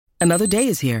Another day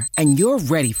is here, and you're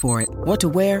ready for it. What to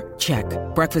wear? Check.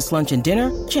 Breakfast, lunch, and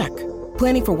dinner? Check.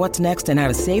 Planning for what's next and how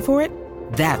to save for it?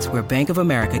 That's where Bank of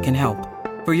America can help.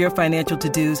 For your financial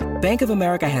to-dos, Bank of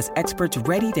America has experts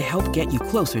ready to help get you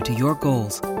closer to your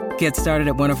goals. Get started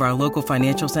at one of our local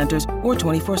financial centers or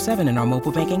 24/7 in our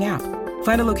mobile banking app.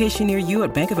 Find a location near you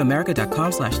at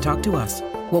bankofamerica.com/talktous.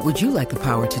 What would you like the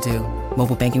power to do?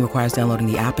 Mobile banking requires downloading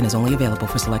the app and is only available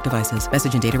for select devices.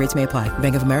 Message and data rates may apply.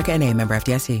 Bank of America N.A., member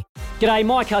FDIC. G'day,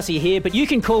 Mike Hussey here, but you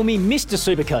can call me Mr.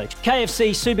 Supercoach. KFC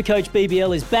Supercoach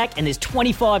BBL is back and there's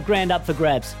 25 grand up for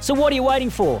grabs. So what are you waiting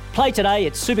for? Play today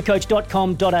at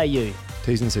supercoach.com.au.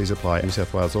 T's and C's apply. New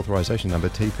South Wales authorisation number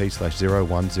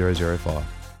TP/01005.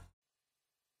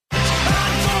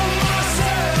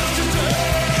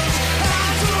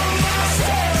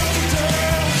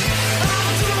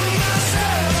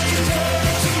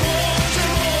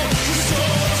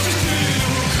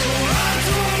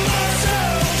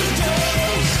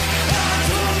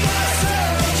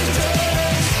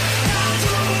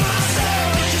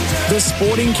 The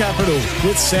Sporting Capital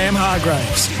with Sam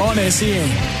Hargraves on SEN.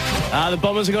 The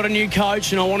Bombers have got a new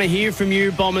coach, and I want to hear from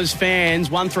you, Bombers fans.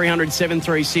 1300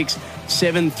 736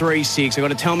 736. I've got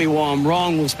to tell me why I'm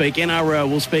wrong. We'll speak NRL,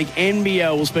 we'll speak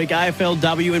NBL, we'll speak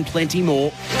AFLW and plenty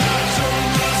more.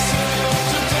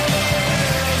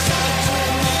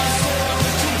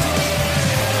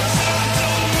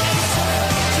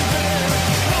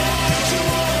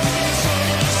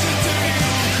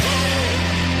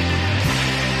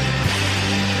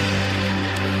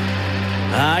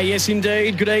 Yes,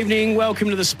 indeed. Good evening. Welcome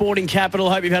to the Sporting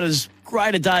Capital. Hope you've had as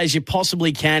great a day as you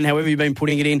possibly can, however you've been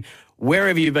putting it in,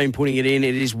 wherever you've been putting it in.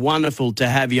 It is wonderful to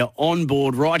have you on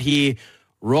board right here,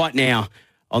 right now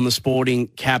on the Sporting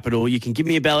Capital. You can give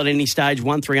me a bell at any stage,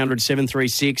 1300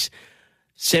 736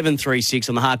 736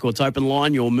 on the Harcourts open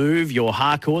line. Your move, your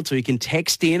Harcourt. So you can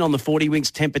text in on the 40 Winks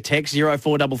Temper text,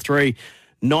 0433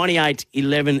 98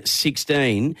 11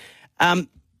 16.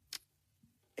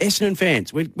 Essendon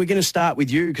fans, we're going to start with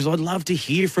you because I'd love to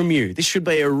hear from you. This should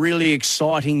be a really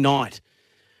exciting night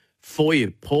for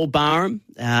you. Paul Barham,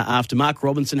 after Mark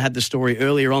Robinson had the story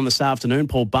earlier on this afternoon,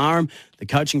 Paul Barham, the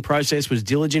coaching process was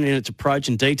diligent in its approach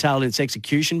and detailed in its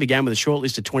execution, began with a short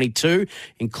list of 22,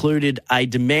 included a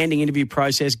demanding interview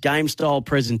process, game-style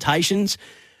presentations,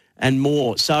 and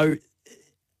more. So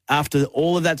after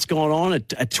all of that's gone on, a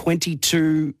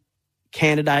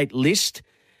 22-candidate list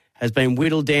has been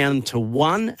whittled down to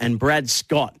one, and Brad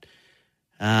Scott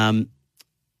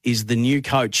is the new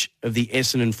coach of the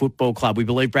Essendon Football Club. We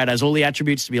believe Brad has all the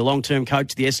attributes to be a long-term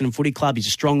coach of the Essendon Footy Club. He's a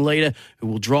strong leader who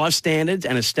will drive standards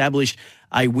and establish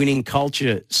a winning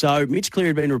culture. So Mitch Cleary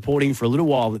had been reporting for a little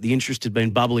while that the interest had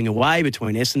been bubbling away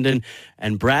between Essendon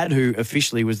and Brad, who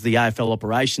officially was the AFL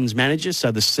operations manager. So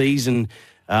the season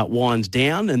winds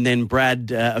down, and then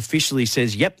Brad officially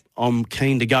says, yep, I'm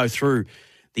keen to go through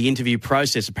the interview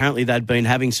process. Apparently they'd been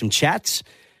having some chats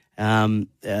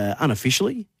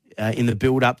unofficially in the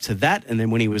build-up to that, and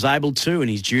then when he was able to and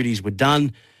his duties were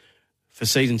done for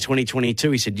season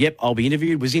 2022, he said, yep, I'll be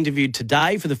interviewed. Was interviewed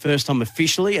today for the first time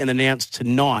officially and announced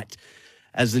tonight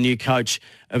as the new coach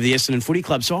of the Essendon Footy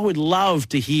Club. So I would love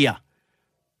to hear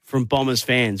from Bombers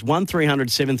fans. 1300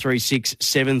 736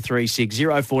 736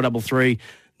 0433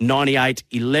 98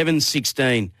 11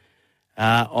 16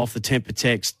 off the Temper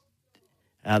text.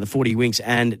 The 40 Winks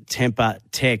and Temper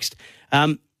text.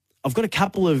 I've got a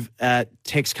couple of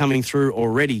texts coming through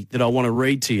already that I want to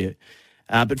read to you.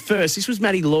 But first, this was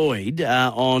Matty Lloyd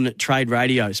on Trade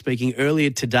Radio speaking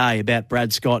earlier today about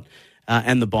Brad Scott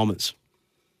and the Bombers.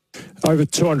 Over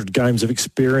 200 games of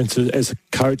experience as a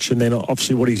coach, and then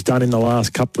obviously what he's done in the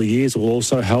last couple of years will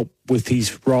also help with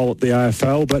his role at the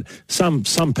AFL. But some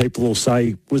people will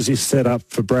say, was this set up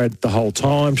for Brad the whole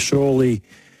time? Surely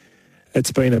it's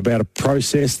been about a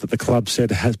process that the club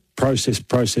said has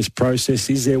process.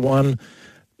 Is there one?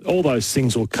 All those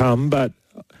things will come, but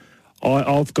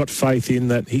I've got faith in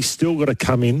that he's still got to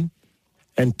come in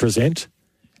and present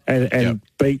and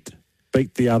beat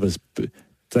the others.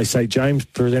 They say James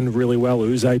presented really well,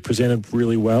 Uze presented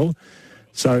really well,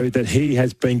 so that he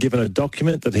has been given a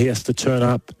document that he has to turn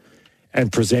up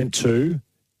and present to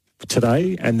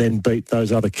today and then beat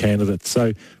those other candidates.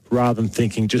 So rather than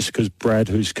thinking just because Brad,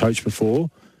 who's coached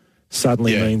before,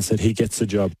 suddenly means that he gets the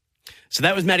job. So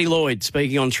that was Matty Lloyd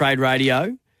speaking on Trade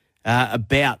Radio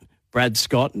about Brad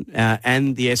Scott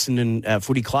and the Essendon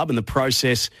Footy Club and the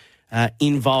process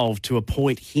involved to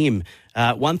appoint him.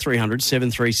 1300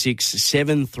 736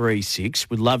 736.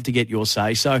 Would love to get your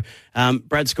say. So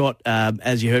Brad Scott,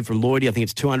 as you heard from Lloydie, I think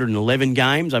it's 211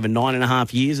 games over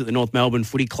 9.5 years at the North Melbourne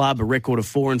Footy Club, a record of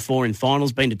 4-4 in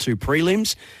finals, been to 2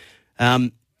 prelims.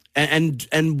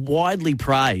 and widely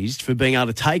praised for being able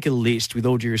to take a list, with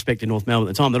all due respect to North Melbourne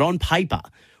at the time, that on paper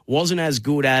wasn't as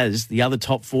good as the other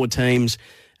top 4 teams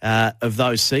of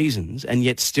those seasons, and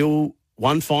yet still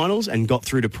won finals and got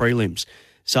through to prelims.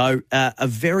 So a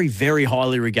very, very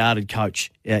highly regarded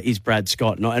coach is Brad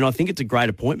Scott, and I think it's a great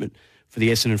appointment for the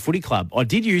Essendon Footy Club. I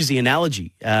did use the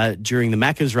analogy during the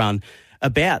Macca's run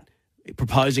about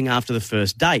proposing after the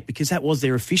first date, because that was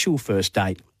their official first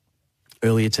date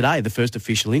earlier today, the first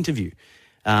official interview.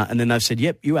 And then they've said,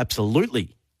 yep, you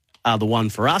absolutely are the one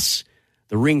for us.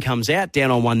 The ring comes out, down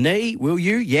on one knee. Will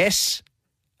you? Yes.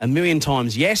 1,000,000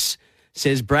 times yes,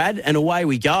 says Brad, and away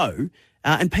we go.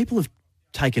 And people have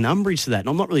taken umbrage to that, and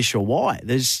I'm not really sure why.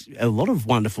 There's a lot of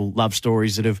wonderful love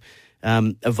stories that have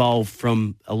evolved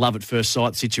from a love at first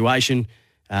sight situation,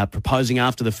 proposing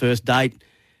after the first date.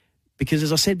 Because,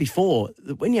 as I said before,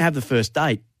 when you have the first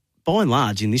date, by and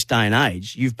large, in this day and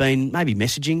age, you've been maybe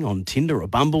messaging on Tinder or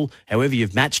Bumble, however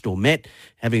you've matched or met,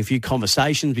 having a few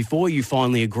conversations before you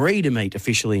finally agree to meet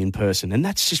officially in person. And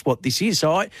that's just what this is.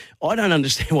 So I don't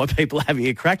understand why people are having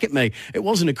a crack at me. It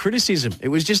wasn't a criticism. It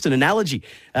was just an analogy.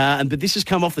 But this has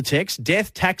come off the text.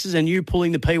 Death, taxes, and you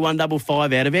pulling the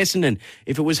P155 out of Essendon.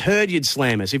 If it was Herd, you'd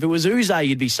slam us. If it was Uze,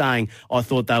 you'd be saying, I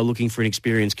thought they were looking for an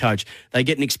experienced coach. They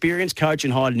get an experienced coach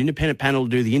and hire an independent panel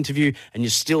to do the interview, and you're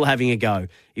still having a go.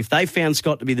 If they found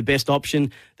Scott to be the best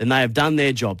option, then they have done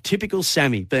their job. Typical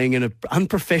Sammy, being an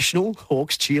unprofessional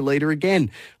Hawks cheerleader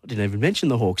again. I didn't even mention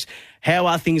the Hawks. How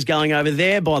are things going over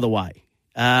there, by the way?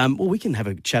 Well, we can have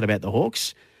a chat about the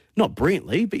Hawks. Not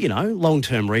brilliantly, but,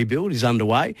 long-term rebuild is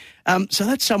underway. So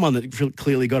that's someone that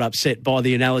clearly got upset by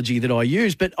the analogy that I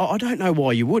used, but I don't know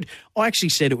why you would. I actually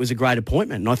said it was a great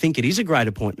appointment, and I think it is a great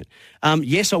appointment.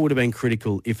 Yes, I would have been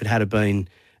critical if it had been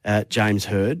James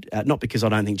Herd, not because I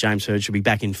don't think James Herd should be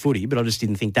back in footy, but I just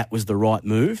didn't think that was the right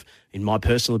move, in my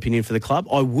personal opinion, for the club.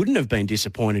 I wouldn't have been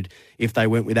disappointed if they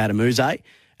went with Adam Uze.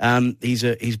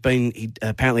 He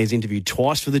apparently has interviewed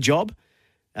twice for the job,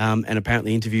 and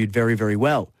apparently interviewed very, very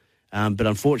well. But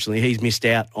unfortunately, he's missed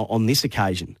out on this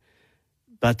occasion.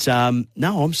 But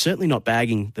no, I'm certainly not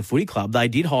bagging the footy club. They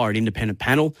did hire an independent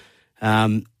panel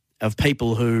of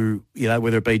people who,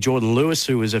 whether it be Jordan Lewis,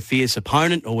 who was a fierce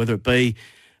opponent, or whether it be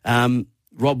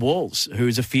Rob Walls, who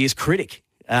is a fierce critic.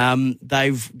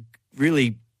 They've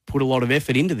really put a lot of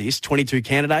effort into this. 22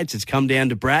 candidates. It's come down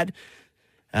to Brad.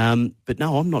 But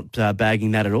no, I'm not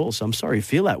bagging that at all, so I'm sorry you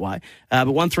feel that way.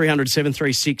 But 1300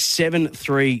 736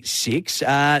 736.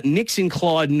 Nick's in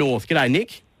Clyde North. G'day,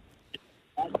 Nick.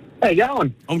 How you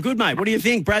going? I'm good, mate. What do you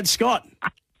think, Brad Scott?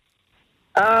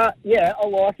 Yeah, I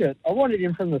like it. I wanted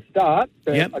him from the start,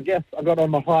 but Yep. I guess I got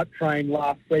on the hype train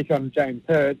last week on James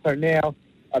Herd, so now,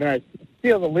 I don't know, it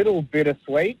feels a little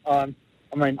bittersweet. I'm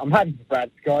happy for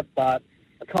Brad Scott, but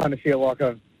I kind of feel like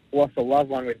I've lost a loved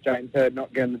one with James Herd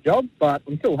not getting the job, but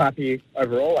I'm still happy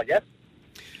overall, I guess.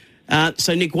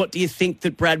 So, Nick, what do you think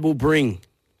that Brad will bring?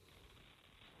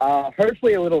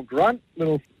 Hopefully a little grunt,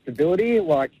 little stability.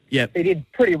 Yep. He did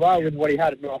pretty well with what he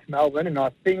had at North Melbourne, and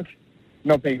I think,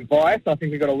 not being biased, I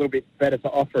think we got a little bit better to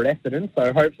offer at Essendon,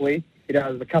 so hopefully he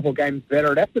does a couple of games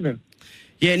better at Essendon.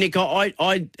 Yeah, Nick,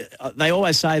 they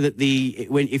always say that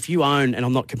if you own, and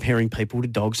I'm not comparing people to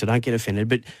dogs, so don't get offended,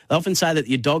 but they often say that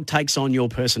your dog takes on your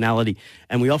personality,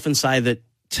 and we often say that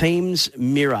teams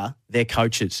mirror their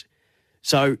coaches.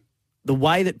 So the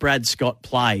way that Brad Scott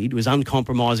played was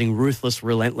uncompromising, ruthless,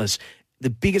 relentless.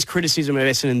 The biggest criticism of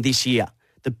Essendon this year,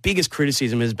 the biggest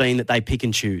criticism has been that they pick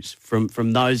and choose.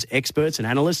 From those experts and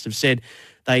analysts have said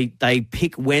they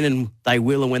pick when and they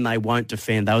will and when they won't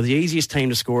defend. They were the easiest team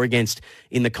to score against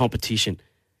in the competition.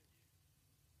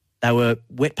 They were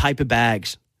wet paper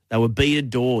bags. They were beaded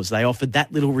doors. They offered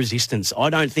that little resistance. I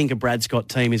don't think a Brad Scott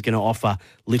team is going to offer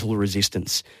little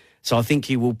resistance. So I think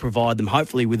he will provide them,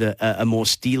 hopefully, with a more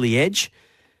steely edge.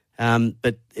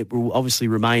 But it will obviously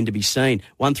remain to be seen.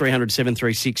 1300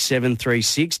 736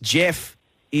 736. Jeff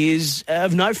is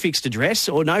of no fixed address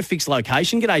or no fixed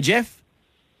location. G'day, Jeff.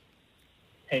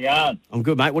 How you going? I'm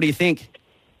good, mate. What do you think?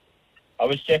 I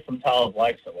was Jeff from Taylor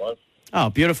Lakes, it was. Oh,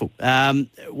 beautiful.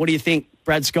 What do you think,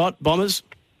 Brad Scott, Bombers?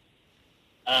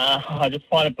 I just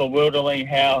find it bewildering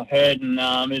how Herd and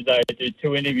Uzo do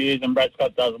 2 interviews and Brad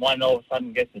Scott does one and all of a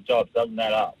sudden gets the job. Doesn't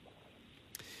that up?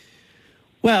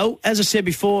 Well, as I said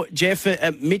before, Jeff,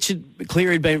 Mitch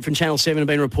Cleary from Channel 7 had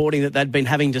been reporting that they'd been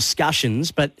having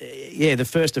discussions, but the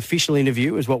first official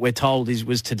interview is what we're told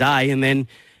was today, and then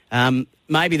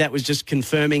maybe that was just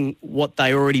confirming what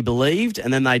they already believed,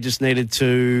 and then they just needed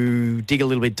to dig a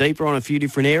little bit deeper on a few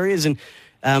different areas, and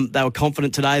they were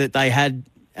confident today that they had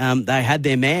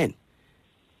their man.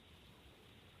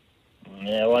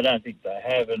 Yeah, well, I don't think they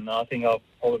have, and I think I'll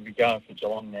probably be going for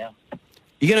Geelong now.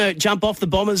 You're going to jump off the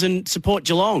Bombers and support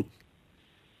Geelong?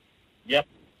 Yep.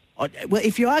 Well,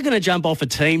 if you are going to jump off a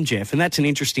team, Jeff, and that's an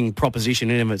interesting proposition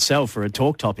in and of itself for a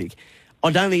talk topic,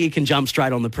 I don't think you can jump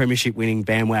straight on the premiership winning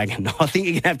bandwagon. I think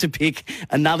you're going to have to pick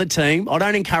another team. I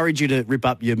don't encourage you to rip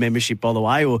up your membership, by the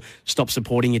way, or stop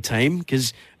supporting your team,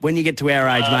 because when you get to our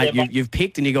age, mate, you've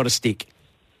picked and you've got to stick.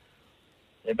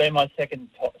 They've been my second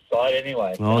side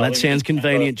anyway. Oh, that sounds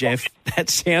convenient, Jeff. That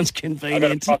sounds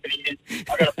convenient. I've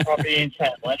got a property in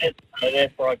St Leonard, so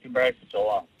therefore I can break for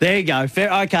Geelong. There you go.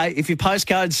 Fair. Okay, if your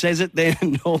postcode says it,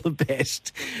 then all the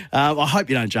best. I hope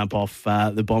you don't jump off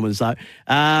the Bombers, though.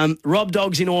 Rob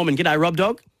Dogg's in Ormond. G'day, Rob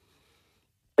Dogg.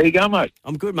 How you going, mate?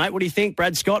 I'm good, mate. What do you think?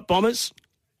 Brad Scott, Bombers?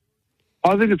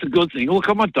 I think it's a good thing. Look,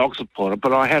 I'm a Dog supporter,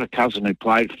 but I had a cousin who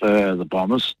played for the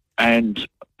Bombers, and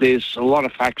there's a lot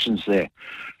of factions there.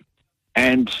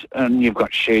 And you've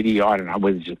got Sheedy, I don't know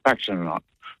whether he's a faction or not.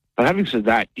 But having said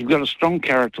that, you've got a strong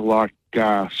character like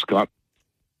Scott.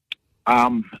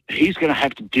 He's going to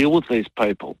have to deal with these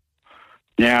people.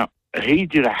 Now, he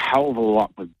did a hell of a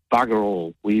lot with bugger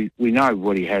all. We know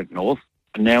what he had at North,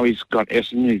 and now he's got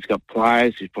Essendon, he's got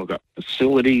players, he's probably got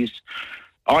facilities.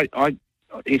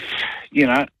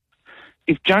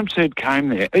 If James Hird came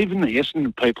there, even the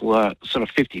Essendon people are sort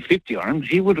of 50-50 on him,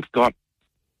 he would have got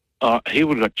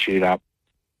chewed up.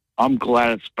 I'm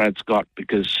glad it's Brad Scott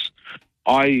because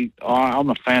I'm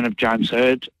a fan of James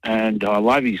Hird and I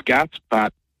love his guts,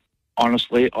 but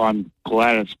honestly, I'm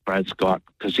glad it's Brad Scott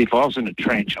because if I was in a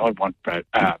trench, I'd want Brad.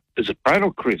 Is it Brad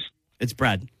or Chris? It's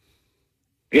Brad.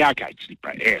 Yeah, okay, it's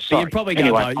Brad. Yeah, sorry.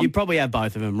 You'd probably have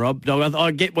both of them, Rob. I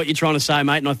get what you're trying to say,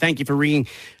 mate, and I thank you for ringing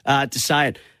to say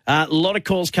it. A lot of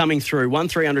calls coming through.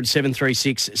 1300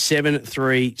 736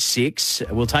 736.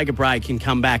 We'll take a break and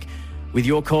come back with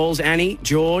your calls. Annie,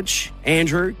 George,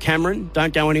 Andrew, Cameron,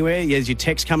 don't go anywhere. There's your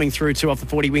text coming through too off the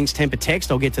 40 Wings temper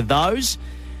text. I'll get to those.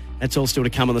 That's all still to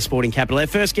come on the Sporting Capital. Our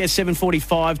first guest,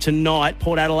 7:45 tonight,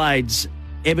 Port Adelaide's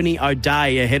Ebony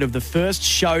O'Day ahead of the first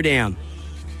showdown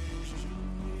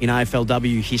in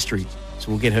AFLW history.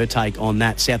 So we'll get her take on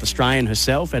that. South Australian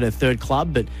herself at her third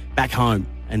club, but back home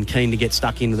and keen to get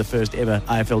stuck into the first ever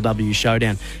AFLW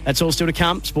showdown. That's all still to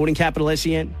come. Sporting Capital,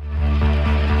 SEN.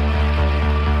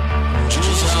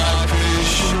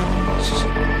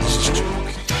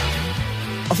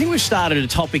 I think we've started a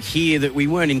topic here that we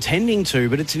weren't intending to,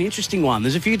 but it's an interesting one.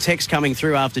 There's a few texts coming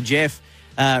through after Jeff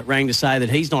rang to say that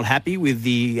he's not happy with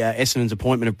the Essendon's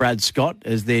appointment of Brad Scott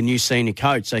as their new senior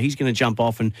coach, so he's going to jump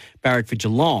off and barrack for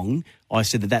Geelong. I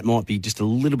said that might be just a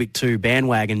little bit too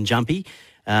bandwagon jumpy.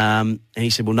 And he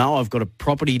said, well, no, I've got a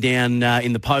property down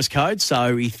in the postcode,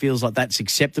 so he feels like that's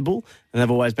acceptable, and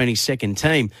they've always been his second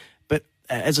team. But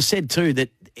as I said too, that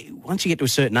once you get to a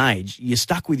certain age, you're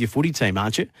stuck with your footy team,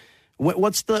 aren't you?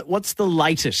 What's the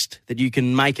latest that you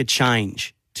can make a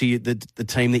change to the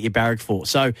team that you barracked for?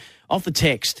 So off the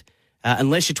text,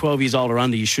 unless you're 12 years old or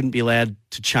under, you shouldn't be allowed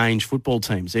to change football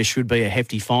teams. There should be a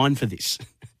hefty fine for this.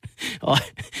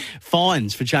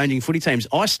 Fines for changing footy teams.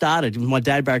 I started, my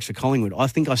dad barracks for Collingwood. I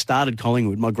think I started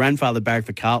Collingwood. My grandfather barracked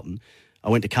for Carlton.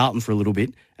 I went to Carlton for a little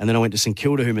bit, and then I went to St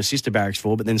Kilda, who my sister barracks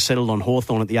for, but then settled on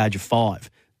Hawthorn at the age of 5.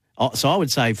 So I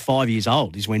would say 5 years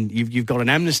old is when you've got an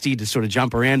amnesty to sort of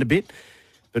jump around a bit.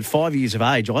 But 5 years of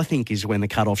age, I think, is when the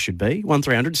cut-off should be.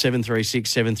 1300 736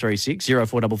 736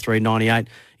 0433 98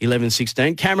 11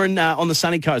 16. Cameron on the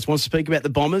sunny coast wants to speak about the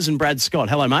Bombers and Brad Scott.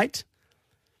 Hello, mate.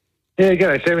 Yeah,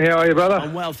 g'day, Sam. How are you, brother?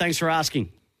 I'm well. Thanks for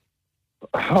asking.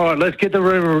 All right, let's get the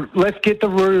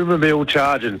rumour mill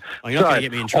charging. Oh, you're not going to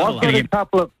get me in trouble. I've got a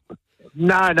couple of...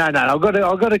 No. I've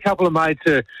got a couple of mates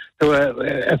who are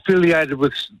affiliated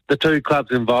with the two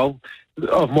clubs involved,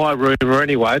 of my rumour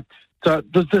anyway. So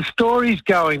the story's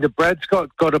going that Brad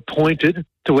Scott got appointed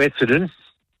to Essendon,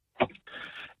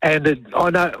 and I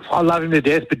know I love him to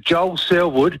death, but Joel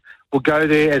Selwood will go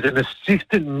there as an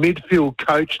assistant midfield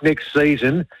coach next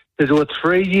season. There's a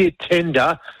 3-year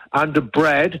tender under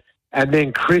Brad, and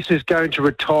then Chris is going to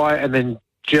retire, and then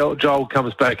Joel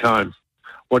comes back home.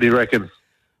 What do you reckon?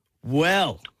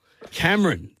 Well,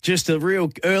 Cameron, just a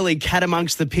real early cat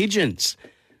amongst the pigeons.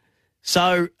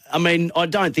 So, I mean, I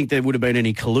don't think there would have been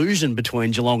any collusion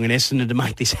between Geelong and Essendon to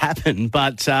make this happen,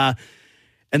 but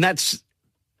and that's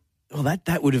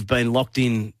that would have been locked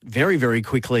in very, very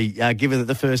quickly, given that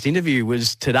the first interview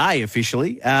was today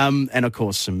officially, and of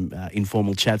course some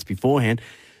informal chats beforehand.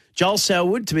 Joel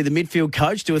Selwood to be the midfield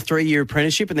coach, do a 3-year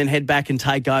apprenticeship, and then head back and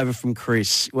take over from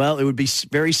Chris. Well, it would be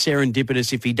very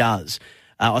serendipitous if he does.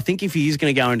 I think if he is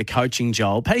going to go into coaching,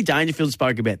 Joel, Paddy Dangerfield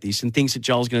spoke about this and thinks that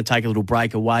Joel's going to take a little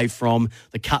break away from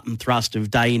the cut and thrust of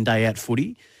day in, day out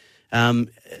footy.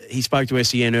 He spoke to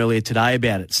SEN earlier today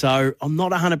about it. So I'm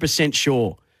not 100%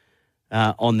 sure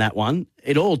on that one.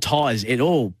 It all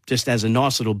just has a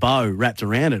nice little bow wrapped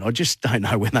around it. I just don't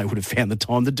know when they would have found the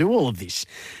time to do all of this.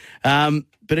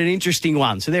 But an interesting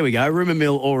one. So there we go. Rumour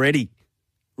mill already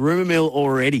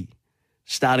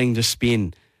starting to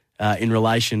spin in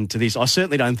relation to this. I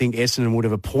certainly don't think Essendon would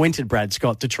have appointed Brad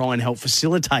Scott to try and help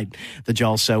facilitate the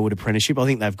Joel Selwood apprenticeship. I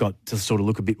think they've got to sort of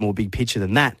look a bit more big picture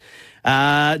than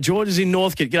that. George is in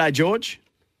Northcote. G'day, George.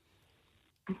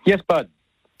 Yes, bud.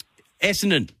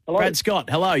 Essendon. Hello. Brad Scott.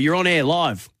 Hello. You're on air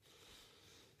live.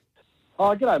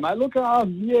 Oh, g'day, mate. Look,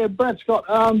 Brad Scott.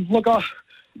 Look, I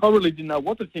really didn't know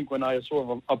what to think when I sort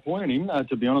of appointed him,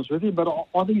 to be honest with you. But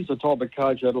I think he's the type of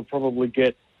coach that'll probably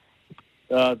get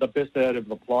the best out of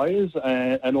the players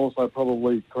and also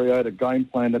probably create a game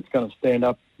plan that's going to stand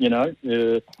up,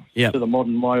 to the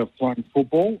modern way of playing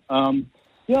football.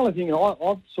 The only thing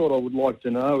I sort of would like to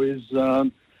know is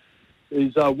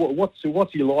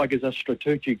what's he like as a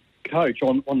strategic coach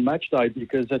on match day,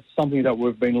 because that's something that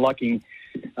we've been lacking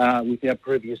with our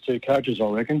previous two coaches, I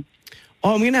reckon.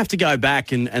 Oh, I'm going to have to go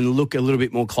back and look a little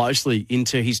bit more closely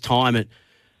into his time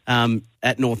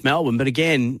at North Melbourne. But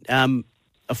again, a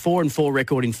 4-4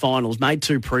 record in finals, made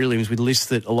 2 prelims with lists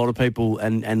that a lot of people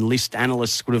and list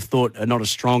analysts would have thought are not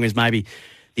as strong as maybe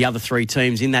the other 3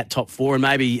 teams in that top 4 and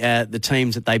maybe the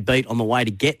teams that they beat on the way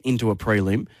to get into a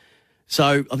prelim.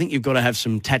 So I think you've got to have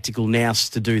some tactical nous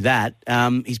to do that.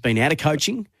 He's been out of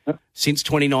coaching since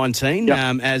 2019,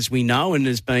 as we know, and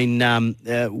has been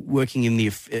working in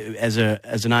as an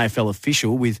AFL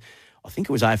official with, I think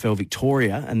it was AFL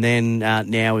Victoria, and then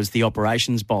now as the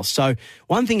operations boss. So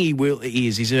one thing he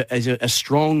is a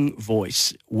strong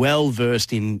voice, well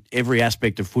versed in every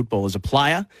aspect of football as a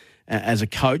player, as a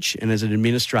coach, and as an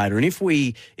administrator. And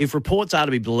if reports are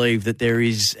to be believed that there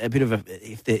is a bit of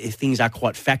if things are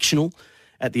quite factional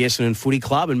at the Essendon Footy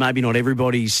Club, and maybe not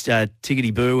everybody's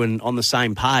tickety-boo and on the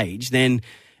same page, then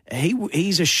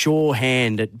he's a sure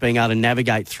hand at being able to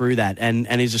navigate through that, and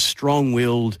is a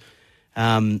strong-willed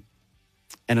and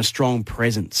a strong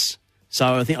presence. So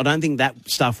I don't think that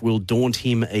stuff will daunt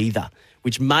him either,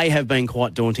 which may have been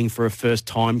quite daunting for a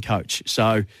first-time coach.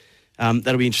 So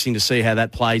that'll be interesting to see how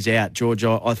that plays out. George,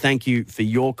 I thank you for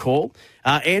your call.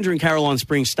 Andrew in Caroline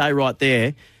Springs, stay right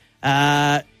there.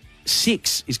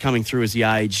 6 is coming through as the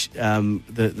age,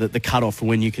 the cutoff for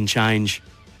when you can change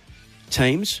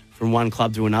teams from one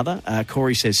club to another.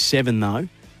 Corey says 7, though.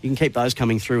 You can keep those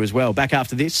coming through as well. Back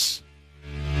after this.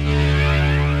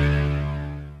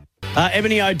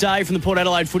 Ebony O'Day from the Port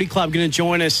Adelaide Footy Club going to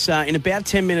join us in about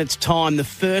 10 minutes' time. The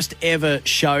first ever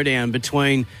showdown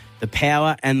between the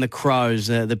Power and the Crows,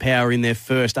 the Power in their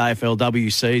first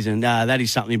AFLW season. That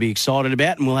is something to be excited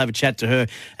about, and we'll have a chat to her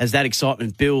as that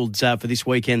excitement builds for this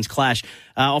weekend's clash.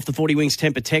 Off the 40 Wings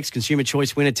Tempur Text, Consumer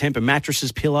Choice winner, Tempur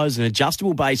mattresses, pillows and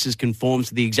adjustable bases conforms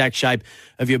to the exact shape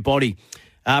of your body.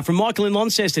 From Michael in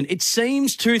Launceston, it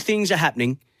seems 2 things are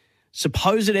happening.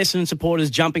 Supposed Essendon supporters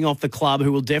jumping off the club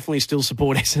who will definitely still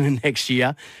support Essendon next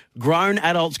year. Grown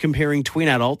adults comparing twin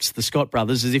adults, the Scott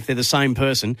brothers, as if they're the same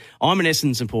person. I'm an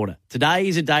Essendon supporter. Today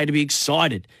is a day to be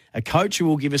excited. A coach who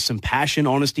will give us some passion,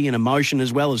 honesty and emotion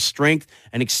as well as strength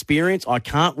and experience. I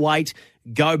can't wait.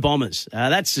 Go Bombers.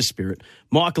 That's the spirit.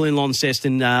 Michael in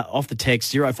Launceston off the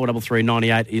text 0433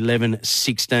 98 11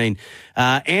 16.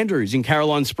 Andrews in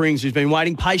Caroline Springs, who's been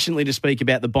waiting patiently to speak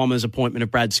about the Bombers' appointment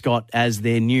of Brad Scott as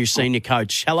their new senior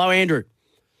coach. Hello, Andrew.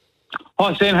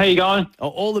 Hi, Sam. How you going?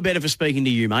 All the better for speaking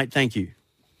to you, mate. Thank you.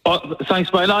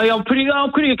 Thanks, mate. No, I'm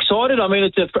pretty excited. I mean,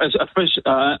 it's a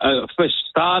fresh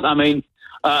start. I mean,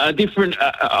 a different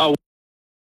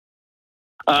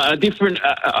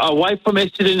away from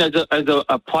Essendon as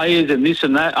a players and this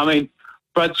and that. I mean,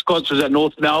 Brad Scott was at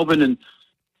North Melbourne, and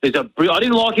I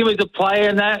didn't like him as a player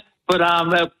and that, but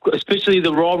especially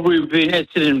the rivalry between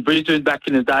Essendon and Brisbane back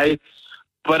in the day.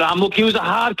 But look, he was a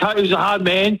hard coach. He was a hard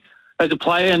man as a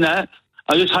player and that.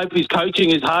 I just hope his coaching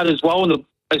is hard as well,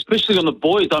 especially on the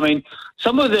boys. I mean,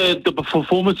 some of the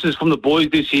performances from the boys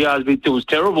this year was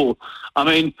terrible. I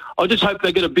mean, I just hope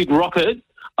they get a big rocket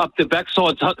up the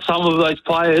backside, some of those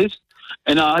players,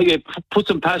 and put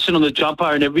some passion on the jumper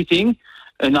and everything.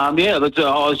 And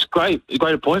it's great. A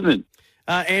great appointment.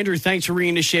 Andrew, thanks for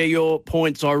ringing to share your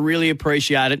points. I really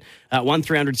appreciate it.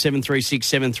 1300 736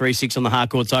 736 on the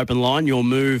Harcourts open line. Your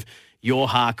move, your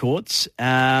Harcourts.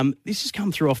 This has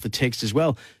come through off the text as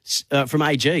well from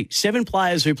AG. 7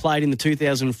 players who played in the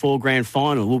 2004 grand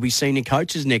final will be senior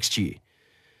coaches next year.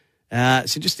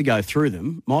 So just to go through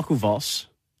them, Michael Voss,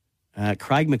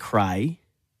 Craig McRae,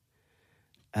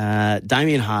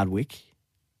 Damien Hardwick,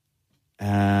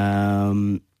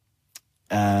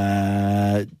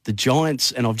 the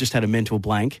Giants, and I've just had a mental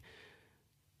blank,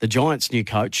 the Giants' new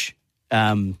coach,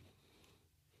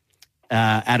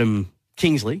 Adam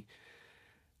Kingsley.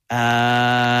 Who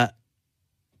am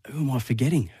I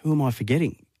forgetting?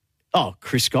 Oh,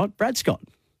 Chris Scott, Brad Scott.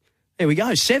 There we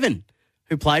go, 7,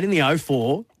 who played in the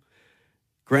 04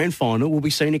 Grand Final, will be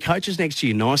senior coaches next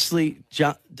year. Nicely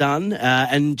done.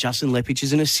 And Justin Lepich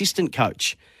is an assistant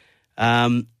coach.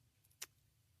 There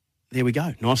we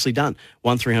go. Nicely done.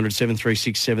 1300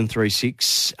 736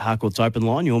 736. Harcourt's open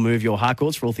line. You'll move your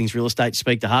Harcourts for all things real estate.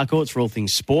 Speak to Harcourts for all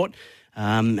things sport.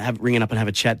 Ring up and have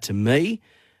a chat to me.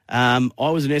 I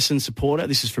was an Essendon supporter.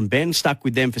 This is from Ben. Stuck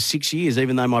with them for 6 years,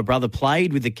 even though my brother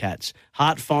played with the Cats.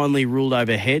 Hart finally ruled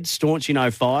overhead. Staunch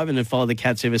in 05 and have followed the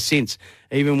Cats ever since,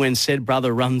 even when said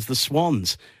brother runs the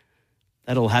Swans.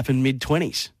 That all happened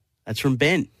mid-20s. That's from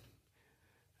Ben.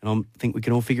 And I think we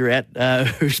can all figure out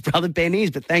whose brother Ben is,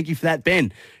 but thank you for that,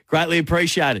 Ben. Greatly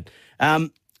appreciated.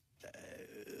 Hawthorn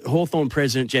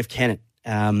President Jeff Kennett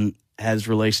has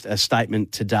released a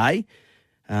statement today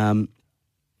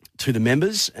to the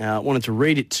members. I wanted to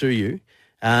read it to you.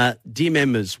 Dear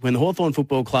members, when the Hawthorn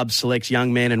Football Club selects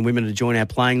young men and women to join our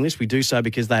playing list, we do so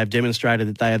because they have demonstrated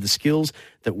that they have the skills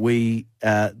that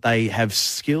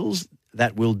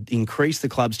that will increase the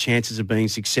club's chances of being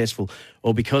successful,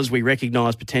 or because we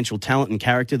recognise potential talent and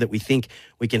character that we think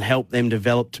we can help them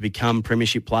develop to become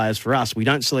premiership players for us. We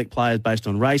don't select players based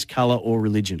on race, colour or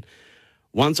religion.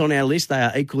 Once on our list, they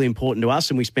are equally important to us,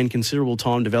 and we spend considerable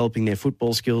time developing their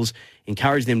football skills,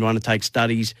 encourage them to undertake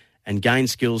studies and gain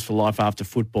skills for life after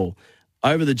football.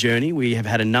 Over the journey, we have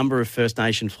had a number of First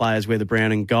Nation players wear the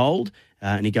brown and gold,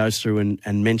 and he goes through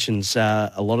and mentions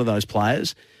a lot of those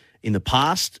players in the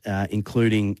past,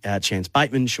 including Chance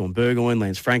Bateman, Sean Burgoyne,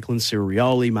 Lance Franklin, Cyril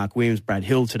Rioli, Mark Williams, Brad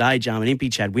Hill, today Jarman Impey,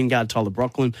 Chad Wingard, Tyler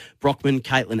Brockman,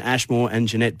 Caitlin Ashmore and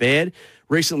Jeanette Baird.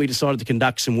 Recently decided to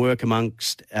conduct some work among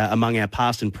our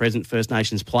past and present First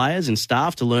Nations players and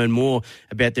staff to learn more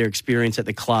about their experience at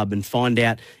the club and find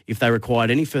out if they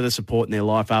required any further support in their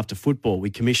life after football.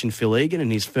 We commissioned Phil Egan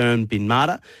and his firm Bin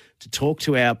Mata to talk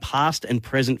to our past and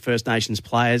present First Nations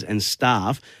players and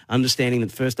staff, understanding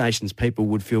that First Nations people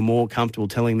would feel more comfortable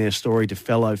telling their story to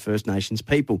fellow First Nations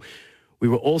people. We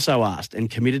were also asked and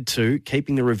committed to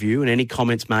keeping the review and any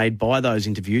comments made by those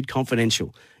interviewed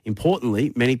confidential.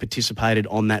 Importantly, many participated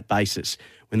on that basis.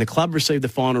 When the club received the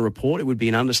final report, it would be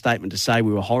an understatement to say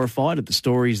we were horrified at the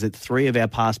stories that 3 of our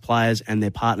past players and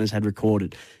their partners had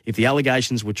recorded. If the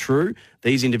allegations were true,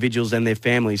 these individuals and their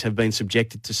families have been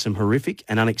subjected to some horrific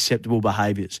and unacceptable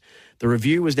behaviours. The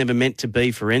review was never meant to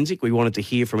be forensic. We wanted to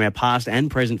hear from our past and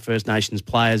present First Nations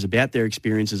players about their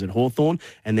experiences at Hawthorn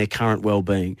and their current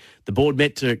well-being. The board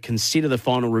met to consider the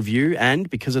final review and,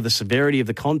 because of the severity of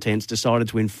the contents, decided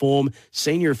to inform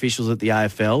senior officials at the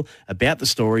AFL about the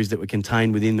stories that were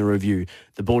contained within the review.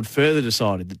 The board further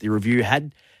decided that the review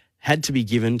had to be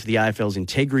given to the AFL's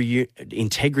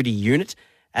integrity unit,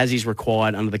 as is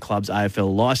required under the club's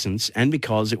AFL licence, and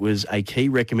because it was a key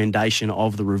recommendation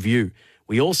of the review.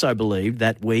 We also believed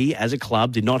that we, as a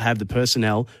club, did not have the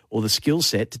personnel or the skill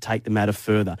set to take the matter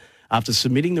further. After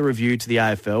submitting the review to the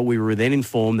AFL, we were then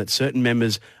informed that certain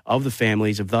members of the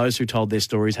families of those who told their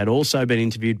stories had also been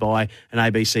interviewed by an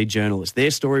ABC journalist.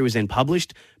 Their story was then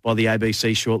published by the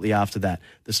ABC shortly after that.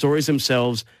 The stories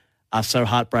themselves are so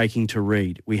heartbreaking to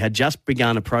read. We had just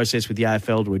begun a process with the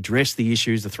AFL to address the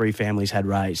issues the 3 families had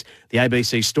raised. The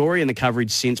ABC story and the coverage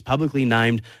since publicly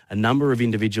named a number of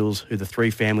individuals who the 3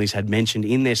 families had mentioned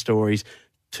in their stories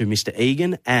to Mr.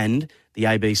 Egan and the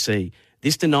ABC.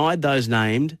 This denied those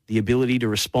named the ability to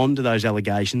respond to those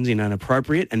allegations in an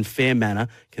appropriate and fair manner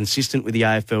consistent with the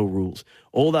AFL rules.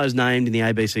 All those named in the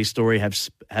ABC story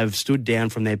have stood down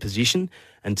from their position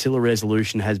until a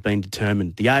resolution has been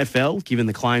determined. The AFL, given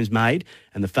the claims made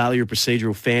and the failure of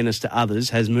procedural fairness to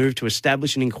others, has moved to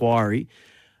establish an inquiry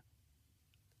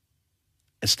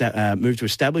of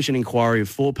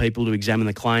 4 people to examine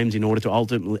the claims in order to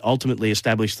ultimately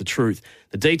establish the truth.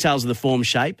 The details of the form,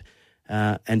 shape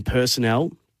and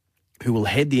personnel who will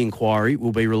head the inquiry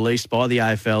will be released by the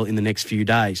AFL in the next few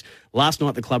days. Last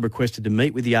night, the club requested to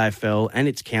meet with the AFL and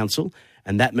its council,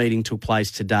 and that meeting took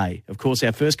place today. Of course,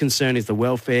 our first concern is the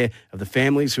welfare of the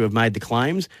families who have made the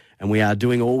claims, and we are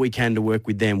doing all we can to work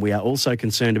with them. We are also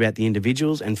concerned about the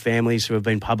individuals and families who have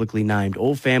been publicly named.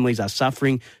 All families are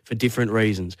suffering for different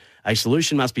reasons. A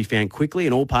solution must be found quickly,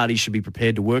 and all parties should be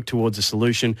prepared to work towards a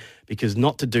solution, because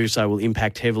not to do so will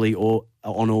impact heavily on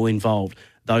all involved.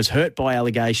 Those hurt by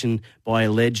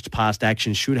alleged past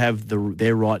action should have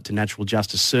their right to natural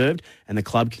justice served, and the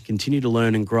club can continue to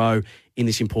learn and grow in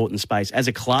this important space. As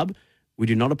a club, We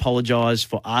do not apologise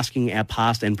for asking our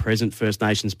past and present First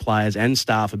Nations players and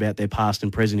staff about their past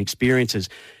and present experiences.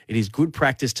 It is good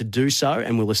practice to do so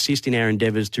and will assist in our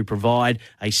endeavours to provide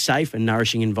a safe and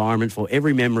nourishing environment for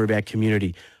every member of our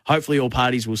community. Hopefully all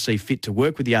parties will see fit to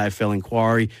work with the AFL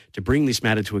inquiry to bring this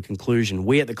matter to a conclusion.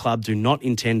 We at the club do not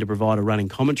intend to provide a running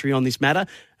commentary on this matter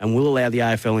and will allow the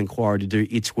AFL inquiry to do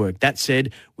its work. That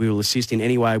said, we will assist in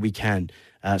any way we can.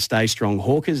 Stay strong,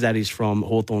 Hawkers. That is from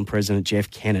Hawthorn President Jeff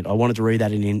Kennett. I wanted to read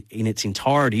that in its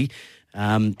entirety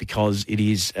because it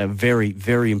is a very,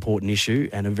 very important issue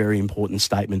and a very important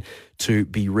statement to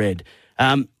be read.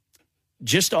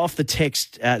 Just off the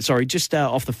text,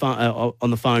 off the phone,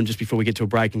 on the phone, just before we get to a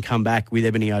break and come back with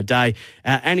Ebony O'Day.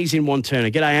 Annie's in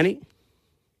Wantirna. G'day, Annie.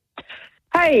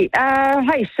 Hey,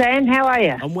 Sam, how are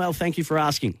you? I'm well, thank you for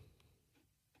asking.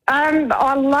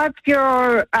 I loved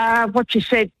your what you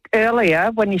said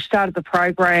earlier when you started the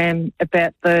program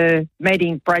about the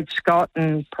meeting Brad Scott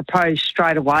and proposed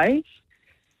straight away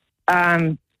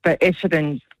for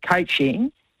Essendon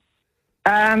coaching.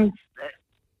 All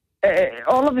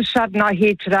of a sudden I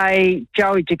hear today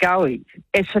Joey De Goey,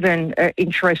 Essendon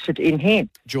interested in him.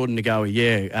 Jordan De Goey,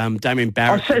 yeah. Damien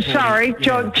Barrett. Sorry,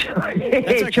 Jordan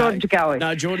Jordan De Goey.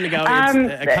 No, Jordan De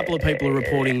Goey. A couple of people are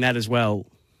reporting that as well.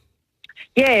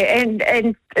 Yeah,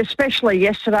 and especially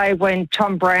yesterday when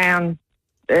Tom Brown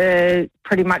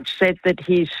pretty much said that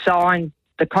he's signed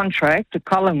the contract to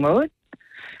Collingwood.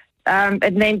 And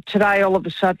then today, all of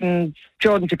a sudden,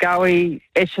 Jordan De Goey,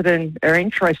 Essendon are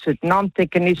interested. And I'm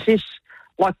thinking, is this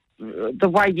like the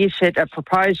way you said a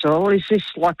proposal? Is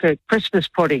this like a Christmas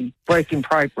pudding work in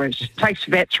progress? It takes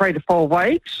about 3 to 4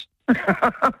 weeks.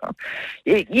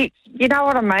 You know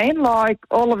what I mean? Like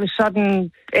all of a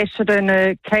sudden, Essendon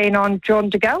are keen on Jordan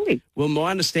De Goey. Well, my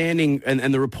understanding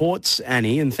and the reports,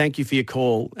 Annie, and thank you for your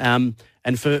call. And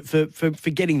for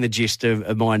getting the gist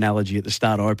of my analogy at the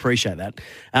start, I appreciate that.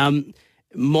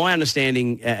 My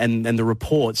understanding and the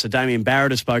reports, so Damien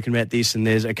Barrett has spoken about this, and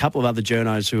there's a couple of other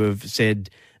journos who have said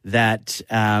that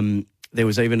there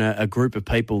was even a group of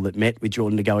people that met with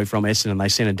Jordan De Goey from Essendon, and they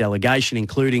sent a delegation,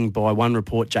 including, by one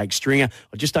report, Jake Stringer.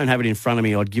 I just don't have it in front of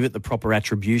me. I'd give it the proper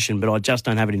attribution, but I just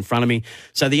don't have it in front of me.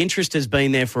 So the interest has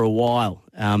been there for a while,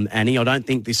 Annie. I don't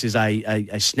think this is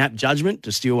a snap judgment,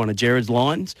 to steal one of Jared's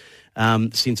lines.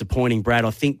 Since appointing Brad,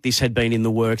 I think this had been in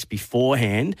the works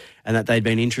beforehand and that they'd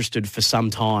been interested for some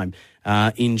time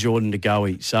in Jordan De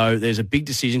Goey. So there's a big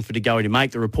decision for De Goey to make.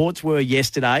 The reports were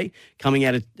yesterday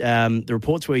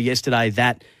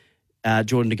that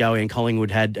Jordan De Goey and Collingwood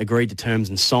had agreed to terms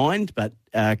and signed, but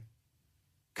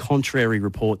contrary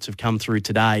reports have come through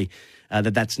today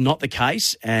that that's not the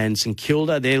case. And St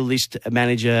Kilda, their list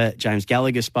manager, James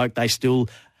Gallagher, spoke. They still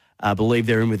believe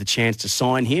they're in with a chance to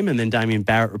sign him, and then Damien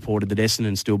Barrett reported that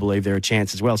Essendon still believe they're a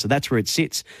chance as well. So that's where it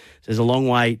sits. So there's a long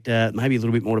way, maybe a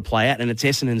little bit more to play out, and it's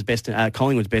Essendon's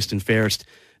Collingwood's best and fairest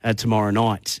tomorrow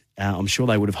night. I'm sure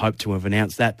they would have hoped to have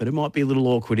announced that, but it might be a little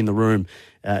awkward in the room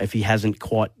if he hasn't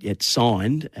quite yet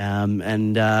signed,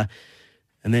 and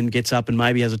then gets up and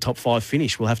maybe has a top 5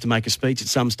 finish. We'll have to make a speech at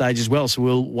some stage as well, so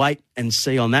we'll wait and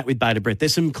see on that with bated breath.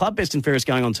 There's some club best and fairest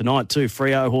going on tonight too.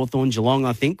 Freo, Hawthorn, Geelong,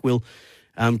 I think. We'll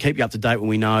keep you up to date when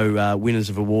we know winners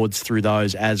of awards through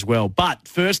those as well. But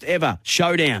first ever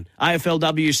showdown,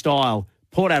 AFLW style,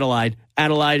 Port Adelaide.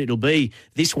 It'll be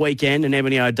this weekend, and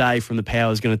Ebony O'Day from the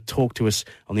Power is going to talk to us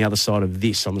on the other side of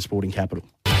this on the Sporting Capital.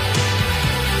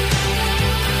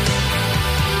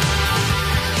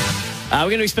 We're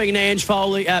going to be speaking to Ange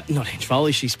Foley. Not Ange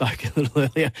Foley, she spoke a little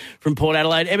earlier from Port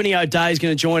Adelaide. Ebony O'Day is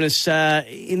going to join us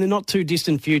in the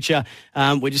not-too-distant future.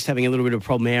 We're just having a little bit of a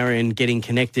problem our end getting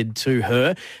connected to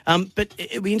her. But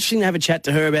it'll be interesting to have a chat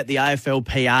to her about the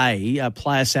AFLPA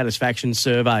player satisfaction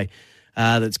survey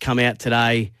that's come out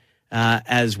today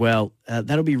as well.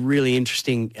 That'll be really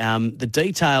interesting. The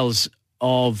details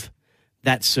of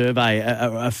that survey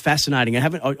are fascinating.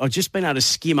 I've just been able to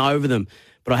skim over them,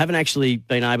 but I haven't actually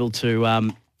been able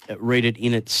to read it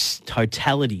in its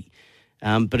totality.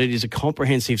 But it is a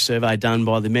comprehensive survey done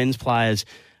by the men's players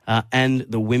and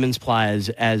the women's players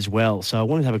as well. So I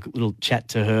wanted to have a little chat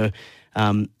to her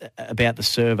about the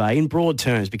survey in broad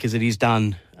terms, because it is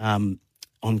done on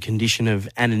condition of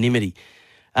anonymity.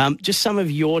 Just some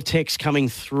of your texts coming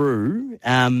through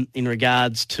in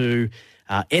regards to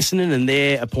Essendon and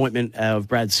their appointment of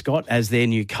Brad Scott as their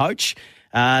new coach.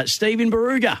 Stephen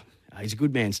Baruga. He's a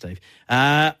good man, Steve.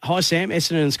 Hi, Sam.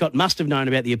 Essendon and Scott must have known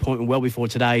about the appointment well before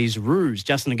today's ruse.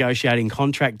 Just negotiating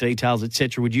contract details,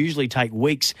 etc., would usually take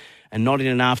weeks and not in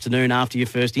an afternoon after your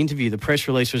first interview. The press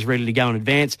release was ready to go in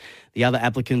advance. The other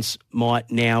applicants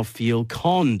might now feel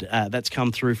conned. That's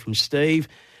come through from Steve.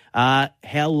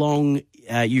 how long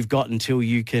you've got until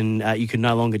you can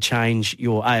no longer change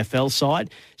your AFL side.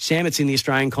 Sam, it's in the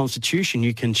Australian Constitution.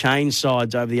 You can change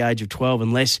sides over the age of 12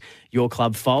 unless your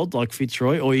club folds, like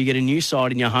Fitzroy, or you get a new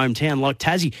side in your hometown, like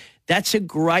Tassie. That's a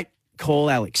great call,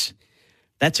 Alex.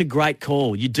 That's a great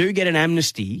call. You do get an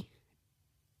amnesty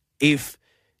if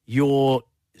your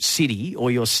city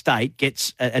or your state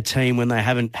gets a team when they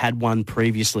haven't had one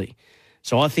previously.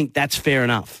 So I think that's fair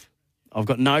enough. I've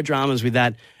got no dramas with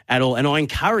that at all. And I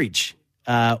encourage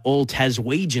all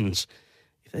Taswegians,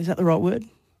 is that the right word?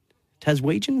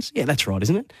 Taswegians? Yeah, that's right,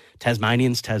 isn't it?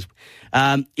 Tasmanians, to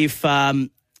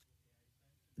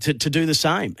do the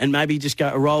same and maybe just go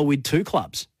a roll with two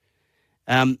clubs.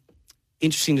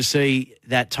 Interesting to see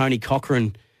that Tony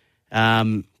Cochrane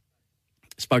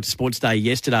spoke to Sports Day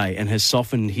yesterday and has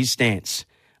softened his stance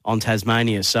on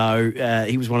Tasmania. So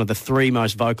he was one of the three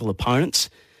most vocal opponents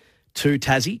to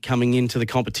Tassie coming into the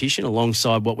competition,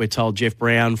 alongside what we're told Jeff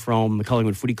Brown from the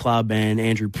Collingwood Footy Club and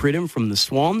Andrew Pridham from the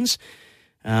Swans.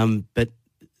 But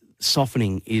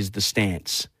softening is the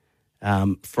stance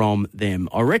from them.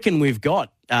 I reckon we've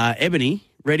got Ebony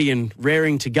ready and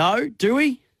raring to go. Do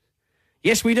we?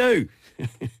 Yes, we do.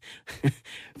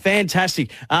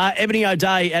 Fantastic. Ebony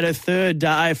O'Day at her third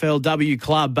AFLW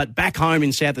club, but back home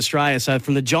in South Australia. So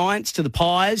from the Giants to the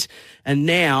Pies and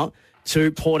now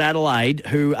to Port Adelaide,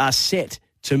 who are set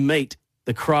to meet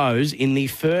the Crows in the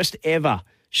first ever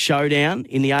showdown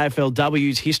in the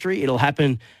AFLW's history. It'll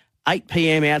happen 8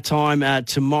 p.m. our time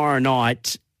tomorrow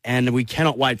night, and we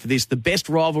cannot wait for this. The best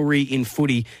rivalry in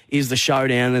footy is the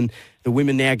showdown, and the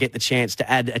women now get the chance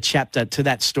to add a chapter to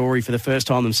that story for the first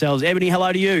time themselves. Ebony,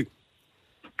 hello to you.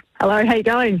 Hello, how you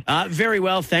going? Very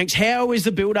well, thanks. How has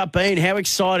the build-up been? How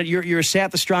excited? You're a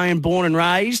South Australian born and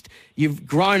raised. You've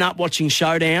grown up watching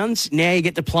showdowns. Now you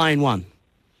get to play in one.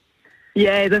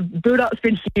 Yeah, the build-up's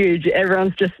been huge.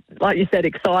 Everyone's just, like you said,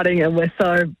 exciting, and we're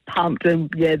so pumped.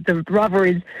 And, yeah, the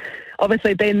rivalry's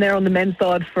obviously been there on the men's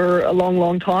side for a long,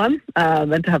 long time.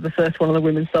 And to have the first one on the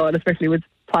women's side, especially with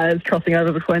players crossing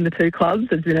over between the two clubs,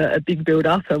 has been a big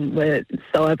build-up, and we're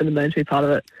so over the moon to be part of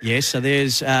it. Yes, so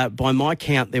there's, by my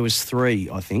count, there was 3,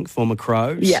 I think, former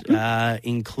Crows,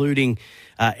 including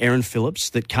Erin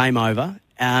Phillips that came over.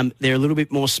 They're a little bit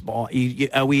more...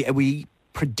 Are we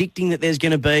predicting that there's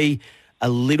going to be a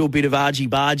little bit of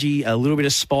argy-bargy, a little bit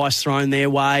of spice thrown their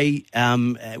way?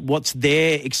 What's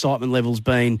their excitement levels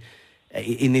been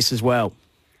in this as well?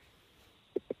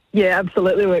 Yeah,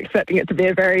 absolutely. We're expecting it to be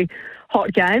a very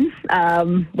hot game.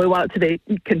 We want it to be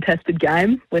a contested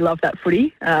game. We love that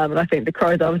footy. And I think the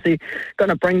Crows are obviously going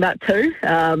to bring that too.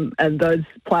 And those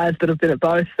players that have been at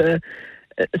both, as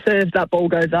soon as that ball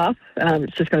goes up,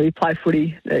 it's just going to be play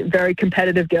footy. Very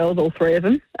competitive girls, all 3 of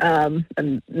them.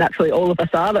 And naturally all of us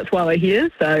are. That's why we're here.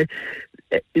 So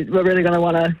we're really going to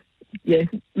want to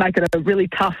make it a really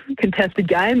tough contested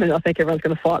game. And I think everyone's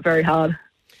going to fight very hard.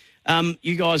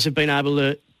 You guys have been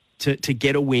able to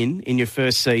get a win in your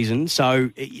first season. So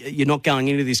you're not going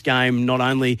into this game not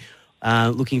only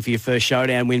looking for your first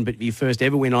showdown win, but your first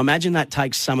ever win. I imagine that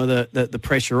takes some of the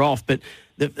pressure off. But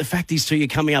the fact is, too, you're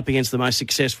coming up against the most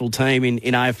successful team in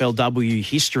AFLW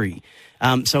history.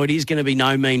 So it is going to be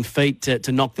no mean feat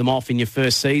to knock them off in your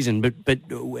first season. But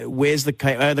where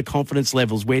are the confidence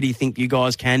levels? Where do you think you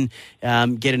guys can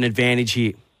get an advantage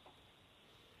here?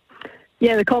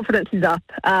 Yeah, the confidence is up.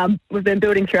 We've been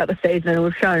building throughout the season, and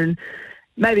we've shown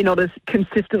maybe not as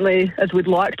consistently as we'd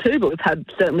like to, but we've had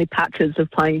certainly patches of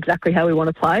playing exactly how we want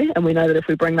to play. And we know that if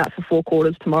we bring that for 4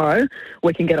 quarters tomorrow,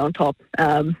 we can get on top.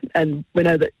 And we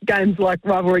know that games like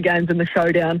rivalry games and the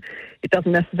showdown, it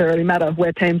doesn't necessarily matter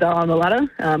where teams are on the ladder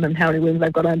and how many wins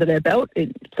they've got under their belt.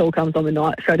 It all comes on the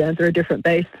night. Showdowns are a different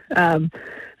beast.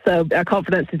 So our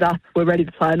confidence is up. We're ready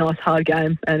to play a nice, hard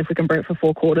game. And if we can bring it for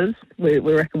 4 quarters, we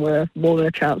reckon we're more than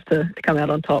a chance to come out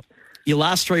on top. Your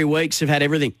last 3 weeks have had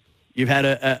everything. You've had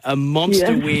a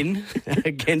monster win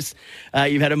against.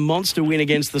 You've had a monster win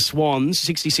against the Swans,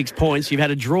 66 points. You've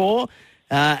had a draw,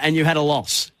 and you've had a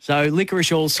loss. So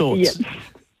licorice all sorts.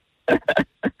 Yeah,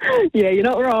 yeah, you're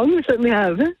not wrong. We certainly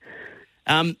have.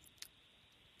 I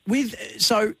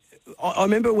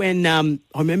remember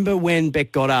when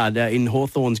Beck Goddard in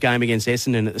Hawthorn's game against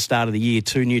Essendon at the start of the year,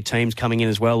 2 new teams coming in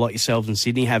as well, like yourselves and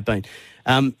Sydney have been.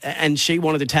 And she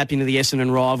wanted to tap into the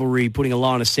Essendon rivalry, putting a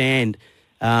line of sand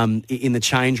in the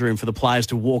change room for the players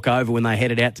to walk over when they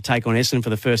headed out to take on Essendon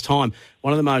for the first time.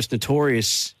 One of the most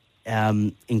notorious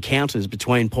encounters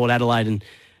between Port Adelaide and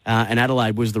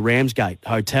Adelaide was the Ramsgate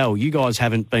Hotel. You guys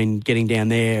haven't been getting down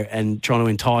there and trying to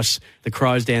entice the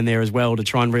Crows down there as well to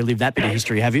try and relive that bit of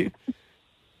history, have you?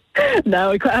 No,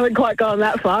 we haven't quite gone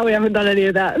that far. We haven't done any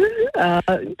of that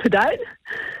to date.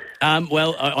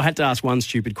 Well, I had to ask one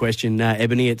stupid question,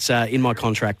 Ebony. It's in my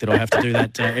contract that I have to do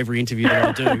that every interview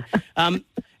that I do.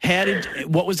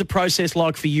 What was the process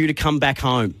like for you to come back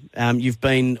home? You've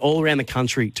been all around the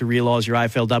country to realise your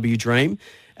AFLW dream,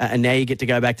 and now you get to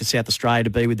go back to South Australia to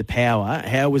be with the Power.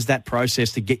 How was that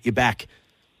process to get you back?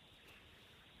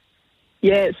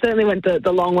 Yeah, it certainly went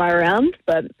the long way around,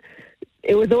 but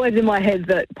it was always in my head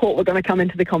that Port were going to come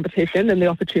into the competition and the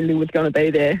opportunity was going to be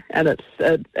there. And it's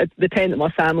the team that my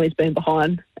family's been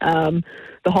behind the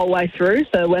whole way through.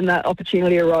 So when that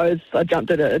opportunity arose, I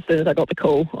jumped at it as soon as I got the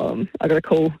call. I got a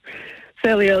call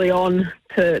fairly early on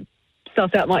to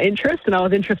suss out my interest, and I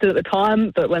was interested at the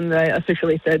time. But when they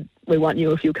officially said, "We want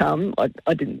you if you come,"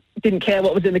 I didn't care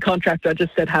what was in the contract. I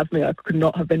just said, "Have me." I could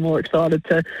not have been more excited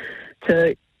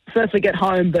to firstly get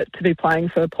home, but to be playing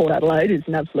for Port Adelaide is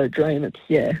an absolute dream. It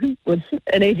was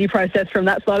an easy process from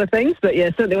that side of things, but yeah,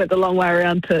 certainly went the long way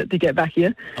around to get back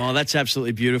here. Oh, that's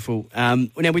absolutely beautiful. Now,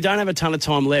 we don't have a ton of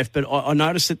time left, but I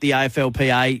noticed that the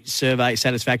AFLPA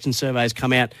satisfaction survey has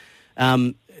come out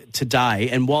today,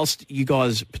 and whilst you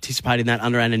guys participate in that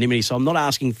under anonymity, so I'm not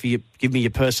asking for you to give me your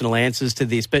personal answers to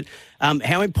this, but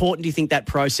how important do you think that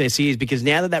process is? Because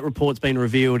now that report's been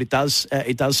revealed, it does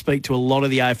speak to a lot of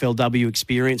the AFLW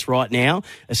experience right now,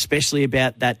 especially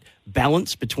about that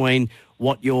balance between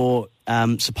what you're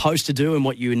supposed to do and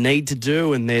what you need to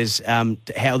do, and there's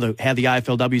how the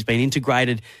AFLW has been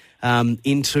integrated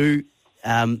into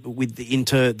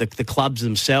the clubs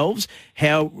themselves.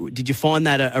 How did you find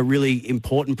that a really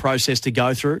important process to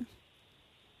go through?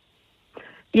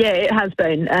 Yeah, it has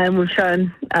been, and we've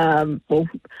shown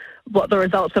what the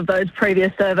results of those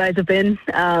previous surveys have been,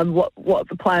 what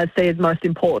the players see as most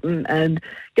important, and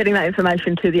getting that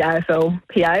information to the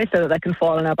AFLPA so that they can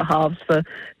file on our behalves for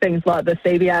things like the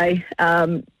CBA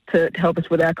to help us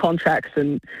with our contracts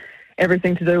and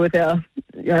everything to do with our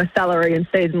salary and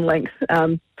season length,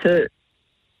 to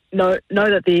know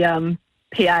that the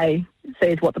PA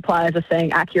sees what the players are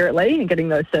seeing accurately, and getting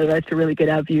those surveys to really get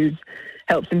our views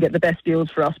helps them get the best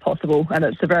deals for us possible. And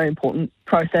it's a very important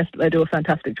process that they do a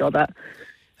fantastic job at.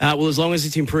 Well, as long as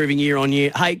it's improving year on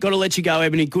year. Hey, got to let you go,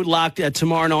 Ebony. Good luck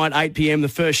tomorrow night, 8 p.m, the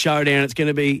first showdown. It's going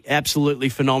to be absolutely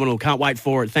phenomenal. Can't wait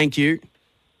for it. Thank you.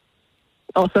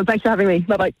 Awesome. Thanks for having me.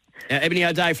 Bye-bye. Ebony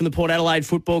O'Day from the Port Adelaide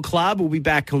Football Club. We'll be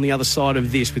back on the other side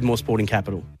of this with more Sporting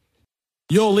Capital.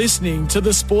 You're listening to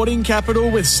The Sporting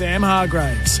Capital with Sam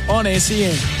Hargraves on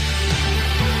SEN.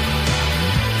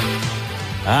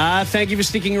 Thank you for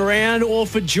sticking around or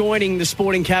for joining the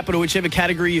Sporting Capital, whichever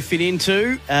category you fit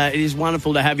into. It is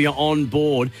wonderful to have you on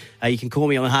board. You can call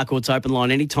me on the Harcourts open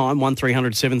line anytime,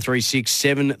 1300 736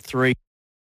 73.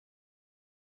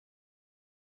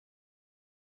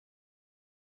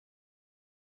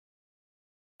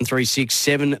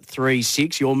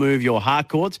 Your move, your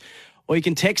Harcourts. Or you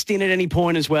can text in at any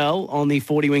point as well on the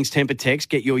 40 Winks Temper text.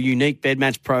 Get your unique bed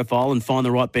match profile and find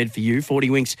the right bed for you. 40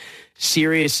 Winks,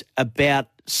 serious about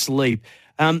sleep.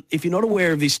 If you're not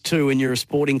aware of this too and you're a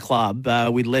sporting club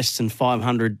with less than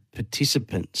 500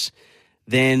 participants,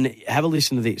 then have a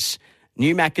listen to this.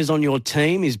 New Macca's on Your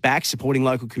Team is back, supporting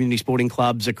local community sporting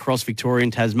clubs across Victoria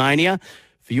and Tasmania.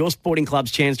 For your sporting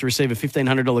club's chance to receive a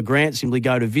 $1,500 grant, simply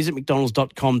go to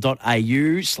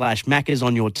visitmcdonalds.com.au/Macca's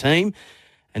on Your Team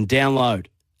and download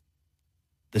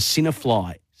the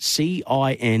Cinefly,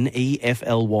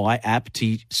 CINEFLY app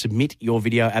to submit your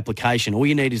video application. All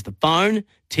you need is the phone,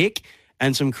 tick,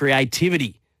 and some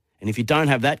creativity. And if you don't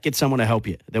have that, get someone to help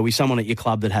you. There'll be someone at your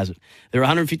club that has it. There are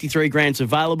 153 grants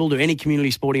available to any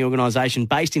community sporting organisation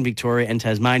based in Victoria and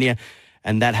Tasmania,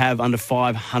 and that have under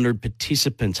 500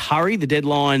 participants. Hurry, the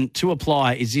deadline to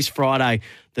apply is this Friday,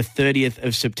 the 30th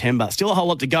of September. Still a whole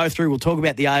lot to go through. We'll talk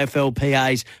about the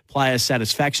AFLPA's Player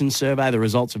Satisfaction Survey. The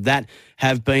results of that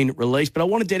have been released. But I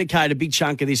want to dedicate a big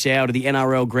chunk of this hour to the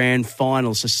NRL Grand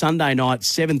Final. So Sunday night,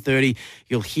 7:30,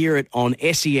 you'll hear it on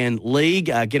SEN League.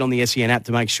 Get on the SEN app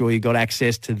to make sure you've got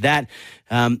access to that.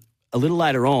 A little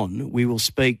later on, we will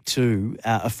speak to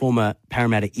a former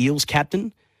Parramatta Eels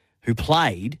captain who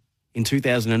played in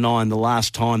 2009, the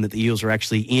last time that the Eels were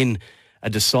actually in a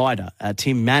decider.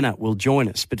 Tim Manor will join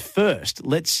us. But first,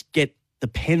 let's get the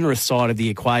Penrith side of the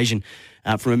equation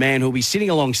from a man who will be sitting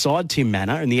alongside Tim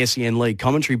Manor in the SEN League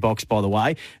commentary box, by the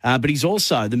way. But he's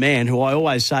also the man who I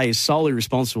always say is solely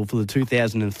responsible for the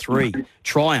 2003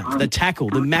 triumph, the tackle,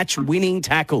 the match-winning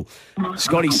tackle.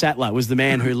 Scotty Sattler was the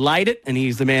man who laid it, and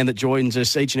he's the man that joins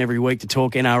us each and every week to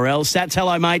talk NRL. Sats,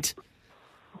 hello, mate.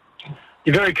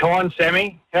 You're very kind,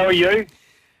 Sammy. How are you?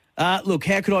 Look,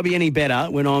 how could I be any better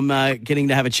when I'm getting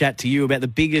to have a chat to you about the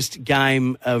biggest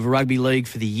game of rugby league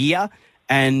for the year,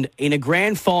 and in a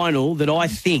grand final that I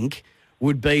think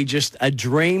would be just a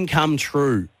dream come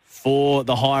true for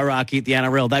the hierarchy at the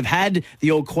NRL. They've had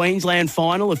the All Queensland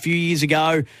final a few years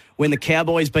ago when the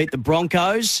Cowboys beat the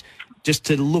Broncos just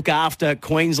to look after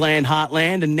Queensland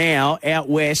heartland, and now out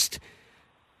west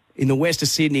in the west of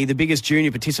Sydney, the biggest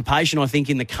junior participation, I think,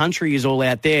 in the country is all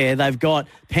out there. They've got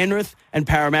Penrith and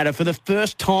Parramatta for the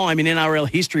first time in NRL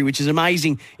history, which is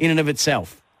amazing in and of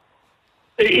itself.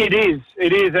 It is.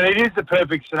 And it is the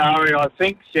perfect scenario, I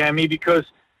think, Sammy, because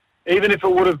even if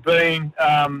it would have been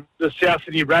the South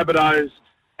Sydney Rabbitohs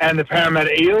and the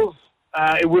Parramatta Eels,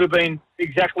 it would have been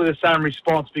exactly the same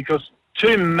response, because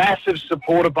two massive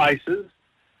supporter bases,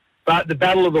 but the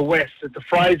Battle of the West, it's the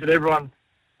phrase that everyone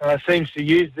seems to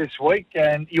use this week.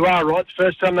 And you are right, it's the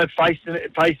first time they've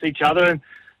faced each other. And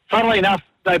funnily enough,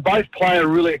 they both play a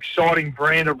really exciting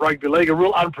brand of rugby league, a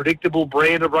real unpredictable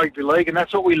brand of rugby league. And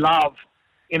that's what we love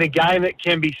in a game that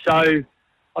can be so,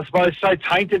 I suppose, so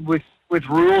tainted with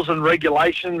rules and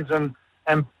regulations and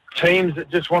teams that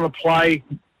just want to play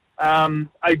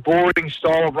a boring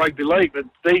style of rugby league. But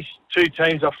these two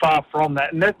teams are far from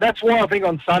that. And that's why I think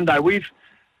on Sunday we've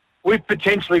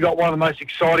potentially got one of the most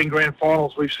exciting grand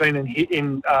finals we've seen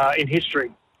in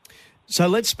history. So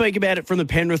let's speak about it from the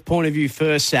Penrith point of view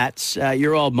first, Sats.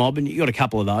 Your old mob, and you got a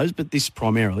couple of those, but this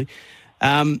primarily.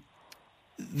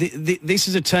 This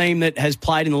is a team that has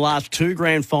played in the last two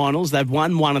grand finals. They've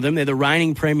won one of them. They're the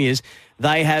reigning premiers.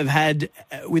 They have had,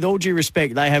 with all due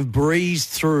respect, they have breezed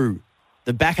through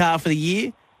the back half of the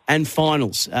year and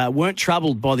finals. Weren't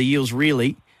troubled by the Eels,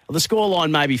 really. Well, the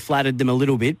scoreline maybe flattered them a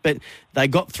little bit, but they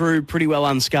got through pretty well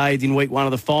unscathed in week one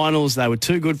of the finals. They were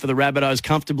too good for the Rabbitohs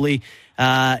comfortably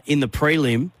in the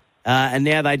prelim. And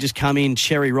now they just come in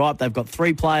cherry ripe. They've got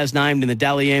three players named in the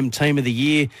Dally M Team of the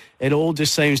Year. It all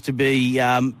just seems to be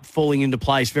falling into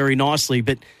place very nicely,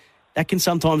 but that can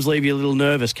sometimes leave you a little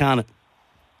nervous, can't it?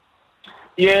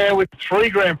 Yeah, with three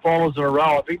grand finals in a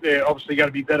row, I think they're obviously going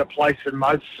to be better placed than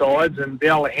most sides and be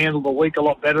able to handle the week a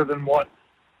lot better than what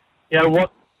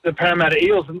the Parramatta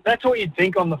Eels. And that's what you'd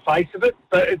think on the face of it,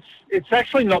 but it's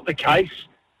actually not the case,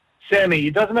 Sammy.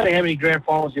 It doesn't matter how many grand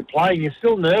finals you're playing, you're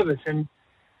still nervous.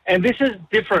 And this is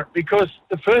different because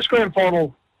the first grand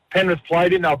final Penrith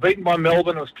played in, they were beaten by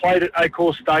Melbourne. It was played at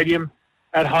Accor Stadium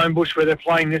at Homebush where they're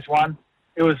playing this one.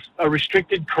 It was a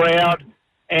restricted crowd,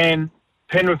 and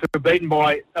Penrith were beaten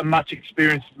by a much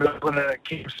experienced Melbourne and a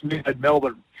Kim Smith at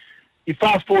Melbourne. You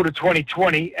fast forward to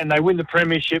 2020 and they win the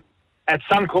premiership at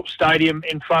Suncorp Stadium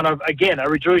in front of, again, a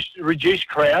reduced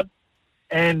crowd.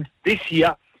 And this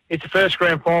year, it's the first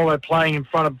grand final they're playing in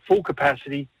front of full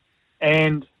capacity,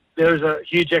 and there is a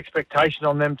huge expectation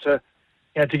on them to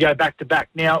go back-to-back.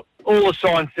 Now, all the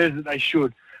signs says that they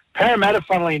should. Parramatta,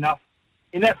 funnily enough,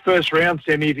 in that first round,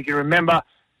 Sammy, if you can remember,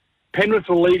 Penrith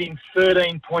were leading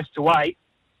 13 points to 8,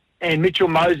 and Mitchell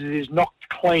Moses is knocked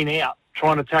clean out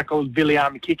trying to tackle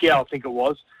Viliame Kikau, I think it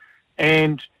was,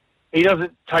 and he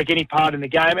doesn't take any part in the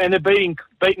game, and they're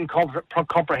beaten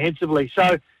comprehensively.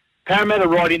 So Parramatta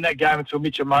right in that game until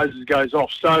Mitchell Moses goes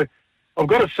off. So I've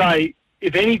got to say,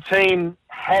 if any team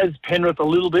has Penrith a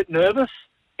little bit nervous,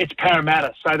 it's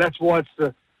Parramatta. So that's why it's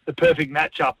the perfect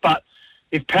matchup. But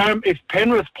if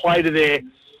Penrith play to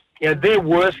their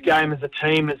worst game as a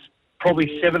team is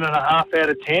probably 7.5 out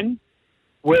of 10,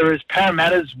 whereas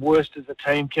Parramatta's worst as a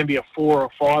team can be a 4 or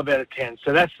 5 out of 10.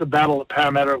 So that's the battle that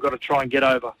Parramatta have got to try and get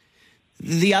over.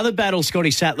 The other battle,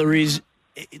 Scotty Sattler, is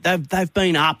they've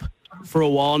been up for a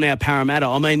while now, Parramatta.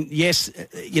 I mean, yes,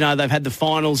 they've had the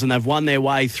finals and they've won their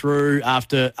way through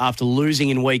after losing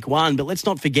in week one. But let's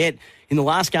not forget, in the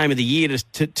last game of the year,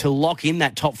 to lock in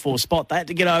that top 4 spot, they had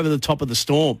to get over the top of the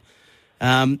storm.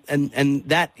 And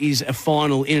that is a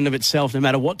final in and of itself, no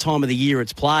matter what time of the year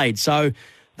it's played. So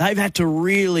they've had to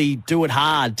really do it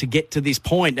hard to get to this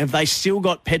point. Have they still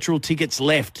got petrol tickets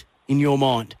left, in your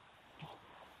mind?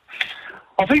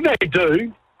 I think they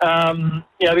do.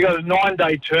 They've got a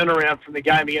 9-day turnaround from the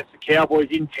game against the Cowboys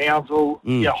in Townsville.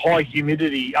 High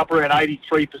humidity, up around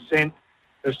 83%. It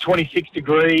was 26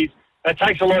 degrees. That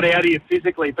takes a lot out of you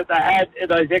physically, but they had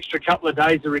those extra couple of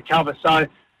days to recover. So,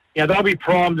 they'll be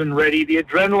primed and ready. The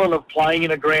adrenaline of playing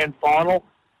in a grand final,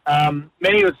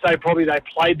 many would say probably they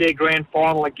played their grand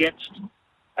final against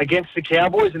the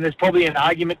Cowboys, and there's probably an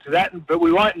argument to that, but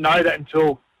we won't know that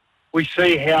until we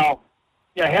see how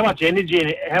much energy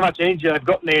they've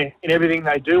got in everything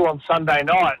they do on Sunday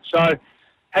night. So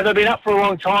have they been up for a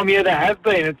long time? Yeah, they have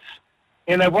been.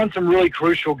 They've won some really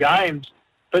crucial games.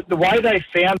 But the way they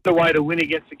found a way to win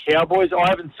against the Cowboys, I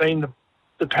haven't seen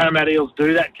the Parramatta Eels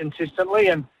do that consistently.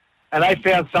 And they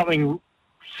found some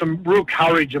real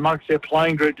courage amongst their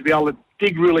playing group to be able to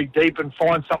dig really deep and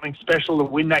find something special to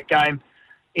win that game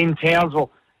in Townsville.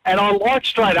 And I like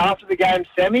straight after the game,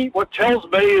 Sammy, what tells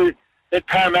me that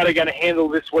Parramatta are going to handle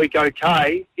this week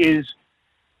okay is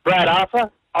Brad Arthur,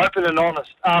 open and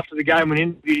honest, after the game when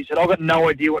interviewed. He said, I've got no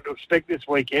idea what to expect this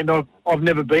weekend. I've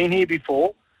never been here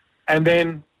before. And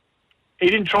then he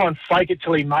didn't try and fake it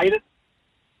till he made it,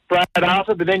 Brad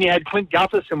Arthur. But then you had Clint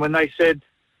Gutherson when they said,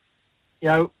 you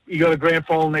know, you got a grand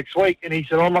final next week. And he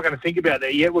said, I'm not going to think about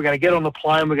that yet. We're going to get on the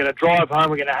plane. We're going to drive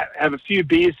home. We're going to have a few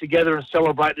beers together and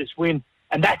celebrate this win.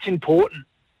 And that's important.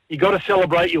 You got to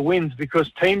celebrate your wins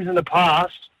because teams in the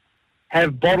past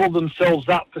have bottled themselves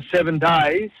up for 7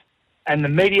 days and the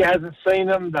media hasn't seen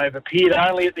them. They've appeared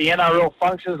only at the NRL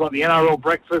functions like the NRL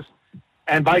breakfast,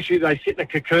 and basically they sit in a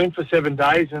cocoon for 7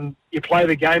 days and you play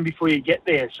the game before you get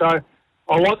there. So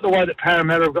I like the way that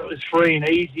Parramatta have got this free and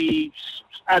easy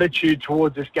attitude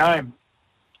towards this game.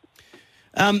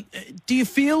 Do you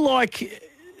feel like,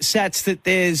 Sats, that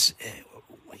there's...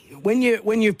 When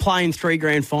you're playing 3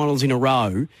 grand finals in a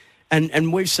row,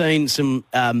 and we've seen some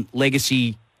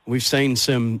legacy, we've seen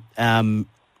some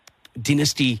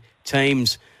dynasty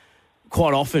teams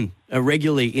quite often,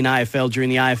 regularly in AFL during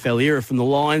the AFL era, from the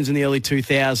Lions in the early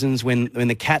 2000s when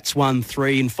the Cats won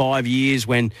 3 in 5 years,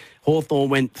 when Hawthorn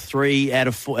went 3 out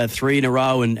of 3 in a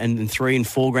row and 3 and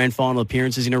 4 grand final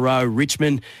appearances in a row.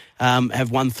 Richmond have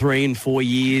won 3 in 4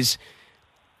 years.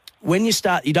 When you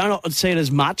start, you don't see it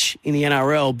as much in the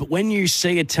NRL, but when you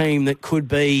see a team that could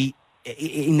be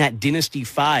in that dynasty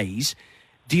phase,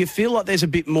 do you feel like there's a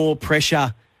bit more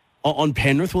pressure on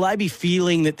Penrith? Will they be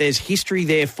feeling that there's history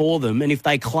there for them, and if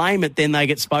they claim it, then they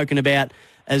get spoken about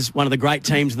as one of the great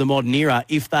teams of the modern era?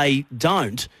 If they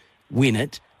don't win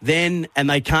it, then, and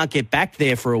they can't get back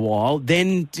there for a while,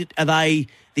 then are they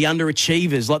the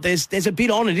underachievers? Like there's a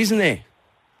bit on it, isn't there?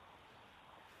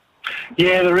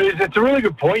 Yeah, there is. It's a really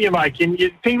good point you're making.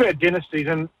 You think about dynasties,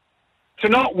 and to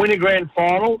not win a grand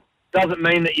final doesn't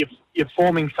mean that you're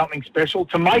forming something special.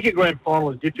 To make a grand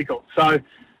final is difficult. So,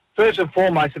 first and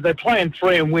foremost, if they're playing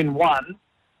 3 and win 1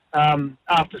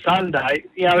 after Sunday,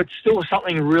 you know, it's still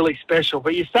something really special.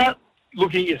 But you start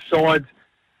looking at your sides,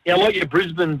 you know, like your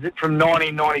Brisbane's from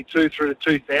 1992 through to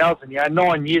 2000. You know,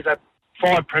 9 years,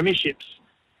 5 premierships.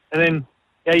 And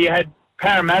then you had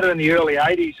Parramatta in the early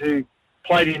 80s who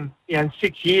played in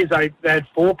 6 years, they had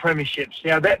 4 premierships.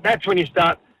 You know, that's when you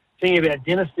start thinking about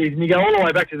dynasties. And you go all the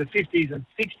way back to the 50s and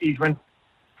 60s when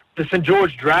the St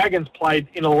George Dragons played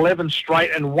in 11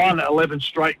 straight and won 11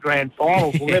 straight grand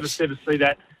finals. We'll never see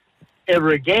that ever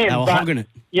again. But,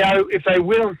 you know, if they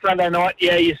win on Sunday night,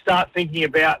 you start thinking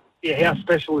about how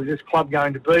special is this club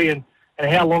going to be and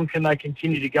how long can they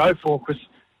continue to go for? Because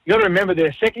you've got to remember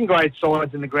their second grade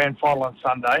sides in the grand final on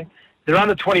Sunday. Their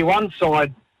under-21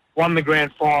 side won the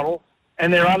grand final,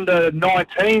 and their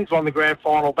under-19s won the grand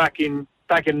final back in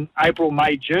April,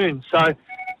 May, June. So, you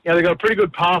know, they've got a pretty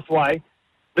good pathway.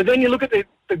 But then you look at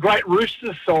the great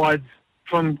Roosters sides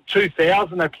from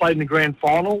 2000. They played in the grand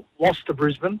final, lost to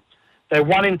Brisbane. They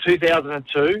won in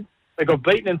 2002. They got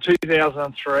beaten in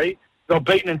 2003. Got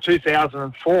beaten in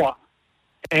 2004,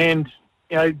 and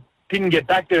you know didn't get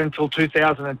back there until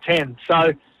 2010.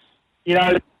 So, you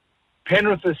know,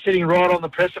 Penrith is sitting right on the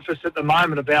precipice at the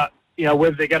moment about, you know,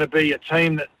 whether they're going to be a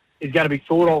team that is going to be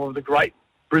thought of the great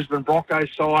Brisbane Broncos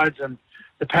sides and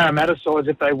the Parramatta sides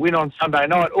if they win on Sunday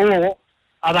night, or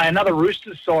are they another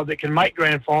Roosters side that can make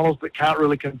grand finals but can't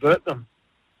really convert them?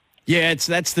 Yeah,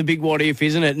 that's the big what if,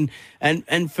 isn't it?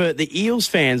 And for the Eels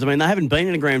fans, I mean, they haven't been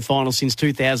in a grand final since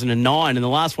 2009, and the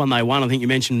last one they won, I think you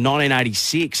mentioned,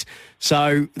 1986.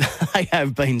 So they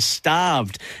have been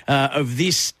starved of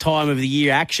this time of the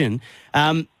year action.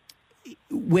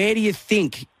 Where do you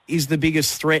think is the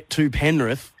biggest threat to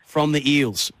Penrith from the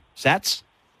Eels? Sats?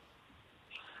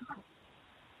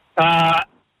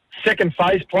 Second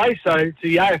phase play. So to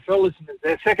the AFL listeners,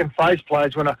 their second phase play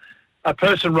is when a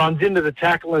person runs into the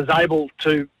tackle and is able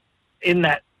to, in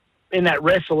that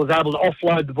wrestle, is able to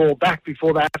offload the ball back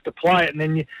before they have to play it, and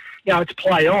then you know it's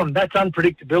play on. That's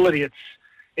unpredictability.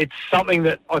 It's something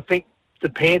that I think the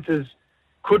Panthers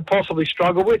could possibly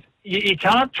struggle with. You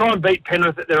can't try and beat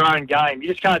Penrith at their own game. You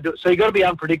just can't do it. So you've got to be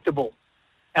unpredictable.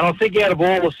 And I think out of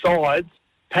all the sides,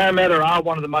 Parramatta are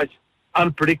one of the most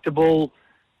unpredictable.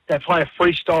 They play a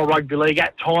freestyle rugby league.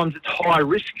 At times it's high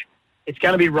risk. It's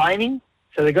going to be raining,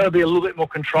 so they've got to be a little bit more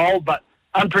controlled. But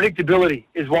unpredictability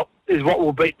is what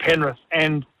will beat Penrith,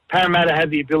 and Parramatta have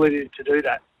the ability to do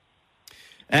that.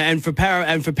 And for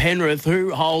Penrith,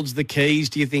 who holds the keys,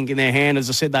 do you think, in their hand? As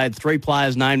I said, they had 3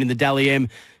 players named in the Dally M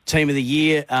Team of the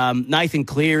Year. Nathan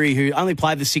Cleary, who only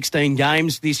played the 16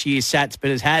 games this year, Sats, but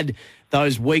has had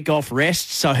those week-off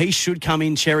rests, so he should come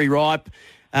in cherry ripe.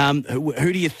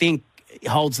 Who do you think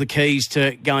holds the keys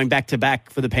to going back-to-back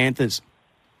for the Panthers?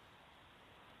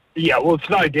 Yeah, well, it's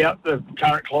no doubt the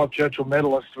current Clive Churchill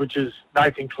medalist, which is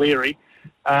Nathan Cleary.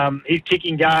 His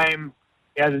kicking game,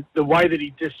 the way that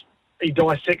he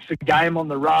dissects the game on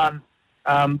the run.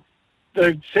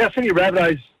 The South Sydney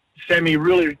Rabbitohs, Sammy,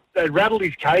 they rattled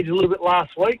his cage a little bit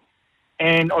last week,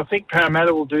 and I think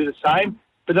Parramatta will do the same.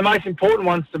 But the most important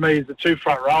ones to me is the two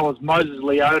front rowers, Moses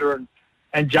Leota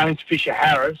and James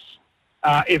Fisher-Harris.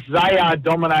 If they are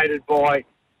dominated by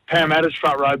Parramatta's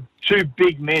front row, two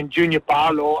big men, Junior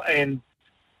Barlaw and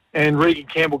Regan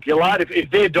Campbell-Gillard, if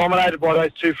they're dominated by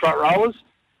those two front rowers,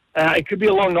 it could be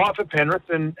a long night for Penrith,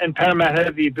 and Parramatta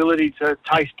have the ability to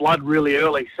taste blood really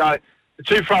early. So the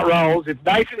two front rowers, if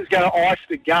Nathan's going to ice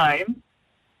the game,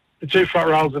 the two front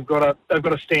rowers they've got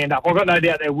to stand up. I've got no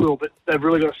doubt they will, but they've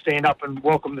really got to stand up and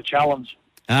welcome the challenge.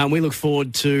 We look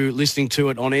forward to listening to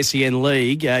it on SEN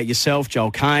League. Yourself,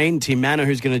 Joel Kane, Tim Manor,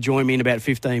 who's going to join me in about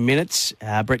 15 minutes,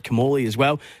 Brett Kamali as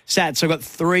well. Sats, I've got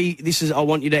three. I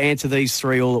want you to answer these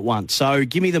three all at once. So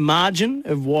give me the margin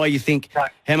of why you think,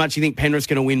 how much you think Penrith's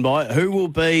going to win by, who will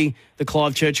be the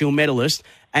Clive Churchill medalist,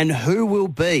 and who will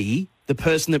be the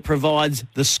person that provides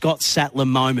the Scott Sattler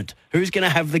moment. Who's going to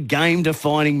have the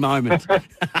game-defining moment?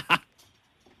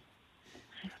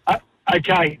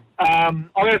 Okay. I'm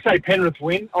going to say Penrith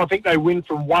win. I think they win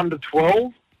from 1 to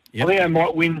 12. Yep. I think they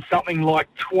might win something like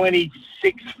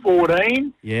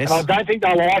 26-14. Yes. And I don't think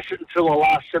they'll ice it until the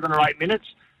last 7 or 8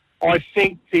 minutes. I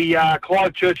think the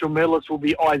Clive Churchill medalist will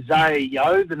be Isaiah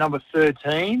Yeo, the number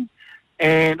 13.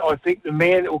 And I think the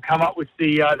man that will come up with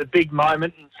the big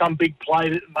moment and some big play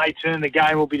that may turn the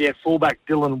game will be their fullback,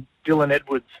 Dylan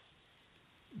Edwards.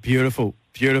 Beautiful,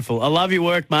 beautiful. I love your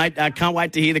work, mate. I can't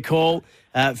wait to hear the call.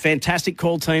 Fantastic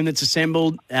call team that's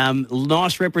assembled.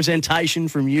 Nice representation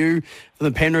from you from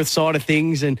the Penrith side of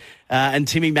things, and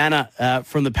Timmy Manor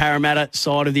from the Parramatta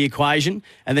side of the equation,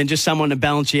 and then just someone to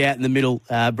balance you out in the middle,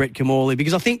 Brett Kamali.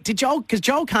 Because I think Joel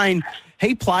Kane,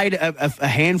 he played a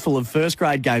handful of first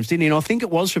grade games, didn't he? And I think it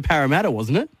was for Parramatta,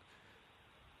 wasn't it?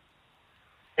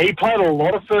 He played a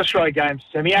lot of first grade games,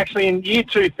 Sammy. Actually, in year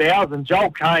 2000, Joel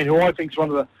Kane, who I think is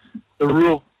one of the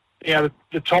real,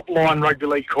 the top line rugby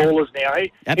league callers now.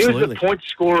 He was the point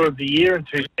scorer of the year in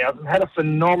 2000. Had a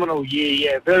phenomenal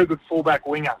year. Yeah, very good fullback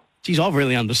winger. Geez, I've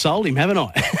really undersold him, haven't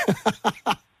I?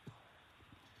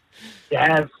 You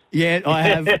have. Yeah, I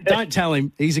have. Don't tell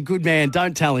him. He's a good man.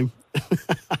 Don't tell him.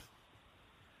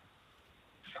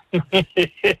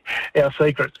 Our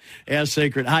secret. Our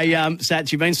secret. Hey,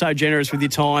 Sats, you've been so generous with your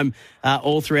time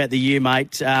all throughout the year,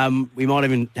 mate. We might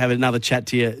even have another chat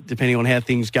to you depending on how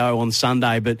things go on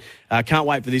Sunday, but can't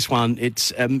wait for this one.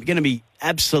 It's going to be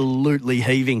absolutely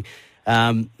heaving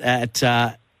what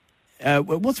do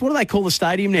they call the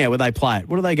stadium now where they play it?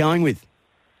 What are they going with?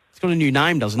 It's got a new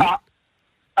name, doesn't it?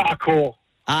 Arcor.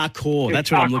 Arcor. That's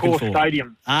what I'm looking for.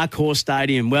 Stadium. Arcor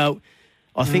Stadium. Well,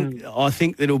 I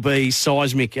think it'll be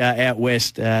seismic out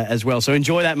west as well. So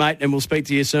enjoy that, mate, and we'll speak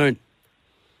to you soon.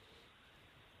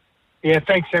 Yeah,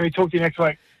 thanks, Sammy. Talk to you next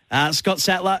week. Scott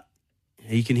Sattler,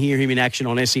 you can hear him in action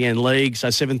on SEN League. So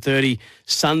 7:30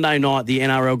 Sunday night, the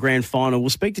NRL Grand Final. We'll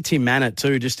speak to Tim Manor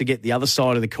too, just to get the other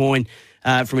side of the coin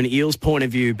from an Eels point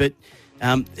of view. But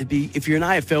if you're an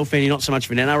AFL fan, you're not so much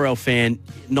of an NRL fan.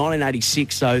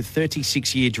 1986, so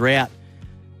 36-year drought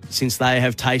since they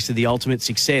have tasted the ultimate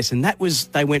success. And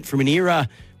they went from an era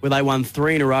where they won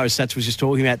 3 in a row. Sats was just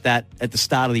talking about that at the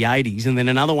start of the 80s, and then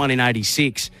another one in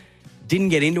 86. Didn't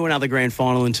get into another grand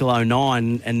final until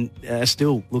 09, and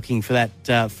still looking for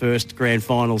that first grand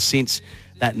final since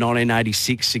that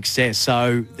 1986 success.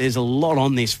 So there's a lot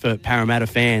on this for Parramatta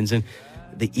fans, and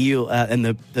the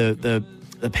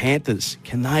the Panthers,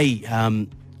 can they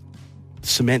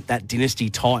cement that dynasty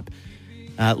type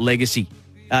legacy?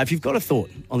 If you've got a thought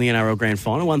on the NRL Grand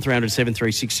Final, 1300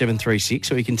 736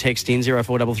 736, or you can text in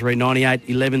 0433 98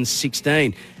 11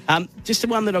 16. Just the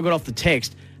one that I got off the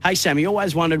text. Hey, Sammy,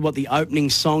 always wondered what the opening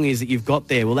song is that you've got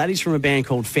there. Well, that is from a band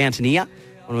called Fountaineer,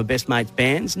 one of my best mates'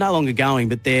 bands. No longer going,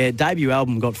 but their debut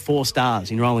album got 4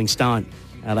 stars in Rolling Stone.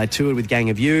 They toured with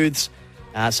Gang of Youths.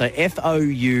 So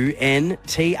Fountaineer,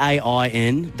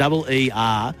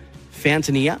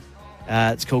 Fountaineer.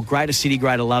 It's called Greater City,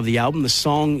 Greater Love, the album. The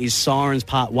song is Sirens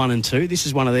Part 1 and 2. This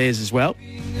is one of theirs as well.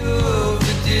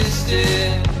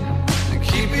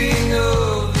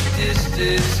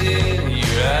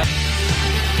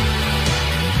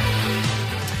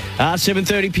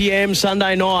 7:30 p.m.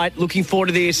 Sunday night. Looking forward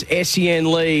to this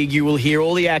SEN League. You will hear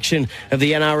all the action of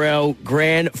the NRL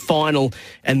Grand Final.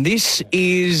 And this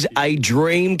is a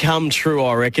dream come true,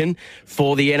 I reckon,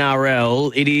 for the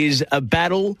NRL. It is a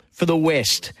battle for the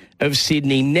west of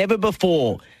Sydney. Never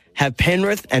before have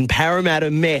Penrith and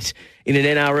Parramatta met in an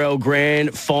NRL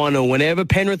grand final. Whenever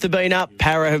Penrith have been up,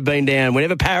 Para have been down.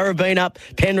 Whenever Para have been up,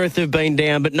 Penrith have been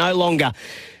down, but no longer.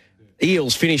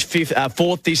 Eels finished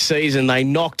fourth this season. They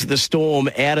knocked the Storm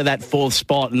out of that fourth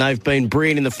spot, and they've been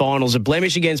brilliant in the finals. A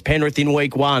blemish against Penrith in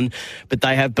week 1, but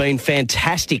they have been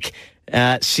fantastic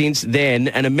since then.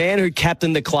 And a man who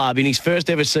captained the club in his first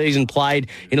ever season played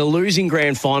in a losing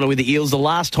grand final with the Eels the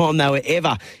last time they were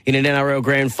ever in an NRL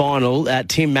grand final.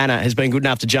 Tim Manor has been good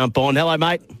enough to jump on. Hello,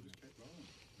 mate.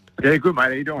 Yeah, good, mate. How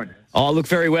you doing? Oh, look,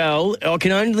 very well. I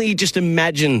can only just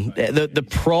imagine the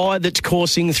pride that's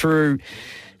coursing through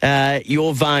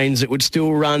your veins. It would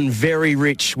still run very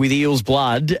rich with Eels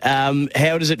blood.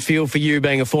 How does it feel for you,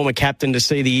 being a former captain, to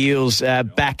see the Eels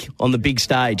back on the big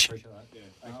stage?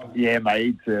 Yeah,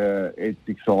 mate, it's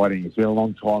exciting. It's been a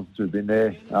long time since we've been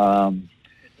there. I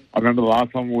remember the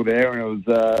last time we were there, and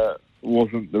it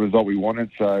wasn't the result we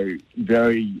wanted. So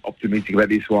very optimistic about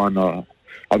this one.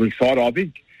 I'm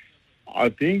excited. I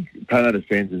think Parramatta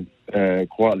fans are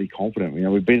quietly confident. You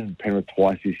know, we've been in Penrith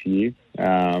twice this year,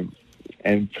 and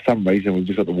for some reason we've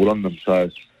just got the wood on them. So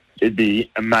it'd be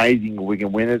amazing if we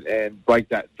can win it and break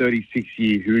that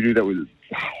 36-year hoodoo that was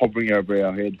hovering over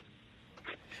our head.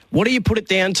 What do you put it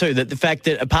down to, that the fact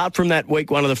that, apart from that week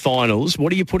 1 of the finals, what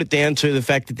do you put it down to, the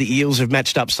fact that the Eels have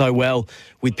matched up so well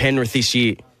with Penrith this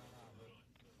year?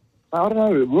 I don't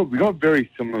know. Look, we've got very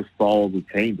similar styles of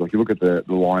teams. Like, you look at the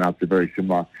lineups, they're very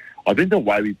similar. I think the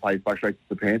way we play frustrates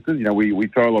the Panthers. You know, we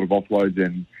throw a lot of offloads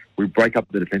and we break up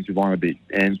the defensive line a bit.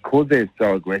 And because they're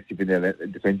so aggressive in their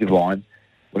defensive line,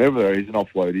 whenever there is an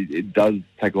offload, it does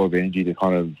take a lot of energy to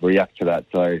kind of react to that.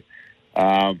 So,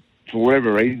 for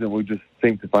whatever reason, we just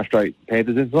seem to frustrate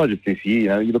Panthers. It's not just this year. You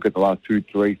know, you look at the last 2,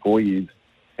 3, 4 years,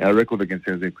 our record against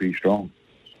them has been pretty strong.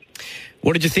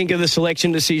 What did you think of the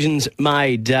selection decisions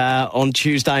made on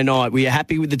Tuesday night? Were you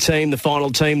happy with the team, the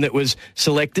final team that was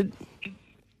selected?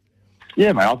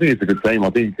 Yeah, mate, I think it's a good team. I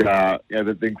think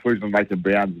the inclusion of Nathan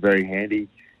Brown is very handy.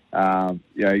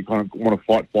 You kind of want to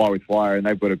fight fire with fire, and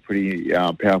they've got a pretty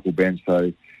powerful bench.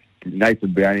 So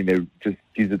Nathan Brown in there just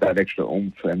gives it that extra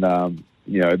oomph. And,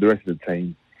 the rest of the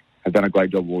team have done a great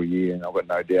job all year, and I've got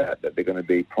no doubt that they're going to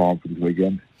be primed for this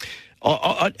weekend.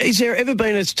 Is there ever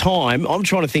been a time, I'm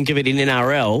trying to think of it in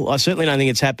NRL, I certainly don't think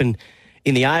it's happened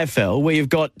in the AFL, where you've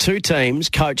got two teams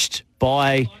coached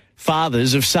by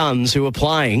fathers of sons who are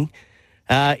playing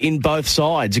in both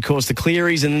sides. Of course, the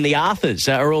Clearys and the Arthurs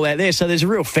are all out there, so there's a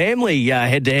real family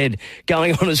head-to-head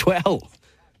going on as well.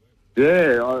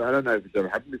 Yeah, I don't know if it's ever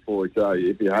happened before.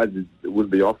 If it has, it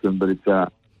wouldn't be often, but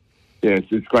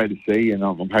it's great to see, and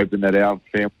I'm hoping that our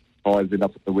family ties end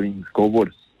up with the winning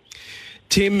scoreboard.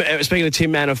 Tim, speaking of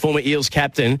Tim Manor, former Eels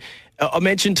captain, I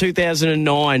mentioned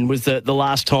 2009 was the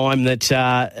last time that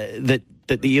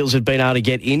the Eels had been able to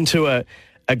get into a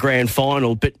grand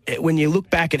final. But when you look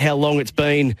back at how long it's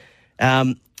been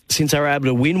since they were able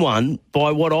to win one,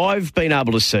 by what I've been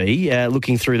able to see,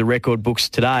 looking through the record books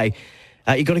today,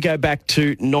 you've got to go back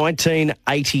to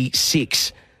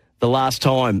 1986, the last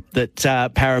time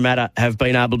that Parramatta have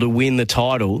been able to win the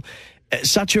title.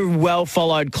 Such a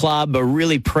well-followed club, a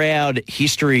really proud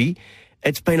history.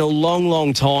 It's been a long,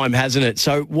 long time, hasn't it?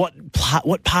 So what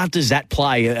part does that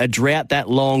play, a drought that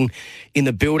long in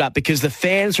the build-up? Because the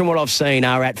fans, from what I've seen,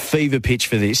 are at fever pitch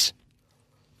for this.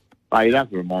 Hey, you don't have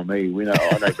to remind me.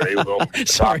 I know very well.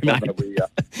 Sorry, mate.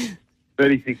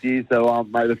 36 years, so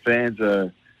mate, the fans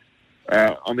are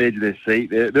on the edge of their seat.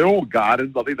 They're all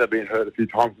guarded. I think they've been hurt a few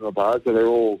times in the past, so they're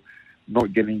all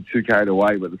not getting too carried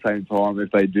away, but at the same time,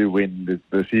 if they do win,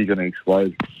 the city's going to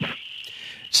explode.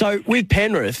 So with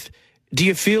Penrith, do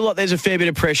you feel like there's a fair bit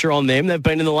of pressure on them? They've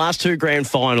been in the last two grand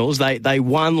finals. They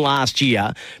won last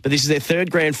year, but this is their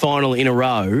third grand final in a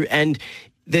row. And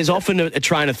there's often a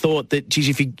train of thought that, geez,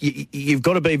 if you've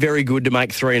got to be very good to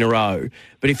make three in a row.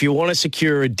 But if you want to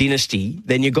secure a dynasty,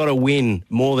 then you've got to win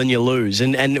more than you lose.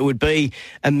 And it would be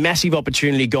a massive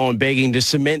opportunity going begging to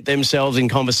cement themselves in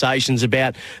conversations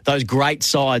about those great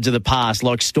sides of the past,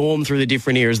 like Storm through the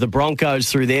different eras, the Broncos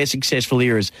through their successful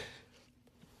eras.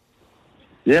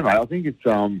 Yeah, mate, I think it's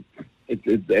and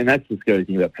that's the scary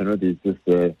thing about Penrith is just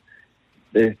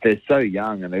they're so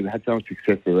young and they've had so much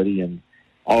success already. And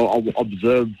I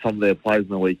observed some of their players on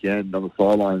the weekend on the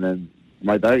sideline, and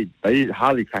mate, they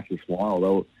hardly cracked a smile. They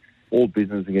were all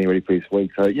business and getting ready for this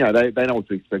week. So they know what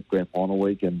to expect grand final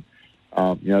week, and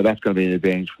that's going to be an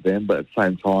advantage for them. But at the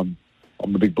same time,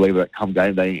 I'm a big believer that come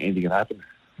game day anything can happen.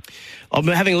 I've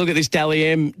been having a look at this Dally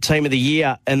M team of the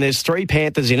year, and there's three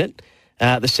Panthers in it.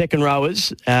 The second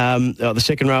rowers, the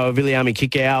second rower, Viliami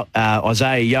Kikau,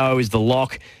 Isaiah Yeo is the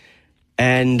lock.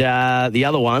 And the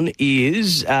other one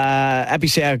is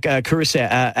Apisai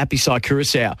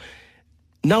Curacao.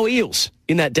 No Eels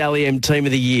in that Dally M Team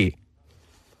of the Year.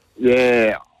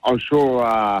 Yeah, I'm sure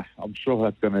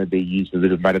that's going to be used as a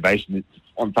bit of motivation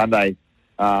on Sunday.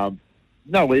 No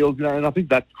Eels, and I think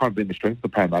that's kind of been the strength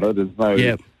of Parramatta. There's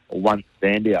no one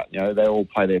standout. They all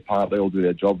play their part, they all do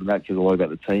their job, and that says a lot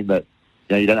about the team. That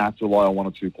you don't have to rely on one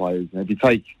or two players. If you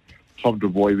take Tom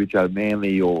Trbojevic out of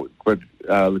Manly or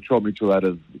Latrell Mitchell out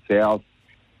of South,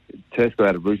 Tesco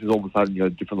out of Roosters, all of a sudden you got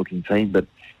a different looking team. But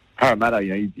Parramatta,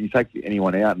 you take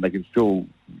anyone out and they can still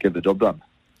get the job done.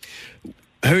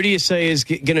 Who do you see is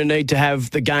going to need to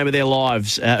have the game of their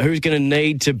lives? Who's going to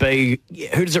need to be...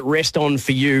 Who does it rest on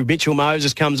for you? Mitchell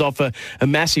Moses comes off a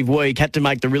massive week, had to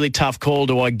make the really tough call.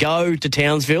 Do I go to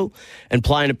Townsville and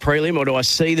play in a prelim, or do I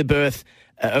see the birth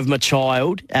of my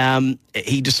child?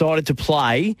 He decided to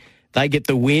play. They get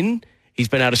the win. He's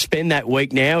been able to spend that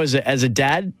week now as a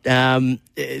dad.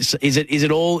 Is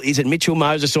it Mitchell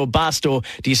Moses or bust, or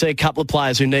do you see a couple of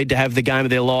players who need to have the game of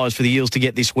their lives for the Eels to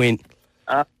get this win?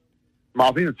 I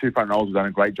think the two front rows have done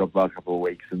a great job the last couple of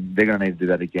weeks, and they're going to need to do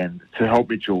that again to help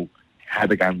Mitchell have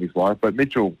the game of his life. But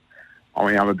Mitchell,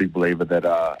 I'm a big believer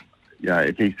that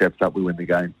if he steps up, we win the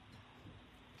game.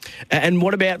 And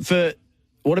what about for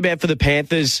the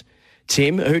Panthers,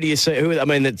 Tim? Who do you see?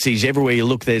 He's everywhere you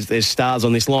look. There's stars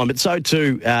on this line, but so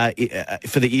too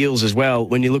for the Eels as well.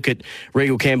 When you look at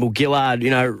Regal Campbell-Gillard,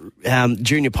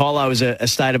 Junior Polo is a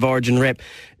state of origin rep.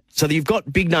 So you've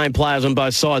got big name players on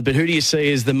both sides, but who do you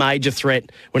see as the major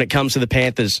threat when it comes to the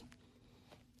Panthers?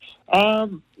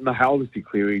 Mahal is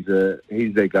clear.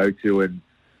 He's their go-to, and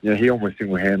he almost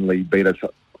single-handedly beat us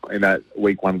in that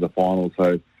week one of the final.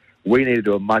 So we need to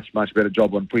do a much, much better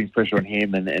job on putting pressure on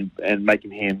him and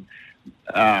making him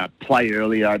play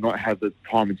earlier, not have the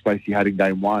time and space he had in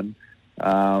game one.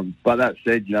 But that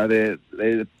said, there's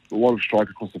a lot of strike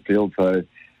across the field, so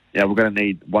we're going to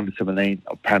need 1 to 17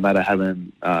 of Parramatta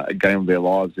having a game of their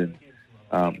lives. And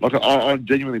I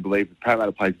genuinely believe if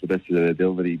Parramatta plays to the best of their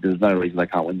ability, there's no reason they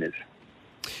can't win this.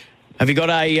 Have you got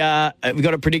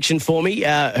a prediction for me?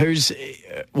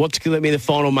 What's going to be the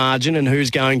final margin, and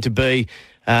who's going to be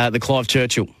the Clive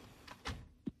Churchill?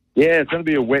 Yeah, it's going to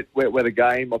be a wet weather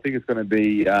game. I think it's going to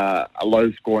be a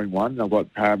low-scoring one. I've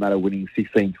got Parramatta winning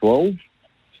 16-12.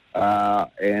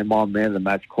 And my man of the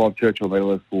match, Clive Churchill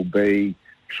medalist, will be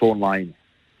Sean Lane.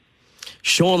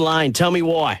 Sean Lane, tell me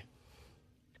why.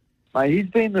 Mate, he's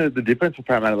been the difference for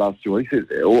Parramatta last 2 weeks.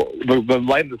 The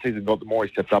later the season got, the more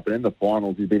he stepped up, and in the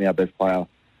finals, he's been our best player.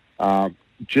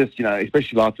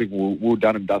 Especially last week, we were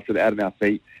done and dusted, out on our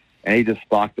feet, and he just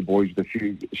sparked the boys with a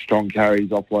few strong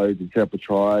carries, offloads, and set up a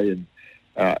try. And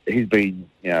he's been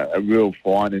a real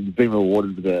find, and he's been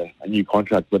rewarded with a new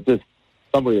contract. But just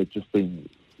somebody that's just been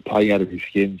playing out of his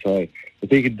skin. So if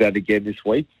he can do that again this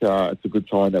week, it's a good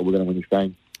sign that we're going to win this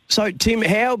game. So, Tim,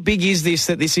 how big is this,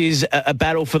 that this is a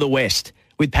battle for the West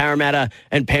with Parramatta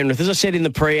and Penrith? As I said in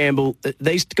the preamble,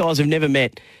 these guys have never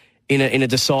met in a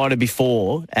decider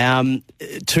before.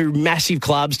 Two massive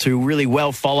clubs, two really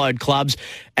well-followed clubs.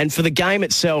 And for the game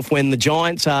itself, when the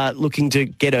Giants are looking to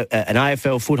get an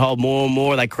AFL foothold more and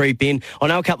more, they creep in. I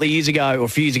know a couple of years ago, or a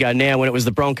few years ago now, when it was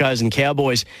the Broncos and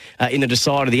Cowboys in the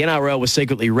decider, the NRL was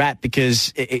secretly wrapped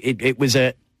because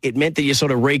it meant that you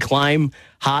sort of reclaim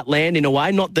heartland in a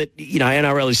way. Not that,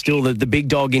 NRL is still the big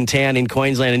dog in town in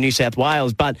Queensland and New South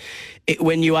Wales, but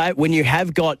when you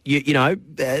have got,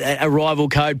 a rival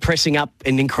code pressing up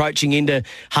and encroaching into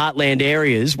heartland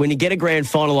areas, when you get a grand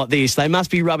final like this, they must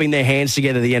be rubbing their hands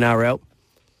together, the NRL.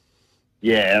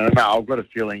 Yeah, I've got a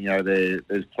feeling,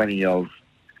 there's plenty of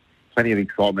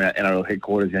excitement at NRL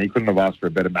headquarters. You couldn't have asked for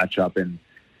a better matchup, and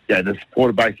the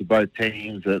supporter base of both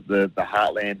teams, the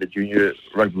heartland, the junior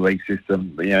rugby league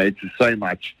system, it's just so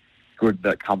much good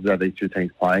that comes out of these two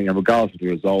teams playing. And regardless of the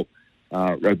result,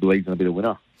 rugby league's going to be the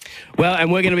winner. Well,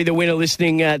 and we're going to be the winner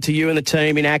listening to you and the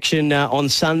team in action on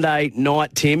Sunday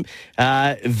night, Tim.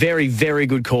 Very, very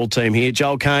good call team here.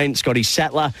 Joel Kane, Scotty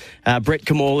Sattler, Brett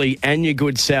Kamali, and your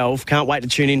good self. Can't wait to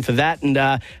tune in for that.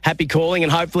 And happy calling,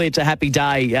 and hopefully it's a happy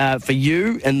day for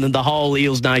you and the whole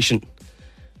Eels Nation.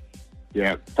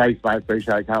 Yeah, thanks, mate.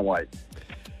 Appreciate it. Can't wait.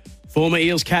 Former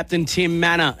Eels captain Tim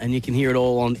Manor, and you can hear it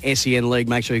all on SEN League.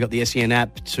 Make sure you've got the SEN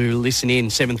app to listen in.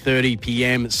 7:30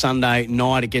 p.m. Sunday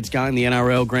night. It gets going. The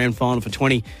NRL Grand Final for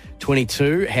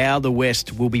 2022. How the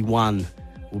West will be won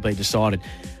will be decided.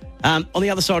 On the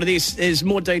other side of this, there's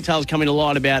more details coming to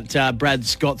light about Brad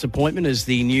Scott's appointment as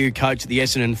the new coach at the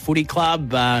Essendon Footy Club.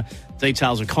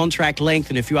 Details of contract length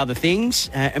and a few other things.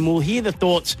 And we'll hear the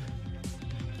thoughts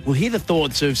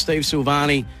of Steve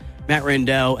Silvani Matt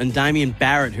Rendell and Damien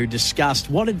Barrett, who discussed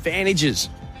what advantages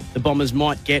the Bombers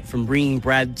might get from bringing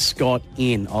Brad Scott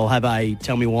in. I'll have a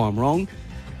tell me why I'm wrong.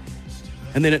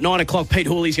 And then at 9 o'clock, Pete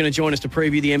Hawley's going to join us to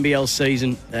preview the NBL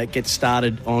season that gets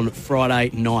started on Friday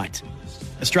night.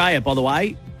 Australia, by the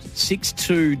way,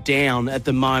 6-2 down at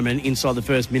the moment inside the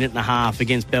first minute and a half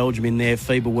against Belgium in their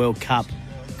FIBA World Cup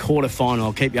quarter-final.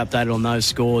 I'll keep you updated on those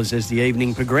scores as the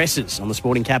evening progresses on the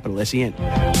Sporting Capital, SEN.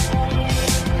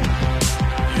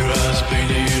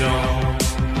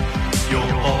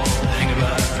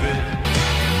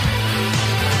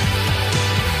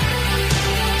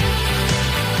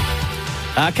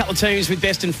 A couple of teams with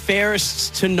best and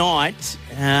fairest tonight.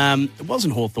 It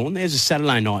wasn't Hawthorn. There's a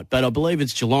Saturday night, but I believe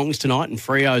it's Geelong's tonight and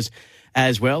Freo's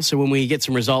as well. So when we get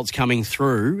some results coming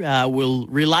through, we'll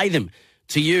relay them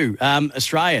to you.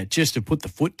 Australia, just to put the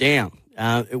foot down.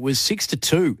 It was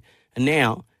 6-2 and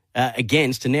now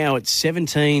against, and now it's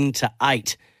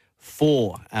 17-8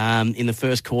 in the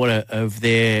first quarter of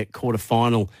their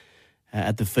quarter-final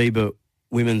at the FIBA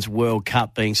Women's World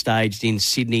Cup being staged in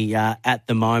Sydney at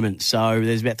the moment. So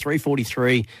there's about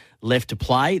 3:43 left to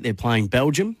play. They're playing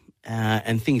Belgium,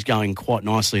 and things going quite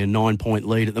nicely, a 9-point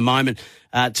lead at the moment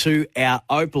to our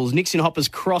Opals. Nick's in Hoppers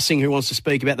Crossing, who wants to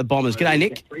speak about the Bombers. G'day,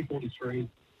 Nick. 3:43.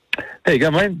 Hey, you go,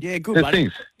 mate. Yeah, good, How's buddy.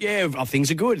 Things? Yeah,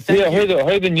 things are good. Thank you. I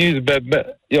heard the news about.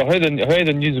 I heard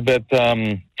the news about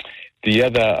the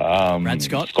other Brad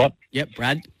Scott. Yep,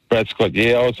 Brad Scott.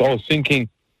 Yeah, I was thinking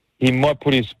he might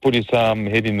put his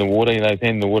head in the water, his hand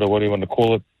in the water, whatever you want to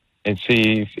call it, and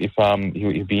see if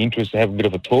he'd be interested to have a bit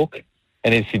of a talk.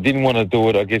 And if he didn't want to do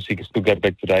it, I guess he could still go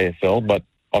back to the AFL. But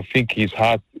I think his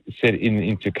heart set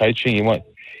into coaching.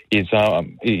 He's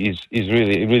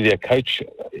really a coach,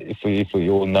 if we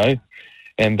all know,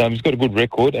 and he's got a good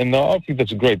record. And I think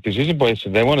that's a great decision by us.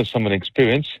 They wanted someone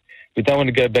experienced. We don't want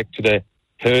to go back to the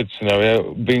Herd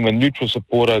scenario, being a neutral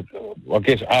supporter. I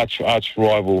guess arch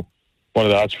rival. One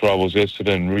of the arch rivals,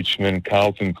 Essendon, Richmond,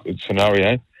 Carlton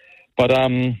scenario. But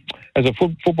as a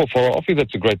football follower, I think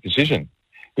that's a great decision.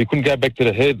 We couldn't go back to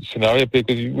the Herd scenario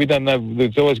because we don't know.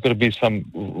 There's always going to be some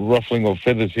ruffling of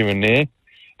feathers here and there.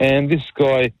 And this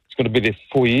guy is going to be there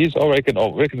 4 years. I reckon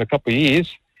a couple of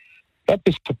years. I'd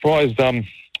be surprised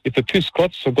if the two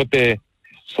Scots have got their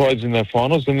sides in the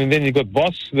finals. And then you've got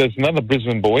Voss, there's another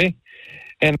Brisbane boy.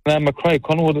 And McRae,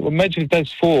 Collingwood, imagine if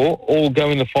those four all go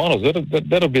in the finals.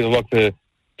 That'll be like the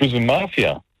Brisbane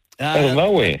Mafia out of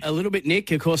nowhere. A little bit,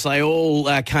 Nick. Of course, they all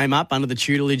came up under the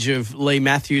tutelage of Lee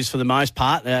Matthews for the most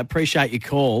part. Appreciate your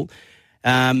call. We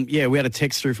had a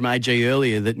text through from AG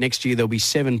earlier that next year there'll be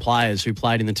 7 players who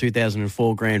played in the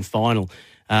 2004 grand final.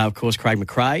 Of course, Craig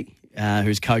McRae,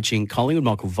 who's coaching Collingwood,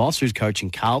 Michael Voss, who's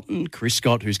coaching Carlton, Chris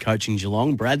Scott, who's coaching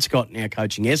Geelong, Brad Scott, now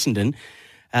coaching Essendon.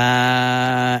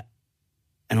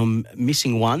 And I'm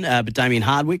missing one, but Damien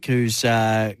Hardwick, who's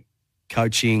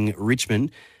coaching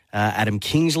Richmond, Adam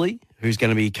Kingsley, who's going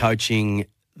to be coaching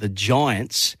the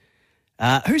Giants.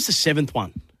 Who's the 7th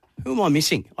one? Who am I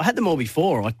missing? I had them all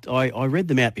before. I read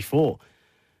them out before.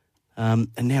 And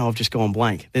now I've just gone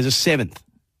blank. There's a 7th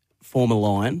former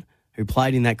Lion who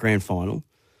played in that grand final,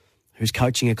 who's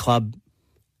coaching a club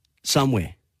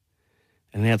somewhere.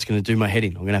 And now it's going to do my head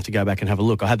in. I'm going to have to go back and have a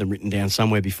look. I had them written down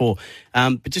somewhere before.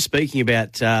 But just speaking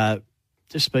about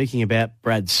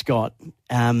Brad Scott,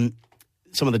 some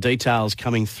of the details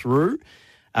coming through.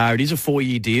 It is a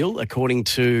 4-year deal, according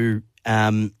to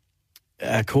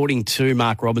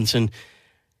Mark Robinson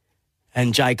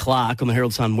and Jay Clark on the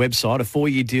Herald Sun website. A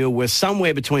 4-year deal worth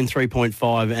somewhere between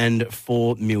 3.5 and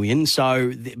 4 million.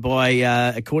 So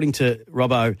according to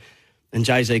Robbo and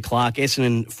Jay-Z Clark,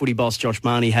 Essendon footy boss Josh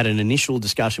Marnie had an initial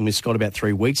discussion with Scott about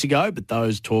 3 weeks ago, but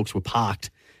those talks were parked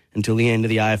until the end of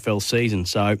the AFL season.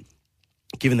 So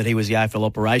given that he was the AFL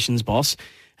operations boss,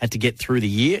 had to get through the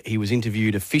year. He was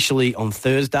interviewed officially on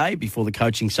Thursday before the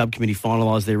coaching subcommittee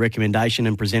finalised their recommendation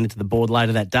and presented to the board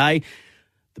later that day.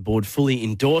 The board fully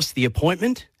endorsed the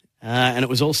appointment and it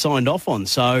was all signed off on.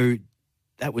 So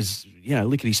that was,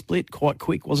 lickety split, quite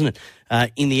quick, wasn't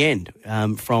it? In the end,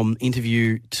 from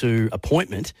interview to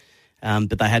appointment,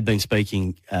 but they had been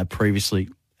speaking previously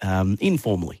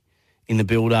informally in the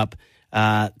build-up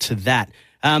to that.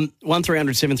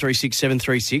 1300 736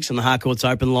 736 on the Harcourts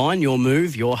open line. Your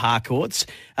move, your Harcourts.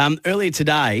 Earlier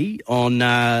today on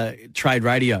Trade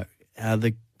Radio,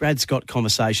 the Brad Scott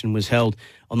conversation was held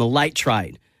on the late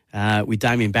trade with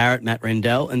Damien Barrett, Matt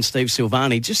Rendell and Steve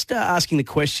Silvani, just asking the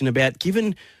question about,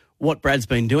 given what Brad's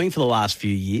been doing for the last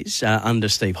few years under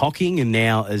Steve Hocking and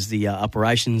now as the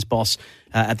operations boss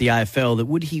at the AFL, that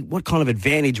what kind of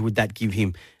advantage would that give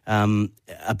him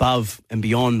above and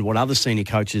beyond what other senior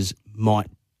coaches might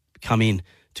come in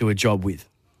to a job with?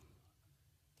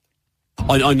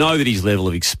 I know that his level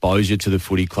of exposure to the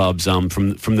footy clubs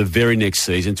from the very next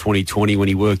season, 2020, when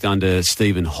he worked under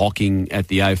Stephen Hawking at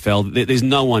the AFL, there's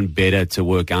no one better to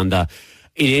work under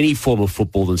in any form of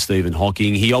football than Stephen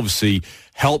Hawking. He obviously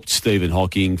helped Stephen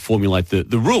Hawking formulate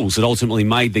the rules that ultimately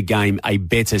made the game a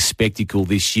better spectacle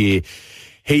this year.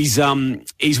 He's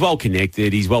well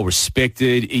connected. He's well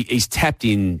respected. He's tapped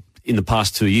in the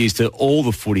past 2 years to all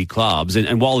the footy clubs,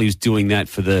 and while he was doing that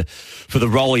for the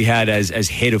role he had as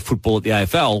head of football at the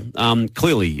AFL,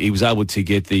 clearly he was able to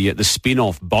get the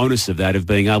spin-off bonus of that, of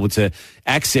being able to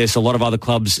access a lot of other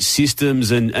clubs'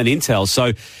 systems and intel.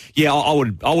 So, yeah, I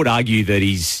would argue that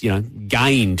he's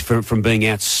gained from being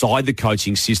outside the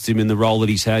coaching system in the role that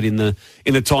he's had in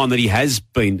the time that he has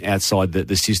been outside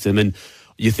the system. And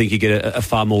you think you get a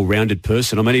far more rounded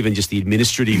person. I mean, even just the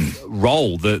administrative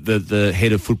role that the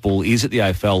head of football is at the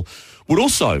AFL would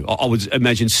also, I would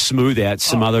imagine, smooth out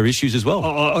some other issues as well.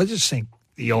 I just think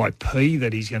the IP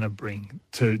that he's going to bring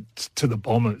to the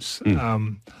Bombers.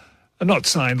 I'm not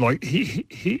saying like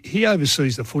he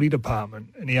oversees the footy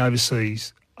department and he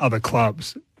oversees other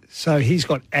clubs, so he's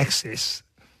got access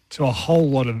to a whole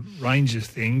lot of range of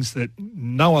things that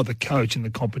no other coach in the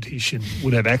competition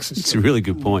would have access to. It's a really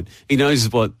good point. He knows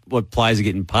what players are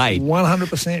getting paid.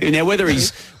 100%.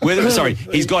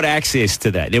 Now, he's got access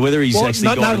to that. Now, whether he's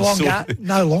no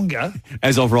longer.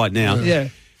 As of right now. Yeah.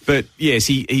 But yes,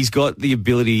 he's got the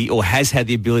ability, or has had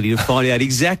the ability, to find out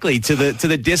exactly to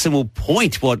the decimal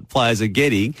point what players are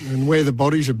getting and where the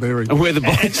bodies are buried, and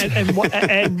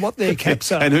what their caps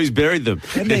are, and who's buried them,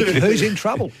 and who's in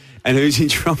trouble. And who's in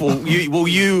trouble?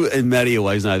 You and Matty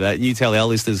always know that, and you tell our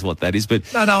listeners what that is. But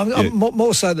I'm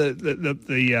more so the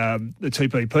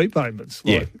TPP payments,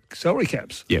 like salary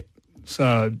caps. Yep.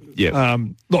 So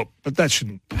look, but that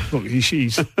shouldn't. Look,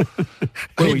 he's. He'd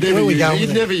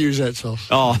never use that sauce.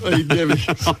 Oh, he'd never.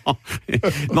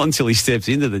 Not until he steps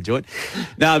into the joint.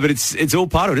 No, but it's all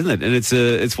part of it, isn't it? And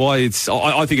it's why it's.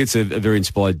 I think it's a very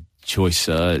inspired choice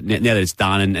now that it's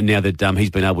done, and now that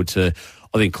he's been able to.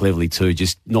 I think cleverly too,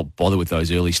 just not bother with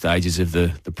those early stages of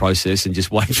the process and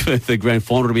just wait for the grand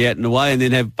final to be out and away, and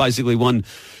then have basically one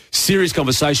serious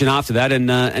conversation after that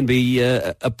and be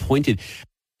appointed.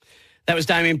 That was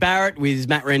Damien Barrett with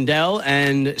Matt Rendell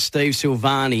and Steve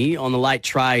Silvani on the Late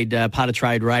Trade, part of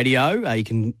Trade Radio. You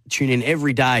can tune in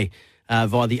every day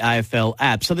via the AFL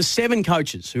app. So the 7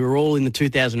 coaches who are all in the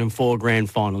 2004 grand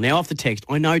final. Now, off the text,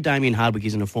 I know Damien Hardwick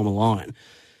isn't a former Lion.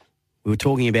 We were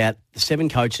talking about the 7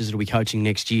 coaches that will be coaching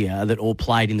next year that all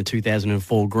played in the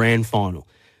 2004 grand final.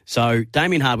 So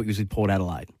Damien Hardwick was with Port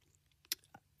Adelaide.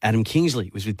 Adam Kingsley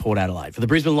was with Port Adelaide. For the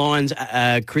Brisbane Lions,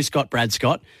 Chris Scott, Brad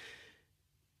Scott,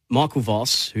 Michael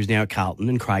Voss, who's now at Carlton,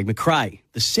 and Craig McRae.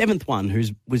 The 7th one, who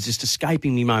was just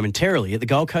escaping me momentarily, at the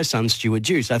Gold Coast Suns, Stuart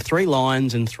Dew. So 3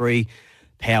 Lions and 3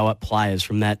 power players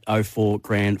from that 04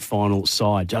 grand final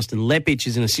side. Justin Lepich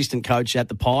is an assistant coach at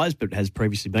the Pies, but has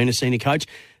previously been a senior coach.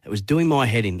 It was doing my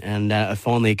head in, and it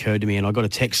finally occurred to me, and I got a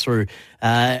text through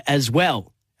as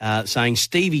well saying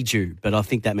Stevie Dew, but I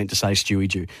think that meant to say Stewie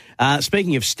Dew.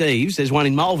 Speaking of Steves, there's one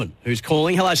in Malvern who's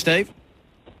calling. Hello, Steve.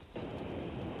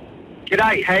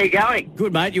 G'day, how you going?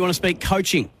 Good, mate. You want to speak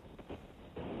coaching?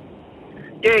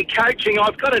 Yeah, coaching.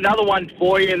 I've got another one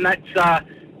for you, and that's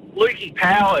Lukey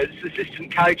Powers,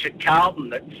 assistant coach at Carlton,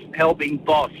 that's helping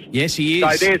Boss. Yes, he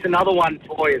is. So there's another one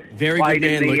for you. Very good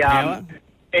man, Luke Power.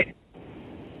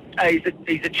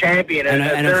 He's a champion and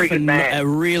a very good man. A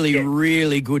really,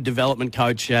 really good development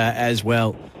coach as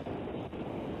well.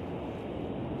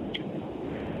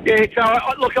 Yeah, so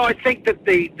look, I think that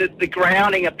the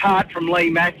grounding, apart from Lee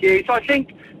Matthews,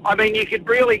 you could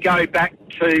really go back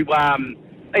to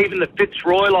even the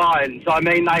Fitzroy Lions. I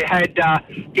mean, they had,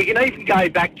 you can even go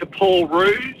back to Paul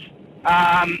Roos,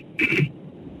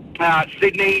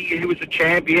 Sydney, who was a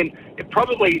champion. It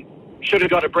probably should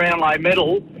have got a Brownlow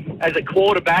medal as a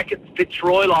quarterback at the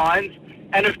Fitzroy Lions.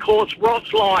 And, of course,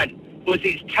 Ross Lyon was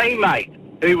his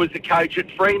teammate, who was the coach at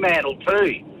Fremantle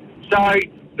too. So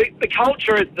the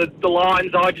culture at the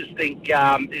Lions, I just think,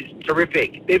 is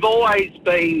terrific. They've always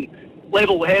been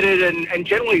level-headed and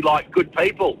generally like good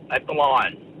people at the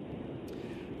Lions.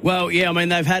 Well, yeah, I mean,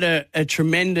 they've had a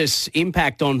tremendous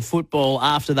impact on football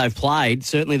after they've played,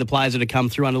 certainly the players that have come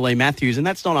through under Lee Matthews, and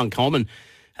that's not uncommon.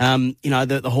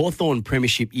 The Hawthorn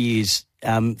premiership years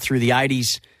through the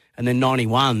 80s and then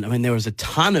 91, I mean, there was a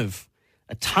ton of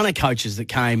coaches that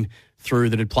came through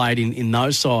that had played in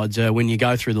those sides. When you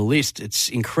go through the list, it's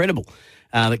incredible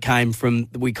that came from,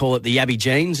 we call it the Yabby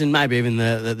Jeans and maybe even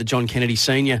the John Kennedy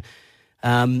Senior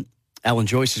Alan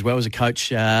Joyce as well as a coach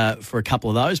for a couple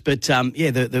of those. But,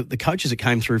 the coaches that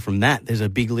came through from that, there's a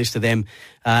big list of them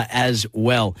as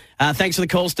well. Thanks for the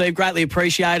call, Steve. Greatly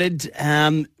appreciated.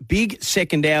 Big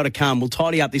second hour to come. We'll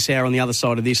tidy up this hour on the other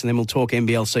side of this, and then we'll talk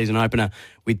NBL season opener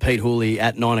with Pete Hooley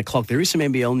at 9 o'clock. There is some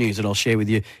NBL news that I'll share with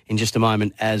you in just a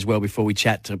moment as well before we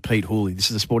chat to Pete Hooley. This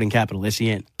is the Sporting Capital,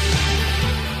 SEN.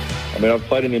 I mean, I've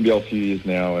played in the NBL a few years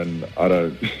now, and I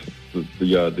don't... the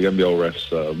NBL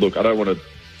refs, look, I don't want to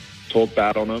talk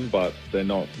bad on them, but they're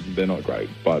not great.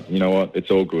 But you know what? It's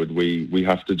all good. We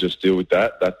have to just deal with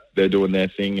that. That they're doing their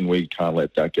thing, and we can't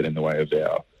let that get in the way of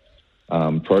our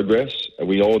progress.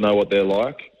 We all know what they're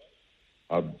like.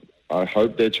 I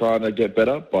hope they're trying to get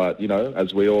better, but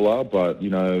as we all are. But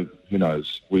who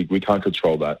knows? We can't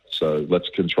control that. So let's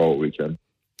control what we can.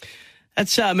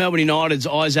 That's Melbourne United's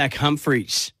Isaac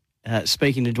Humphries.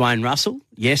 Speaking to Dwayne Russell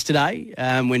yesterday,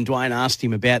 when Dwayne asked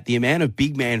him about the amount of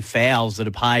big man fouls that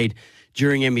are paid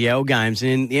during NBL games.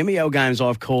 And in the NBL games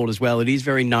I've called as well, it is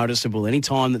very noticeable. Any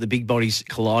time that the big bodies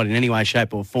collide in any way,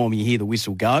 shape or form, you hear the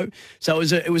whistle go. So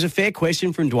it was a fair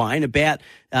question from Dwayne about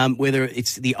whether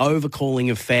it's the overcalling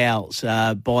of fouls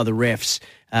by the refs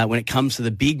when it comes to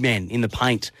the big men in the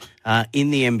paint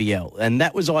in the NBL. And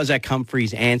that was Isaac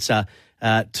Humphries' answer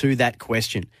to that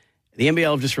question. The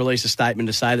NBL have just released a statement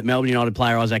to say that Melbourne United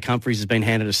player Isaac Humphries has been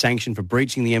handed a sanction for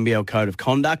breaching the NBL Code of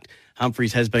Conduct.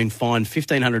 Humphries has been fined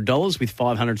 $1,500 with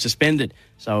 $500 suspended,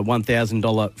 so a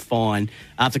 $1,000 fine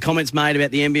after comments made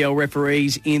about the NBL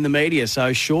referees in the media.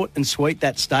 So short and sweet,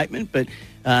 that statement, but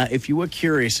if you were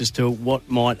curious as to what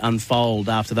might unfold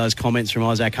after those comments from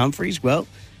Isaac Humphries, well,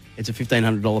 it's a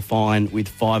 $1,500 fine with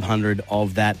 $500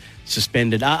 of that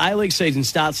suspended. A-League season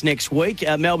starts next week.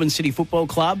 Melbourne City Football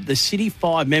Club, the City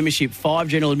 5 membership, 5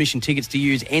 general admission tickets to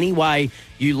use any way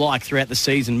you like throughout the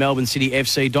season.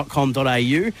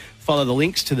 melbournecityfc.com.au. Follow the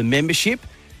links to the membership.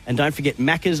 And don't forget,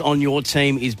 Macca's On Your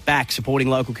Team is back, supporting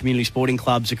local community sporting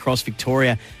clubs across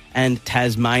Victoria and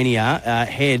Tasmania.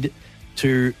 Head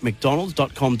to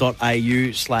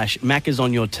mcdonalds.com.au/Macca's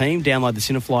On Your Team. Download the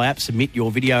Cinefly app, submit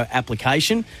your video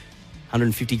application.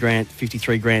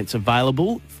 53 grants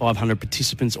available, 500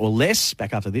 participants or less.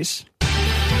 Back after this.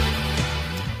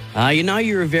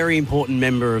 You're a very important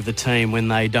member of the team when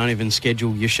they don't even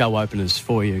schedule your show openers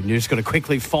for you. You just got to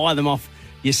quickly fire them off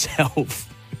yourself.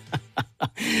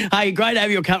 Hey, great to have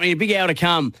your company. A big hour to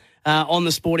come on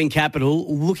the Sporting Capital.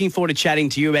 Looking forward to chatting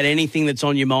to you about anything that's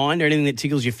on your mind or anything that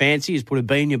tickles your fancy, has put a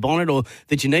bee in your bonnet or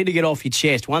that you need to get off your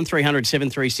chest. 1300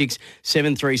 736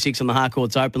 736 on the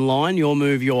Harcourts open line. Your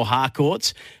move, your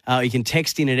Harcourts. You can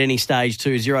text in at any stage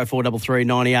too, 0433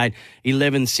 98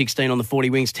 11 16 on the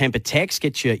 40 Winks Temper text.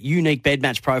 Get your unique bed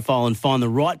match profile and find the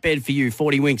right bed for you.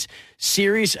 40 Winks,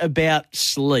 serious about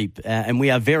sleep. And we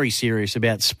are very serious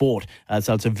about sport.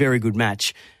 So it's a very good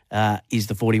match. Is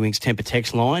the 40 Winks Temper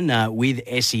text line with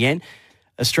SEN.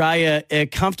 Australia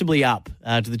comfortably up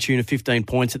to the tune of 15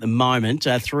 points at the moment.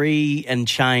 3 and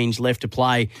change left to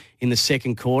play in the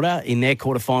second quarter in their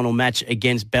quarterfinal match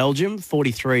against Belgium,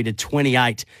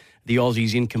 43-28. The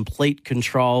Aussies in complete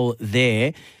control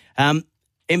there.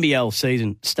 NBL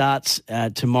season starts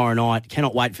tomorrow night.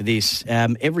 Cannot wait for this.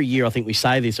 Every year I think we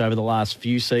say this over the last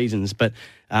few seasons, but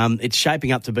it's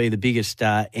shaping up to be the biggest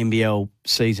NBL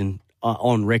season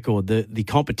on record. The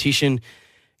competition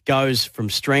goes from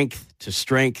strength to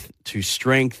strength to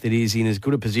strength. It is in as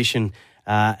good a position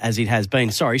as it has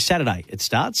been. Saturday it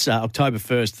starts, October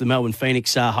 1st. The Melbourne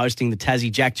Phoenix are hosting the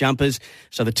Tassie Jack Jumpers.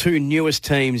 So the two newest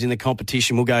teams in the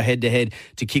competition will go head-to-head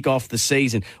to kick off the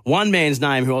season. One man's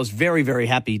name who I was very, very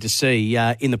happy to see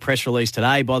in the press release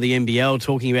today by the NBL,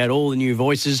 talking about all the new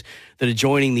voices that are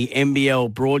joining the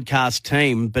NBL broadcast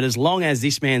team. But as long as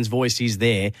this man's voice is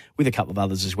there, with a couple of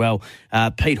others as well,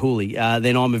 Pete Hooley,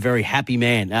 then I'm a very happy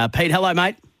man. Pete, hello,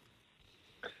 mate.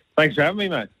 Thanks for having me,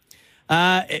 mate.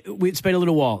 It's been a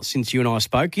little while since you and I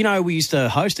spoke. We used to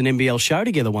host an NBL show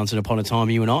together once upon a time,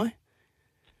 you and I.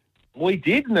 We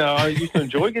did. No, I used to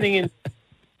enjoy getting in and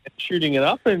shooting it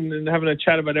up and having a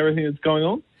chat about everything that's going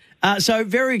on. So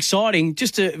very exciting.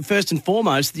 Just to, first and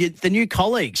foremost, the new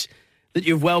colleagues that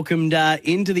you've welcomed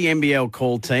into the NBL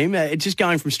call team. It's just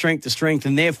going from strength to strength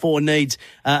and therefore needs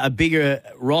a bigger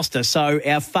roster. So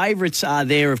our favourites are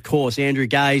there, of course, Andrew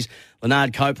Gaze,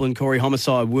 Leonard Copeland, Corey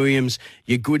Homicide Williams,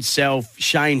 your good self,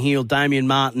 Shane Heal, Damian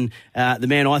Martin, the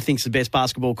man I think is the best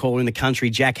basketball caller in the country,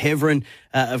 Jack Heverin,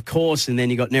 of course, and then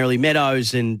you got Nerily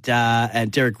Meadows and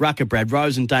Derek Rucker, Brad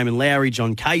Rosen, Damon Lowry,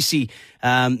 John Casey,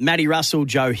 Matty Russell,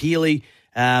 Joe Healy,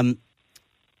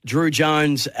 Drew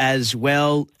Jones as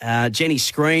well, Jenny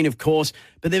Screen, of course,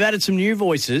 but they've added some new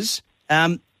voices.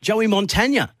 Joey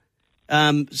Montagna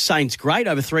Saints great,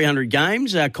 over 300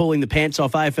 games, calling the pants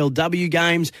off AFLW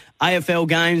games, AFL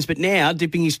games, but now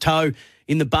dipping his toe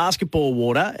in the basketball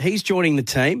water. He's joining the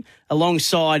team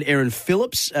alongside Aaron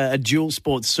Phillips, a dual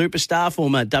sports superstar,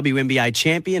 former WNBA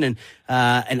champion and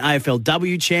an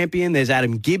AFLW champion. There's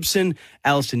Adam Gibson.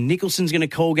 Alison Nicholson's going to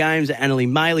call games. Annalie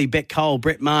Maley, Beck Cole,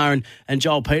 Brett Maher and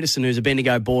Joel Peterson, who's a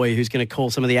Bendigo boy, who's going to call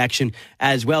some of the action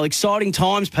as well. Exciting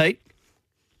times, Pete.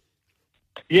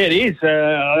 Yeah, it is.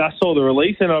 I saw the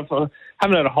release, and I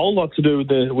haven't had a whole lot to do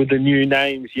with the new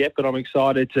names yet, but I'm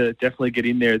excited to definitely get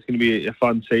in there. It's going to be a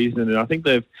fun season, and I think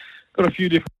they've got a few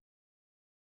different.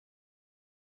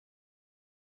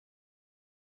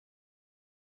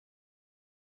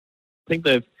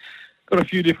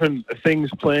 Things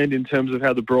planned in terms of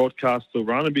how the broadcasts will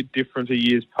run, a bit different to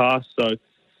years past. So,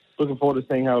 looking forward to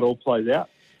seeing how it all plays out.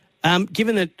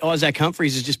 Given that Isaac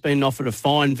Humphries has just been offered a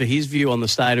fine for his view on the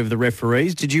state of the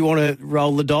referees, did you want to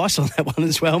roll the dice on that one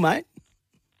as well, mate?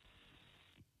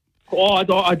 Oh,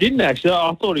 I didn't actually.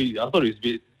 I thought he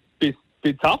was a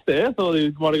bit tough there. I thought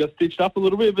he might have got stitched up a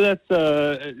little bit, but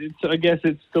that's I guess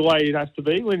it's the way it has to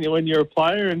be when you're a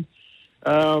player. And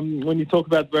when you talk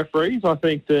about the referees, I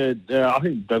think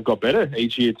they've got better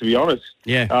each year, to be honest.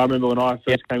 Yeah. I remember when I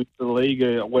first came into the league,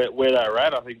 where they were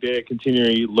at. I think they're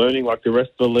continually learning like the rest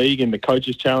of the league, and the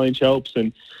Coaches Challenge helps.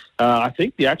 And I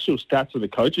think the actual stats of the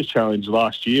Coaches Challenge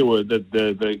last year were that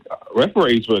the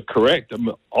referees were correct, an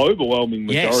overwhelming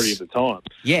majority of the time.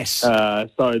 Yes.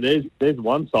 So there's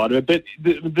one side of it. But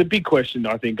the big question,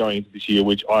 I think, going into this year,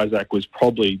 which Isaac was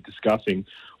probably discussing,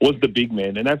 was the big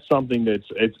man. And that's something that's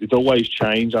it's always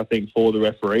changed, I think, for the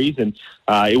referees. And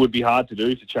it would be hard to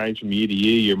do to change from year to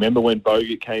year. You remember when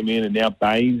Bogut came in and now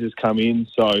Baines has come in.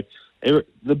 So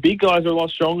the big guys are a lot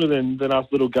stronger than us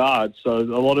little guards. So a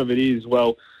lot of it is,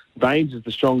 well, Baines is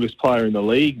the strongest player in the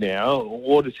league now.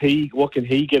 What can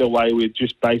he get away with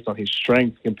just based on his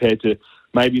strength compared to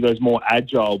maybe those more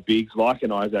agile bigs like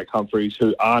an Isaac Humphries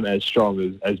who aren't as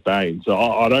strong as Baines? So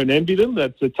I don't envy them.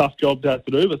 That's a tough job to have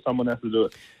to do, but someone has to do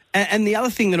it. And the other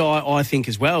thing that I think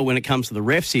as well when it comes to the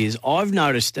refs is I've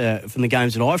noticed from the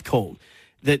games that I've called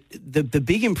that the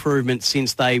big improvement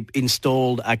since they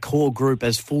installed a core group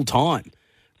as full-time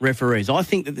referees. I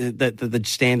think that the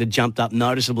standard jumped up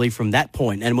noticeably from that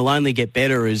point and will only get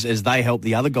better as they help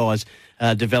the other guys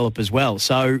develop as well.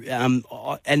 So,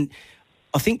 and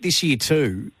I think this year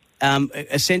too,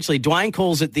 essentially Dwayne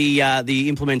calls it the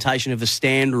implementation of the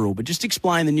stand rule, but just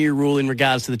explain the new rule in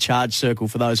regards to the charge circle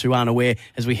for those who aren't aware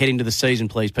as we head into the season,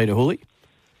 please, Peter Hooley.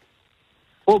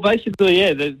 Well, basically,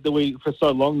 yeah, for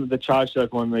so long the charge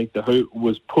circle underneath the hoop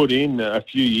was put in a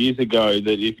few years ago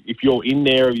that if you're in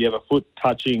there, if you have a foot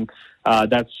touching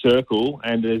that circle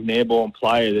and there's an airborne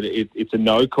player, that it's a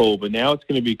no call. But now it's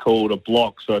going to be called a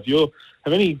block. So if you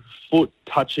have any foot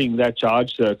touching that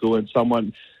charge circle and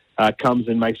someone comes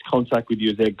and makes contact with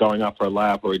you as they're going up for a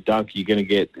layup or a dunk, you're going to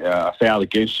get a foul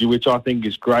against you, which I think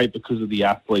is great because of the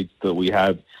athletes that we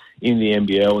have in the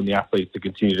NBL and the athletes that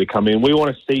continue to come in. We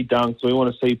want to see dunks. We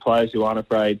want to see players who aren't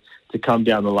afraid to come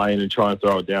down the lane and try and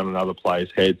throw it down on other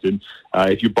players' heads. And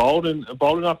if you're bold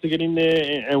enough to get in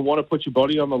there and want to put your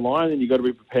body on the line, then you've got to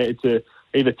be prepared to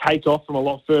either take off from a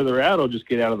lot further out or just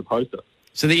get out of the poster.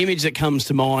 So the image that comes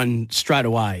to mind straight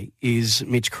away is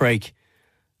Mitch Creek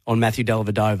on Matthew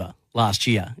Dellavedova last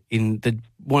year in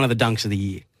one of the dunks of the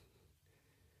year.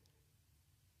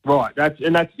 Right, that's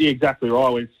exactly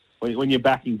right. When you're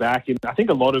backing back, and I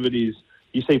think a lot of it is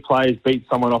you see players beat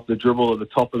someone off the dribble at the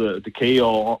top of the key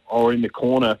or in the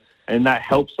corner, and that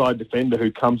help side defender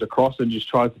who comes across and just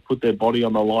tries to put their body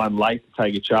on the line late to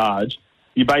take a charge.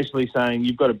 You're basically saying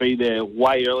you've got to be there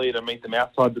way earlier to meet them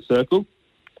outside the circle,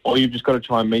 or you've just got to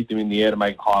try and meet them in the air to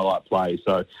make a highlight play.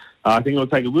 So I think it'll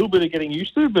take a little bit of getting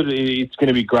used to, but it's going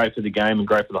to be great for the game and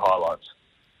great for the highlights.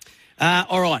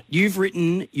 All right, you've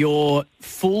written your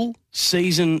full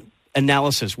season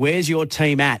analysis. Where's your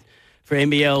team at for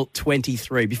NBL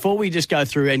 23? Before we just go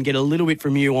through and get a little bit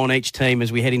from you on each team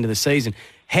as we head into the season,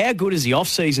 how good has the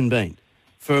off-season been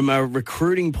from a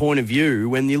recruiting point of view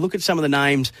when you look at some of the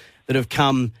names that have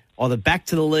come either back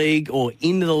to the league or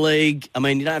into the league? I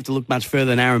mean, you don't have to look much further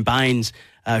than Aaron Baines,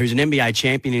 who's an NBA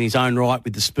champion in his own right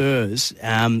with the Spurs,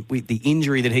 with the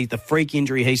injury the freak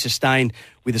injury he sustained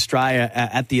with Australia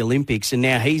at the Olympics. And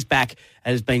now he's back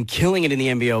and has been killing it in the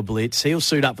NBL Blitz. He'll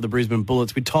suit up for the Brisbane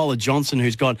Bullets with Tyler Johnson,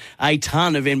 who's got a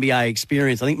ton of NBA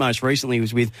experience. I think most recently he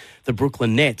was with the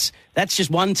Brooklyn Nets. That's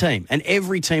just one team. And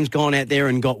every team's gone out there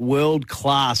and got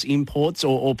world-class imports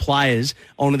or players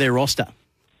onto their roster.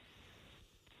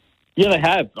 Yeah, they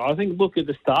have. I think, look, at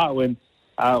the start when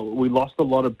we lost a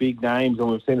lot of big names,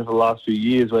 and we've seen it for the last few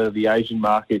years, whether the Asian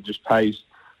market just pays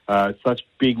such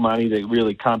big money that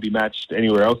really can't be matched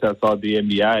anywhere else outside the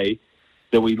NBA,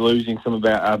 that we're losing some of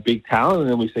our big talent, and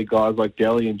then we see guys like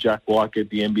Delhi and Jack White get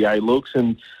the NBA looks,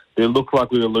 and they look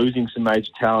like we were losing some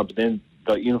major talent, but then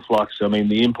the influx, I mean,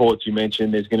 the imports you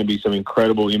mentioned, there's going to be some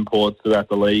incredible imports throughout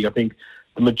the league. I think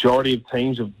the majority of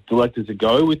teams have elected to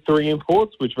go with 3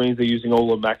 imports, which means they're using all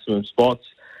the maximum spots.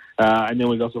 And then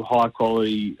we've got some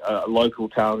high-quality local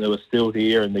talent that are still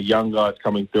here and the young guys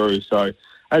coming through. So,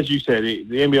 as you said, the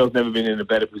NBL's never been in a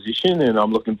better position, and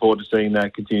I'm looking forward to seeing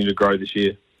that continue to grow this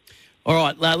year. All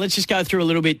right, let's just go through a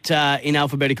little bit in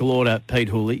alphabetical order, Pete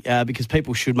Hooley, because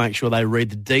people should make sure they read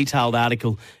the detailed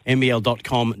article,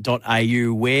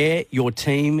 nbl.com.au, where your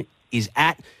team is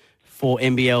at for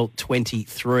NBL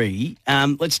 23.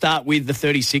 Let's start with the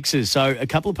 36ers. So a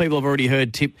couple of people have already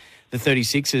heard tip the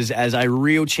 36ers as a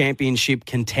real championship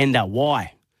contender.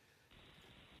 Why?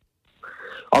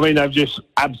 I mean, they've just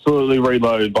absolutely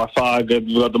reloaded. By far,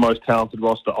 they've got the most talented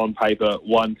roster on paper,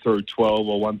 1 through 12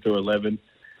 or 1 through 11.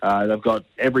 They've got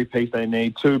every piece they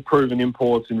need. 2 proven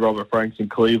imports in Robert Franks in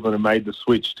Cleveland and made the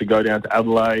switch to go down to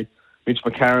Adelaide. Mitch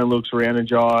McCarron looks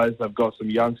re-energised. They've got some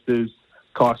youngsters,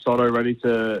 Kai Sotto, ready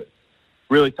to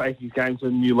really take his game to a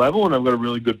new level, and they've got a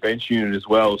really good bench unit as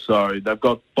well. So they've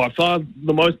got by far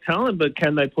the most talent, but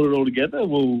can they put it all together?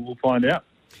 We'll find out.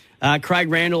 Craig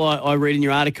Randall, I read in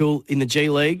your article, in the G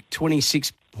League,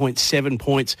 26.7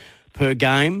 points per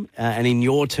game, and in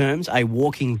your terms, a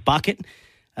walking bucket.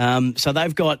 So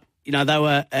they've got, they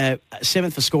were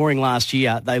 7th for scoring last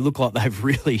year. They look like they've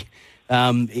really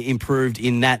improved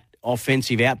in that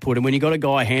offensive output. And when you've got a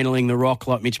guy handling the rock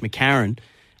like Mitch McCarron,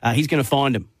 he's going to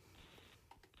find him.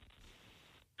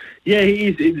 Yeah, he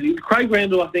is. Craig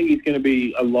Randall, I think he's going to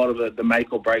be a lot of the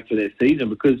make or break for their season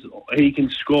because he can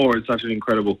score at such an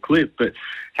incredible clip. But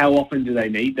how often do they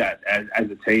need that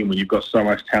as a team when you've got so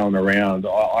much talent around?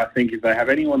 I think if they have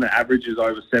anyone that averages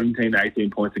over 17 to 18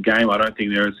 points a game, I don't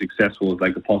think they're as successful as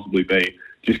they could possibly be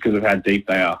just because of how deep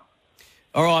they are.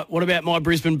 All right, what about my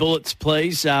Brisbane Bullets,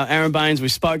 please? Aaron Baines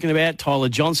we've spoken about, Tyler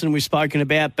Johnson we've spoken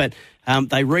about, but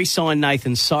they re-signed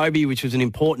Nathan Sobey, which was an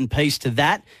important piece to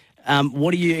that.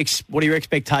 What are your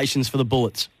expectations for the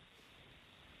Bullets?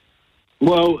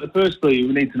 Well, firstly,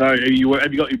 we need to know, have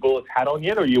you got your Bullets hat on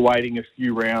yet, or are you waiting a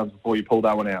few rounds before you pull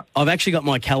that one out? I've actually got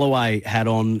my Callaway hat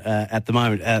on at the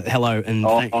moment. Hello, and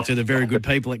thanks to the very good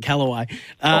people at Callaway.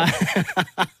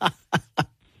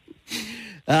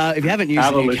 If you haven't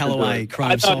used your Callaway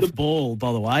Chrome Soft ball,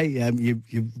 by the way,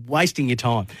 you're wasting your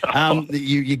time.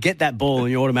 You get that ball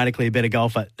and you're automatically a better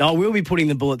golfer. I will be putting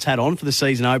the Bullets hat on for the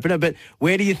season opener, but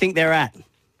where do you think they're at?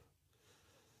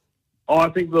 I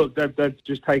think, look, they've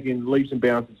just taken leaps and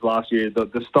bounds last year.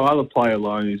 The style of play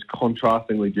alone is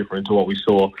contrastingly different to what we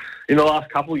saw in the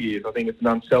last couple of years. I think it's an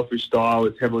unselfish style.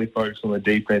 It's heavily focused on the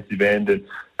defensive end, and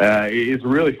it's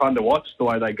really fun to watch the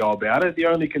way they go about it. The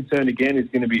only concern, again, is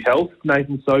going to be health.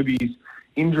 Nathan Sobey's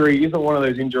injury isn't one of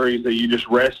those injuries that you just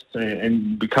rest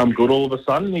and become good all of a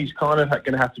sudden. He's kind of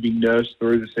going to have to be nursed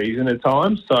through the season at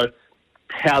times. So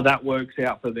how that works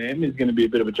out for them is going to be a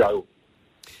bit of a juggle.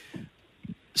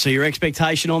 So your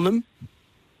expectation on them?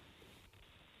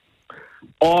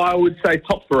 I would say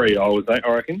top 3, I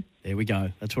reckon. There we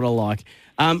go. That's what I like.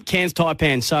 Cairns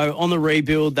Taipan. So on the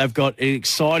rebuild, they've got an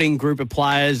exciting group of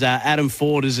players. Adam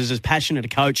Ford is as passionate a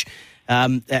coach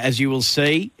as you will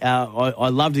see. I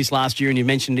loved this last year, and you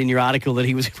mentioned in your article that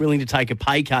he was willing to take a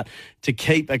pay cut to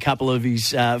keep a couple of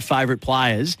his favourite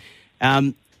players.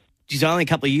 It's only a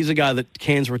couple of years ago that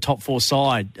Cairns were a top 4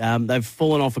 side. They've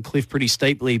fallen off a cliff pretty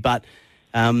steeply, but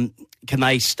can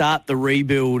they start the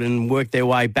rebuild and work their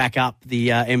way back up the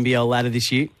NBL ladder this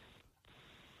year?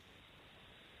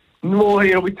 Well,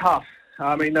 it'll be tough.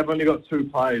 I mean, they've only got 2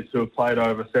 players who have played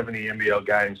over 70 NBL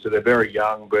games, so they're very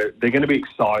young, but they're going to be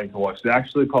exciting to watch. They're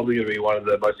actually probably going to be one of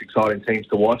the most exciting teams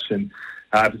to watch, and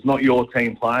if it's not your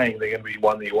team playing, they're going to be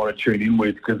one that you want to tune in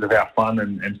with because of how fun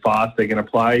and fast they're going to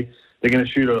play. They're going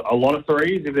to shoot a lot of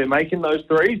threes. If they're making those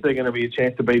threes, they're going to be a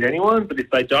chance to beat anyone. But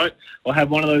if they don't, or have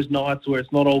one of those nights where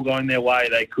it's not all going their way,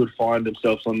 they could find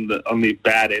themselves on the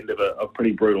bad end of a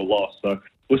pretty brutal loss. So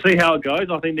we'll see how it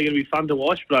goes. I think they're going to be fun to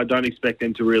watch, but I don't expect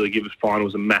them to really give us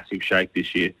finals a massive shake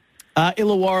this year.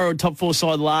 Illawarra, top 4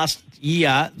 side last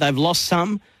year. They've lost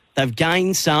some. They've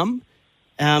gained some.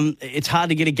 It's hard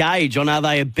to get a gauge on are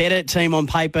they a better team on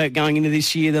paper going into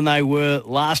this year than they were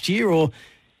last year, or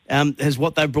has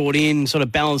what they brought in sort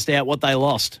of balanced out what they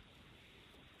lost?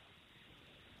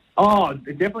 Oh,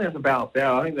 it definitely hasn't balanced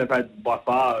out. I think they've had by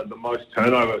far the most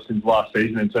turnover since last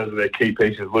season in terms of their key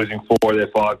pieces, losing 4 of their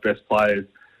 5 best players.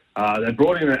 They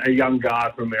brought in a young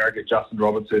guard from America, Justin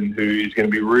Robertson, who is going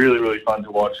to be really, really fun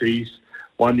to watch. He's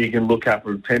one you can look at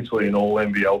for potentially an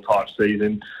all-NBL type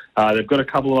season. They've got a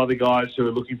couple of other guys who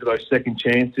are looking for those second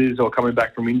chances or coming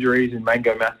back from injuries in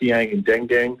Mango Mathiang and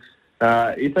Deng.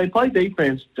 If they play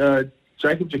defence,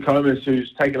 Jacob Jackomas,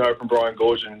 who's taken over from Brian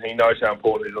Goorjian, he knows how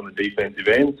important it is on the defensive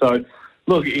end. So,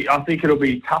 look, I think it'll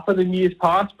be tougher than years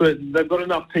past, but they've got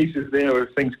enough pieces there where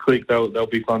if things click, they'll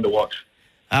be fun to watch.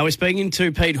 We're speaking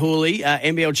to Pete Hooley,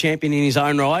 NBL champion in his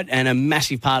own right and a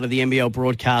massive part of the NBL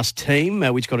broadcast team,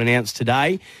 which got announced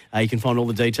today. You can find all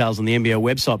the details on the NBL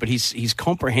website, but his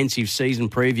comprehensive season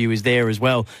preview is there as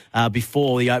well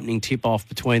before the opening tip-off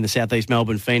between the South East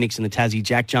Melbourne Phoenix and the Tassie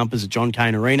Jack Jumpers at John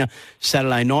Cain Arena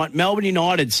Saturday night. Melbourne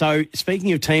United, so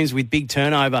speaking of teams with big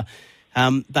turnover,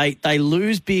 they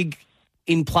lose big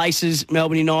in places.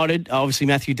 Melbourne United, obviously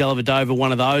Matthew Dellavedova,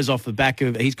 one of those off the back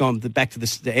of, he's gone back to the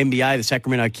NBA, the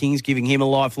Sacramento Kings, giving him a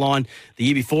lifeline. The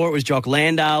year before it was Jock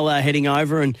Landale heading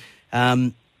over,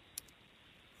 and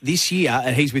this year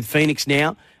he's with Phoenix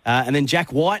now. And then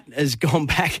Jack White has gone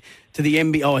back to the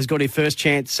NBA, has got his first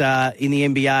chance in the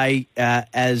NBA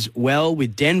as well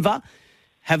with Denver.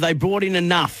 Have they brought in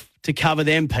enough to cover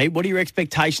them, Pete? What are your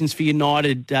expectations for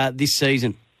United this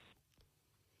season?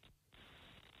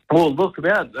 Well, look,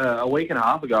 about a week and a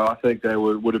half ago, I think they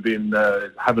would have been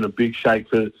having a big shake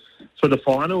for the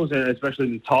finals and especially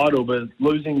the title, but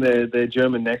losing their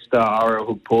German next star,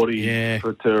 Ariel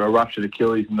Hukporti, to a ruptured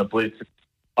Achilles in the Blitz,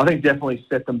 I think definitely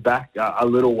set them back a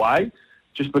little way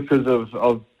just because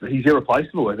of he's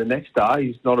irreplaceable as a next star.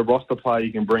 He's not a roster player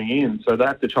you can bring in, so they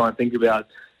have to try and think about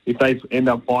if they end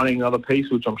up finding another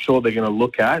piece, which I'm sure they're going to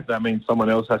look at. That means someone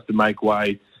else has to make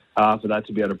way for that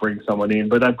to be able to bring someone in.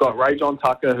 But they've got Ray John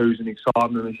Tucker, who's an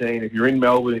excitement machine. If you're in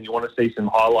Melbourne and you want to see some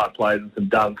highlight plays and some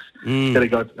dunks, you've got to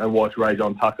go and watch Ray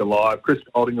John Tucker live. Chris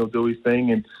Golding will do his thing.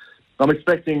 And I'm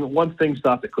expecting once things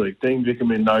start to click, Dean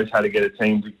Vickerman knows how to get a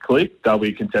team to click. They'll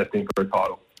be contesting for a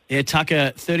title. Yeah,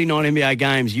 Tucker, 39 NBA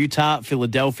games, Utah,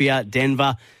 Philadelphia,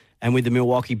 Denver, and with the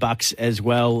Milwaukee Bucks as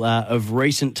well of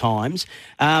recent times.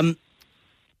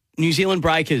 New Zealand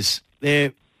Breakers,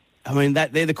 they're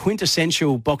the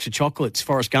quintessential box of chocolates,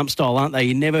 Forrest Gump style, aren't they?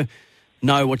 You never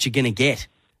know what you're going to get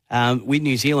with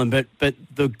New Zealand. But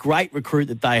the great recruit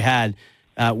that they had,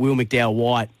 Will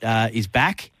McDowell-White, is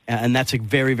back, and that's a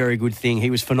very, very good thing.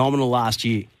 He was phenomenal last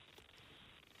year.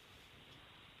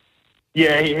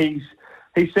 Yeah,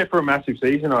 he's set for a massive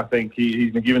season, I think.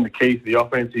 He's been given the keys to the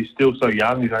offense. He's still so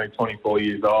young. He's only 24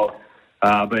 years old.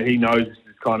 But he knows this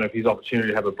is kind of his opportunity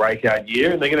to have a breakout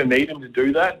year, and they're going to need him to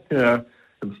do that.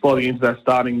 Slotting into that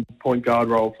starting point guard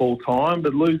role full time,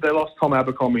 but they lost Tom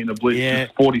Abercrombie in the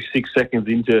Blitz 46 seconds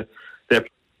into their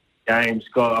games.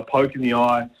 Got a poke in the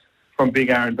eye from Big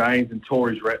Aaron Baines and tore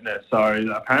his retina.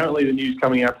 So apparently the news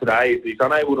coming out today is he's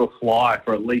unable to fly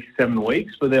for at least 7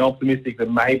 weeks, but they're optimistic that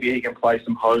maybe he can play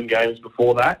some home games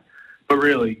before that. But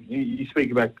really, you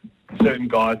speak about certain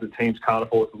guys that teams can't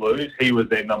afford to lose. He was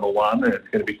their number one, and it's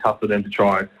going to be tough for them to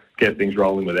try and get things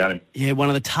rolling without him. Yeah, one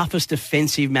of the toughest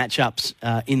defensive matchups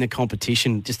in the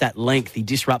competition, just that length. He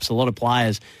disrupts a lot of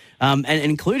players, and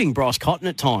including Bryce Cotton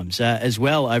at times as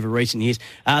well over recent years.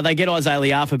 They get Isaiah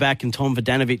Liafa back and Tom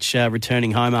Vodanovic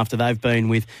returning home after they've been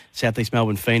with South East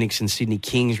Melbourne Phoenix and Sydney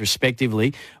Kings,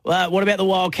 respectively. What about the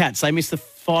Wildcats? They missed the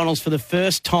finals for the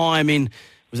first time in,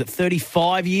 was it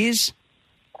 35 years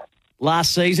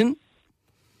last season?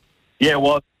 Yeah,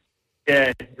 well,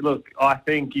 yeah, look, I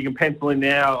think you can pencil in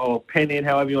now or pen in,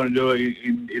 however you want to do it.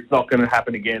 It's not going to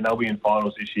happen again. They'll be in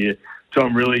finals this year.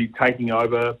 John Rillie taking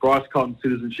over. Bryce Cotton's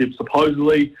citizenship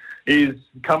supposedly is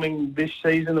coming this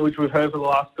season, which we've heard for the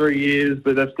last 3 years,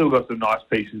 but they've still got some nice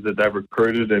pieces that they've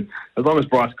recruited. And as long as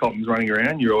Bryce Cotton's running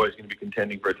around, you're always going to be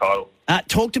contending for a title.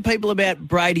 Talk to people about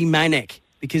Brady Manek,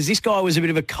 because this guy was a bit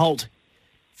of a cult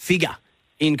figure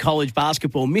in college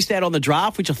basketball. Missed out on the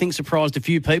draft, which I think surprised a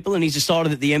few people, and he's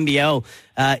decided that the NBL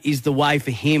is the way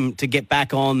for him to get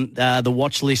back on the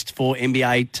watch list for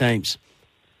NBA teams.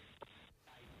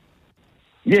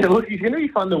 Yeah, look, he's going to be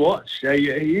fun to watch. He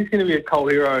is going to be a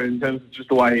cult hero in terms of just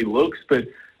the way he looks, but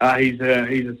he's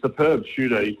a superb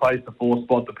shooter. He plays the 4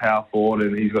 spot, the power forward,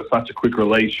 and he's got such a quick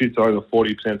release, shoots over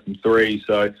 40% from 3,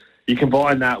 so you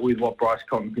combine that with what Bryce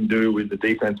Cotton can do with the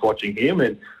defense watching him,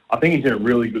 and I think he's in a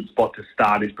really good spot to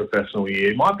start his professional year.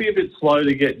 It might be a bit slow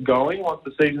to get going once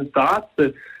the season starts,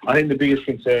 but I think the biggest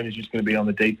concern is just going to be on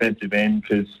the defensive end,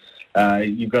 because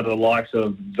you've got the likes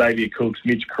of Xavier Cooks,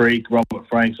 Mitch Creek, Robert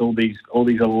Franks, all these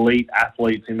elite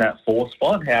athletes in that 4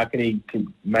 spot. How can he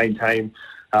maintain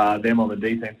them on the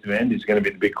defensive end is going to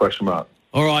be the big question mark.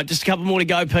 All right, just a couple more to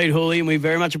go, Pete Hooley, and we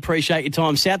very much appreciate your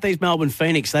time. South East Melbourne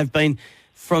Phoenix, they've been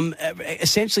from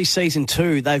essentially season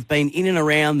 2, they've been in and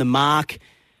around the mark.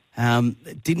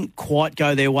 It didn't quite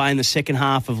go their way in the second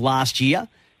half of last year.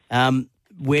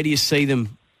 Where do you see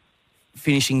them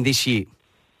finishing this year?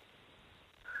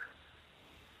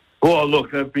 Well,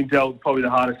 look, they've been dealt probably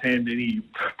the hardest hand any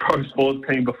pro sports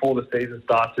team before the season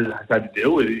starts has had to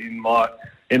deal with.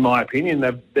 In my opinion,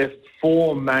 they've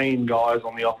four main guys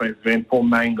on the offensive end, four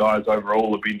main guys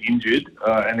overall have been injured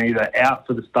and either out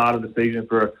for the start of the season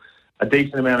for a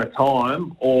decent amount of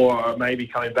time or maybe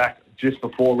coming back just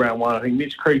before round one. I think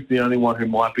Mitch Creek's the only one who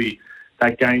might be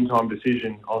that game time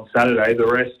decision on Saturday. The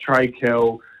rest, Trey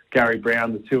Kell, Gary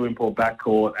Brown, the two import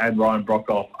backcourt, and Ryan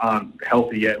Brockhoff aren't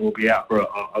healthy yet and will be out for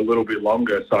a little bit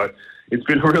longer. So it's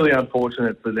been really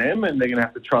unfortunate for them, and they're going to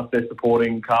have to trust their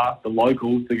supporting cast, the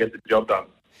locals, to get the job done.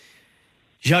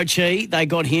 Zhou Qi, they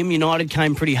got him. United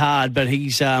came pretty hard, but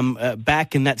he's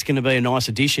back, and that's going to be a nice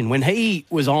addition. When he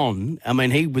was on, I mean,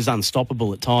 he was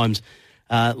unstoppable at times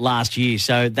last year,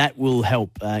 so that will help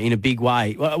in a big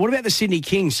way. What about the Sydney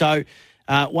Kings? So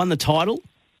won the title,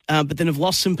 but then have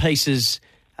lost some pieces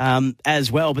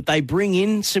as well. But they bring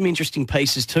in some interesting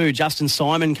pieces too. Justin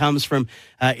Simon comes from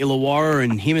Illawarra,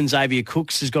 and him and Xavier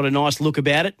Cooks has got a nice look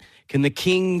about it. Can the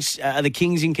Kings, are the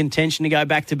Kings in contention to go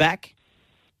back-to-back?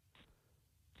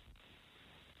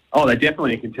 Oh, they're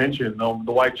definitely in contention.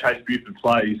 The way Chase Buford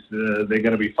plays, they're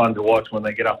going to be fun to watch when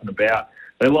they get up and about.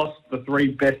 They lost the three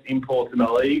best imports in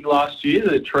the league last year,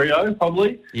 the trio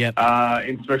probably,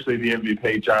 especially the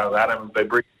MVP, Jalen Adams. They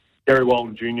bring Gary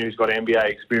Walton Jr., who's got NBA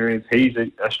experience. He's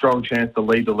a strong chance to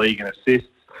lead the league in assists.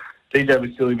 DJ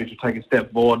Vasiljevic will take a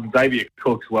step forward. And Xavier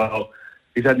Cooks, well,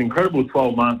 he's had an incredible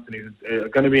 12 months, and he's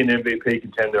going to be an MVP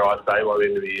contender, I'd say, by the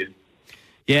end of the year.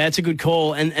 Yeah, it's a good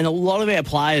call. And a lot of our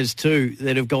players, too,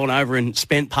 that have gone over and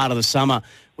spent part of the summer,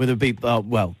 whether it be,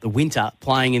 the winter,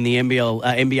 playing in the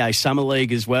NBA Summer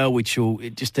League as well, which will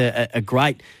just a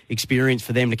great experience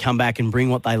for them to come back and bring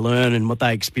what they learn and what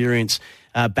they experience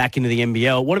back into the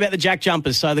NBL. What about the Jack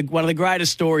Jumpers? So one of the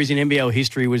greatest stories in NBL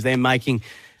history was them making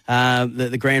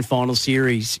the Grand Final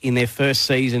Series in their first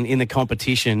season in the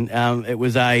competition. It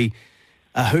was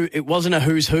it wasn't a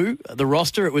who's who, the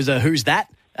roster, it was a who's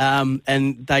that.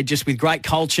 And they just, with great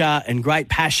culture and great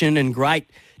passion and great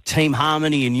team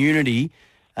harmony and unity,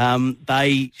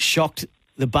 they shocked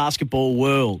the basketball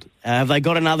world. Have they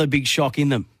got another big shock in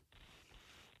them?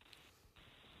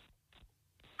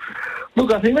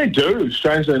 Look, I think they do,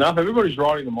 strangely enough. Everybody's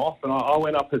writing them off, and I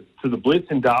went up to the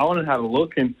Blitz in Darwin and had a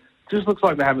look, and it just looks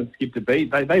like they haven't skipped a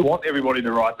beat. They want everybody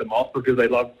to write them off because they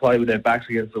love to play with their backs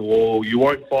against the wall. You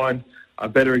won't find a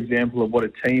better example of what a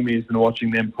team is than watching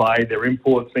them play. Their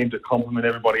imports seem to complement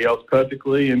everybody else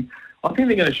perfectly, and I think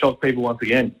they're going to shock people once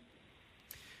again.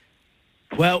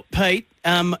 Well, Pete,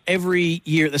 every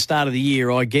year at the start of the year,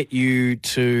 I get you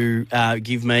to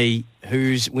give me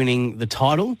who's winning the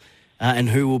title and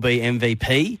who will be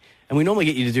MVP. And we normally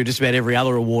get you to do just about every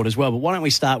other award as well, but why don't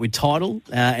we start with title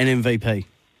and MVP?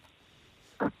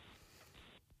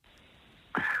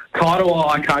 Title,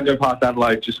 I can't go past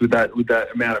Adelaide just with that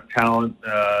amount of talent.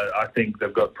 I think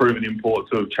they've got proven imports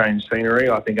who have changed scenery.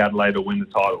 I think Adelaide will win the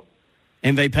title.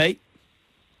 MVP?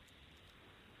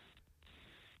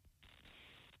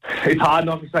 It's hard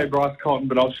not to say Bryce Cotton,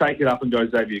 but I'll shake it up and go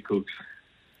Xavier Cooks.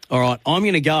 All right, I'm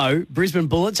going to go Brisbane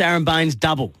Bullets, Aaron Baines,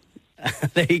 double.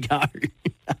 There you go.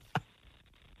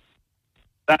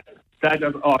 Why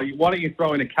don't you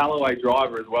throw in a Callaway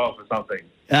driver as well for something?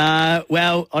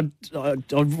 Well, I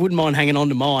wouldn't mind hanging on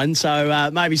to mine, so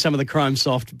maybe some of the Chrome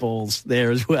Soft balls there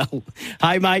as well.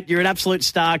 Hey, mate, you're an absolute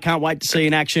star. Can't wait to see you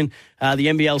in action. The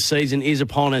NBL season is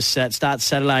upon us. It starts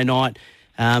Saturday night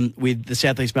with the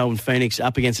South East Melbourne Phoenix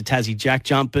up against the Tassie Jack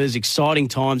Jumpers. Exciting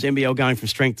times. NBL going from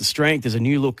strength to strength. There's a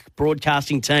new look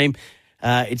broadcasting team.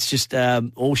 It's just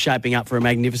all shaping up for a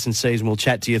magnificent season. We'll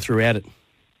chat to you throughout it.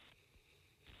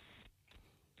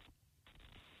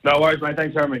 No worries, mate.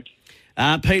 Thanks, Jeremy.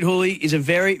 Pete Hooley is a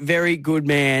very, very good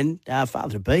man,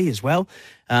 father-to-be as well.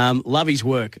 Love his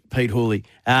work, Pete Hooley.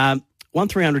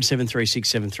 1300 736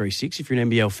 736 if you're an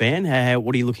NBL fan.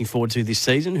 What are you looking forward to this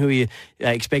season? Who are you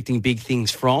expecting big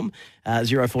things from?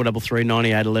 0433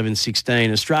 98 11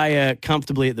 16. Australia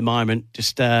comfortably at the moment,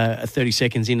 just 30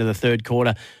 seconds into the third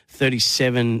quarter,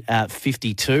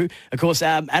 37-52. Of course,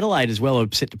 Adelaide as well are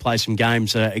set to play some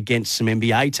games against some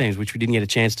NBA teams, which we didn't get a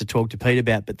chance to talk to Pete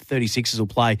about, but the 36ers will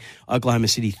play Oklahoma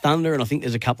City Thunder, and I think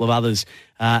there's a couple of others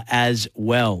as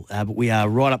well. But we are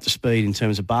right up to speed in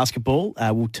terms of basketball.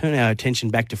 We'll turn our attention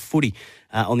back to footy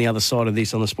on the other side of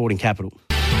this on the Sporting Capital.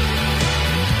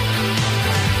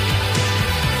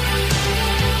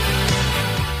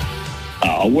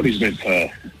 What he's meant to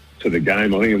the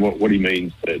game, I think, and what he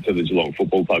means to the Geelong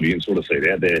Football Club, you can sort of see it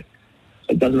out there.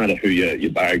 It doesn't matter who you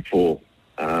bag for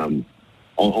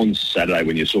on Saturday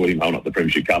when you saw him holding up the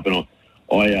Premiership Cup. And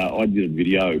I did a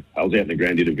video. I was out in the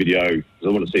ground, did a video because I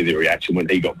want to see the reaction when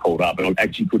he got called up. And I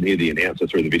actually couldn't hear the announcer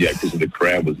through the video because the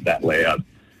crowd was that loud.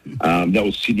 There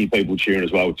was Sydney people cheering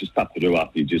as well, which is tough to do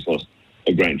after you just lost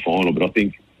a grand final. But I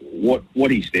think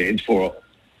what he stands for,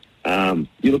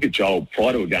 you look at Joel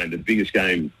prior to a game, the biggest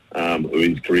game of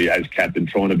his career as captain,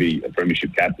 trying to be a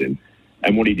Premiership captain,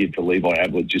 and what he did for Levi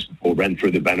Ablett just before, ran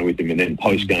through the banner with him, and then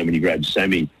post-game when he grabbed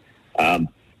Sammy,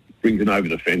 brings him over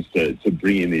the fence to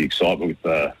bring in the excitement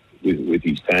with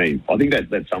his team. I think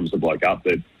that sums the bloke up,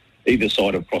 that either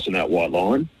side of crossing that white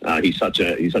line, he's such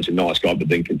a nice guy, but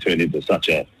then can turn into such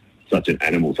an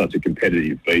animal, such a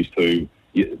competitive beast who,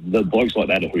 the blokes like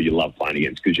that are who you love playing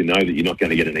against, because you know that you're not going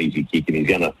to get an easy kick and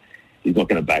he's not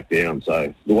going to back down.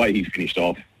 So the way he finished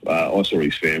off, I saw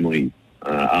his family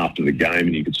after the game,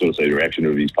 and you could sort of see the reaction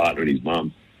of his partner and his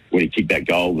mum when he kicked that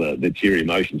goal, the teary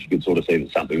emotions. You could sort of see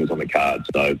that something was on the card.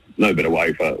 So no better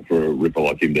way for a ripper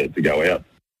like him to go out.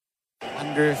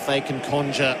 Wonder if they can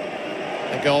conjure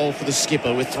a goal for the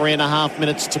skipper with 3.5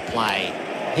 minutes to play.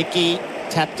 Hickey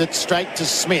tapped it straight to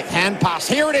Smith. Hand pass.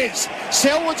 Here it is.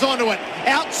 Selwood's onto it.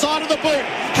 Outside of the boot.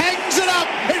 Hangs it up.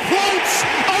 It floats.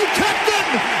 Oh,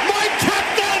 captain! My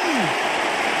captain!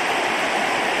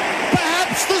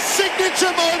 Perhaps the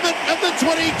signature moment of the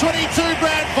 2022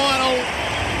 grand final.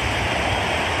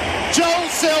 Joel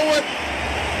Selwood,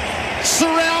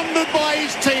 surrounded by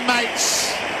his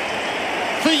teammates.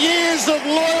 For years of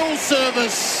loyal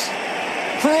service,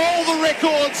 for all the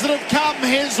records that have come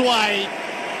his way,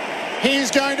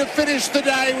 he's going to finish the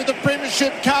day with the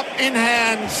Premiership Cup in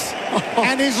hands,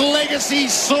 and his legacy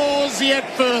soars yet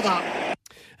further.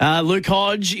 Luke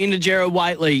Hodge into Gerard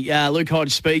Whateley. Luke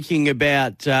Hodge speaking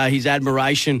about his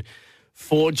admiration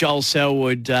for Joel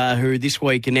Selwood, who this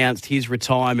week announced his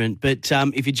retirement. But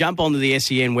if you jump onto the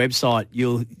SEN website,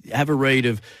 you'll have a read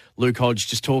of Luke Hodge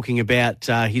just talking about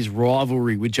his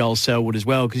rivalry with Joel Selwood as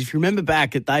well. Because if you remember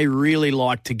back, they really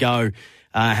liked to go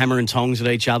hammer and tongs at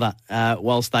each other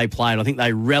whilst they played. I think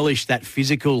they relished that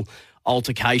physical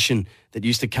altercation that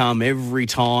used to come every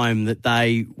time that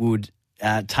they would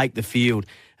take the field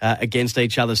against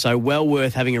each other. So well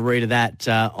worth having a read of that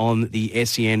on the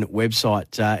SEN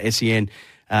website, sen.com.au.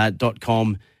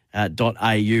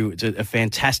 It's a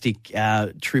fantastic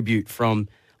tribute from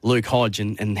Luke Hodge,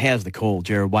 and how's the call,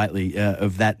 Gerard Whateley,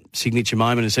 of that signature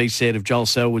moment, as he said, of Joel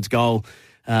Selwood's goal,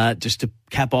 just to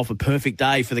cap off a perfect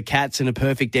day for the Cats and a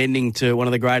perfect ending to one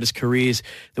of the greatest careers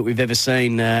that we've ever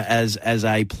seen as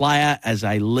a player, as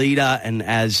a leader, and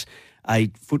as a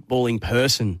footballing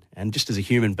person, and just as a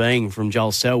human being from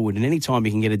Joel Selwood. And any time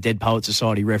you can get a Dead Poets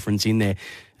Society reference in there,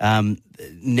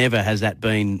 never has that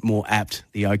been more apt,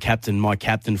 the "Oh Captain, my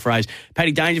captain" phrase.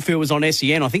 Paddy Dangerfield was on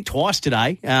SEN, I think twice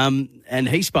today, and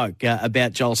he spoke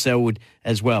about Joel Selwood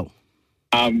as well.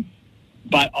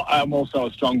 But I'm also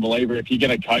a strong believer, if you're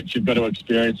going to coach, you've got to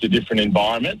experience a different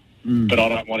environment. But I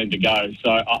don't want him to go.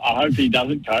 So I hope he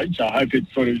doesn't coach. I hope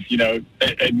it's sort of,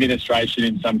 administration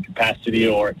in some capacity,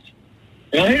 or it's,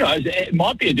 who knows, it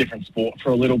might be a different sport for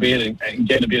a little bit and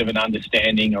get a bit of an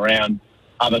understanding around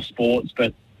other sports.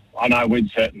 But I know we'd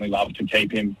certainly love to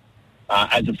keep him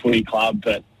as a footy club.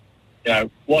 But,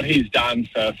 what he's done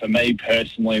for me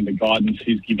personally, the guidance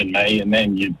he's given me, and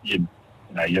then you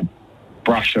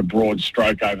brush a broad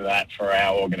stroke over that for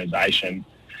our organisation.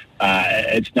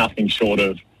 It's nothing short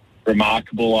of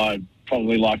remarkable. I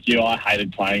probably, like you, I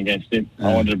hated playing against him.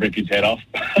 I wanted to rip his head off.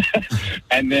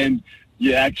 And then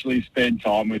you actually spend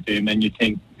time with him and you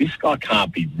think, this guy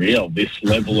can't be real. This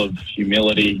level of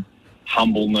humility,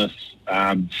 humbleness,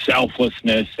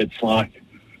 selflessness. It's like,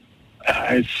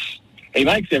 he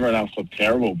makes everyone else look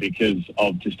terrible because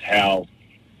of just how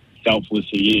selfless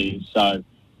he is. So,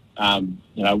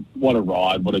 what a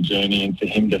ride, what a journey, and for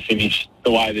him to finish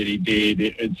the way that he did,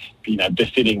 it's,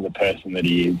 befitting the person that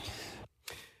he is.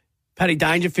 Paddy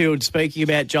Dangerfield speaking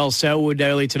about Joel Selwood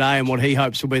earlier today and what he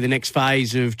hopes will be the next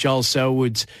phase of Joel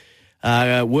Selwood's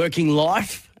working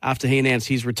life after he announced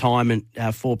his retirement.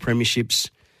 4 premierships,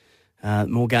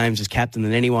 more games as captain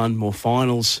than anyone, more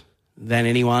finals than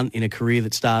anyone in a career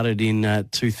that started in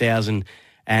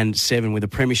 2007 with a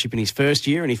premiership in his first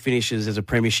year, and he finishes as a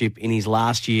premiership in his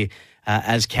last year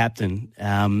as captain.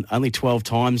 Only 12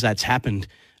 times that's happened,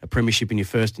 a premiership in your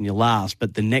first and your last,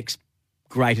 but the next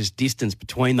greatest distance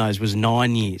between those was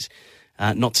 9 years,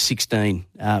 not 16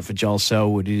 for Joel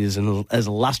Selwood. It is as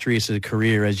illustrious a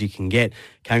career as you can get.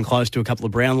 Came close to a couple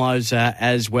of Brownlows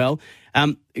as well.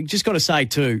 Just got to say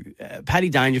too, Paddy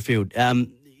Dangerfield,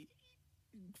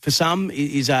 for some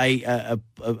is a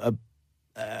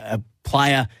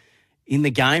player in the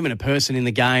game and a person in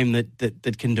the game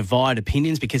that can divide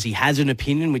opinions, because he has an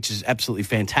opinion, which is absolutely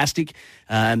fantastic,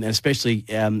 and especially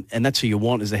and that's who you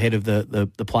want as the head of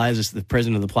the players, as the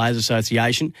president of the Players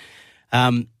Association.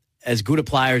 As good a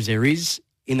player as there is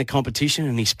in the competition,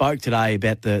 and he spoke today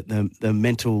about the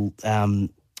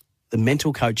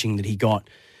mental coaching that he got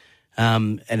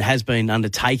and has been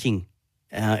undertaking.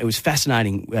 It was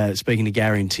fascinating speaking to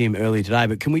Gary and Tim earlier today,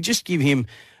 but can we just give him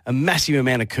a massive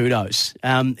amount of kudos?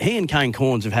 He and Kane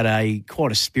Cornes have had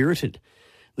quite a spirited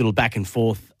little back and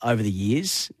forth over the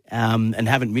years, and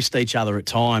haven't missed each other at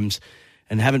times,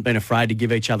 and haven't been afraid to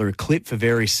give each other a clip for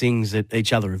various things that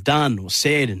each other have done or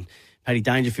said. And Paddy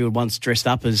Dangerfield once dressed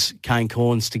up as Kane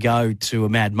Cornes to go to a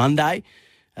Mad Monday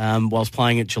whilst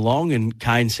playing at Geelong, and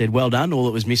Kane said, well done, all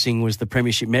that was missing was the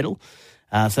premiership medal.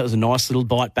 So that was a nice little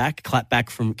bite back, clap back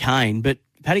from Kane. But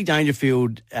Paddy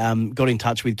Dangerfield got in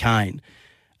touch with Kane.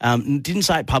 Didn't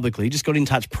say it publicly, just got in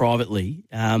touch privately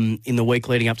in the week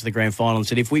leading up to the grand final and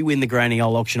said, if we win the granny,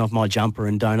 I'll auction off my jumper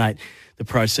and donate the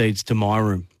proceeds to My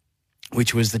Room,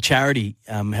 which was the charity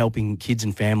helping kids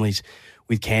and families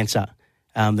with cancer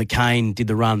that Kane did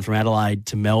the run from Adelaide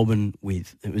to Melbourne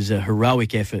with. It was a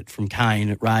heroic effort from Kane.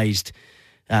 It raised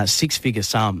six-figure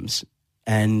sums.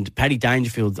 And Paddy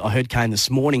Dangerfield, I heard Kane this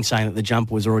morning saying that the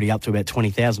jumper was already up to about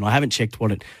 $20,000. I haven't checked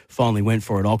what it finally went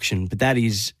for at auction, but that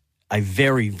is a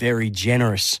very, very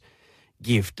generous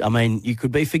gift. I mean, you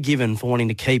could be forgiven for wanting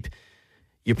to keep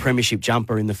your premiership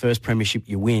jumper in the first premiership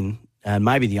you win, and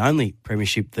maybe the only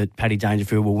premiership that Paddy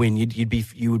Dangerfield will win.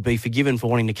 You would be forgiven for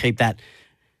wanting to keep that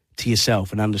to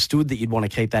yourself, and understood that you'd want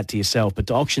to keep that to yourself. But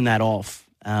to auction that off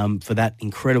for that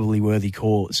incredibly worthy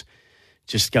cause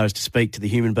just goes to speak to the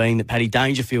human being that Paddy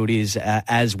Dangerfield is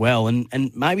as well.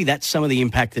 And maybe that's some of the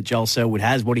impact that Joel Selwood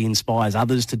has, what he inspires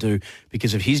others to do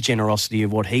because of his generosity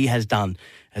of what he has done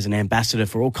as an ambassador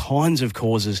for all kinds of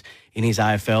causes in his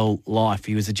AFL life.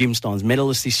 He was the Jim Steins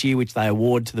medalist this year, which they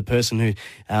award to the person who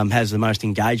has the most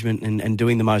engagement and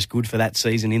doing the most good for that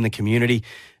season in the community.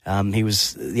 He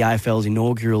was the AFL's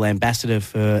inaugural ambassador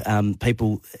for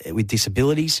people with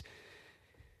disabilities.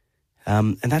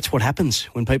 And that's what happens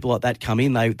when people like that come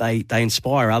in. They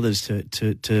inspire others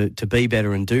to be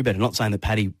better and do better. Not saying that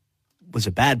Paddy was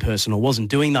a bad person or wasn't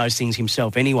doing those things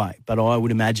himself anyway, but I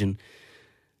would imagine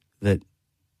that,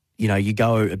 you know, you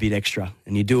go a bit extra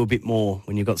and you do a bit more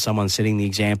when you've got someone setting the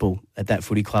example at that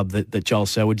footy club that Joel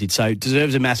Selwood did. So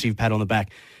deserves a massive pat on the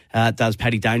back, does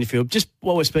Paddy Dangerfield. Just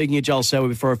while we're speaking of Joel Selwood,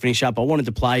 before I finish up, I wanted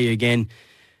to play you again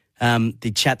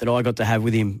the chat that I got to have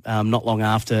with him not long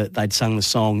after they'd sung the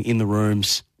song in the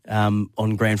rooms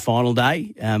on grand final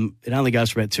day. It only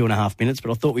goes for about 2.5 minutes,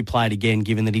 but I thought we'd play it again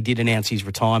given that he did announce his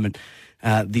retirement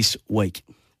this week.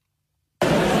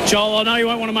 Joel, I know you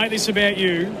won't want to make this about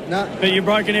you, but you've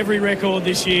broken every record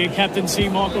this year, captaincy,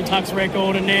 Michael Tuck's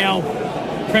record, and now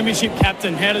premiership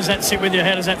captain. How does that sit with you?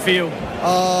 How does that feel?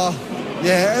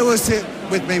 Yeah, it will sit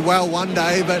with me well one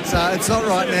day, but it's not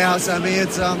right now, Sammy.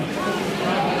 It's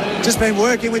just been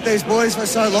working with these boys for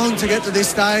so long to get to this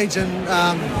stage, and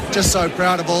just so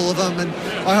proud of all of them, and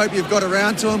I hope you've got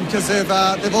around to them because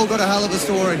they've all got a hell of a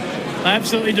story. They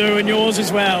absolutely do, and yours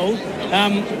as well.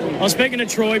 I was speaking to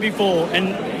Troy before,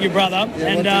 and your brother,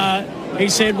 and he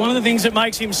said one of the things that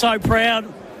makes him so proud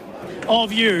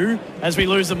of you, as we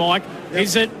lose the mic,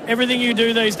 is that everything you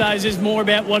do these days is more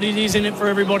about what it is in it for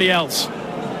everybody else.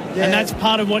 Yeah. And that's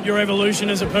part of what your evolution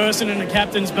as a person and a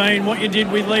captain's been, what you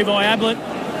did with Levi Ablett.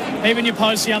 Even your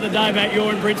post the other day about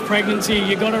your and Britt's pregnancy,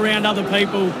 you got around other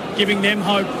people, giving them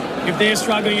hope if they're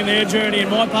struggling in their journey, and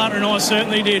my partner and I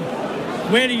certainly did.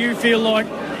 Where do you feel like,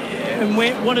 and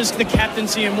what has the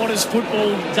captaincy and what has football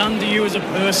done to you as a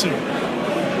person?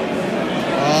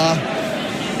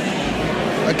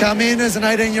 I come in as an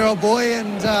 18-year-old boy,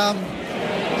 and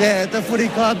the footy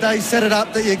club, they set it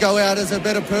up that you go out as a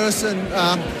better person.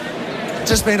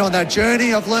 Just been on that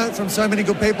journey. I've learnt from so many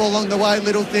good people along the way,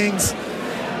 little things.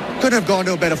 Couldn't have gone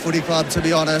to a better footy club, to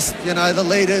be honest. You know, the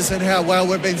leaders and how well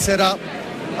we've been set up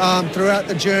throughout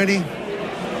the journey.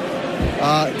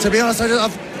 To be honest,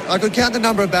 I could count the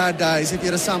number of bad days if you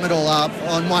were to sum it all up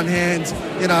on one hand,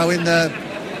 you know, in the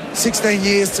 16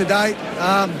 years to date.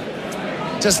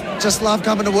 Just love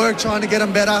coming to work, trying to get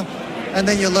them better, and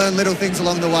then you learn little things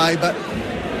along the way. But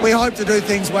we hope to do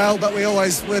things well, but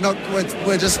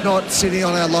we're just not sitting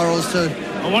on our laurels too.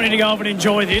 I want you to go off and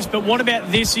enjoy this, but what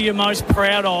about this are you most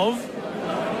proud of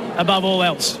above all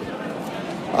else?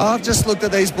 I've just looked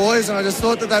at these boys and I just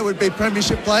thought that they would be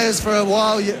premiership players for a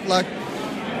while,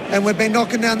 and we've been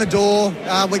knocking down the door.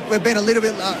 We've been a little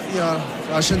bit,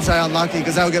 I shouldn't say unlucky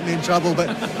because that would get me in trouble, but,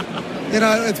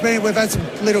 we've had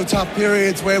some little tough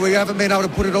periods where we haven't been able to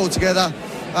put it all together.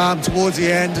 towards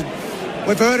the end. And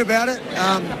we've heard about it,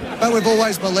 but we've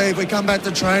always believed. We come back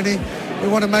to training. We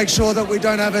want to make sure that we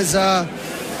don't have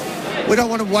we don't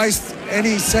want to waste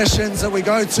any sessions that we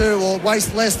go to or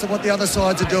waste less than what the other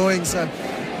sides are doing. So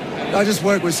I just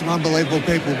work with some unbelievable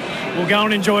people. We'll go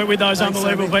and enjoy it with those Thanks,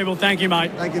 unbelievable Sammy. people. Thank you,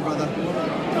 mate. Thank you, brother.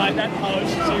 Mate, that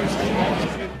post,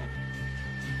 seriously.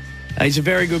 He's a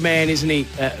very good man, isn't he?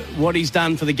 What he's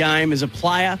done for the game as a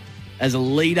player, as a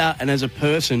leader and as a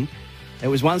person. It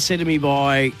was once said to me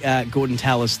by Gordon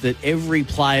Tallis that every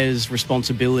player's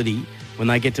responsibility when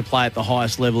they get to play at the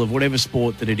highest level of whatever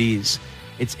sport that it is,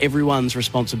 it's everyone's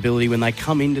responsibility when they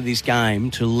come into this game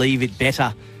to leave it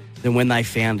better than when they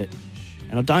found it.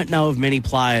 And I don't know of many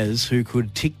players who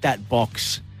could tick that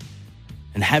box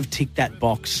and have ticked that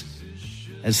box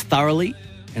as thoroughly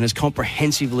and as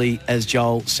comprehensively as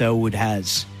Joel Selwood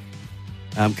has.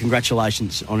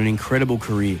 Congratulations on an incredible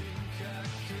career.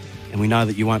 And we know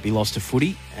that you won't be lost to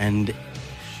footy, and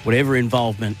whatever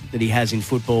involvement that he has in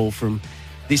football from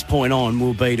this point on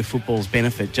will be to football's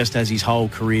benefit, just as his whole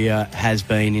career has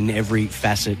been in every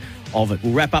facet of it.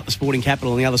 We'll wrap up the Sporting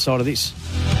Capital on the other side of this.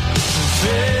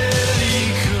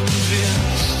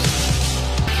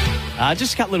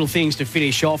 Just a couple little things to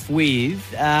finish off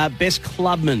with. Best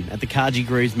clubman at the Cargie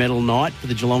Greaves Medal Night for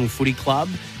the Geelong Footy Club.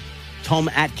 Tom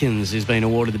Atkins has been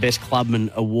awarded the Best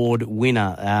Clubman Award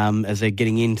winner as they're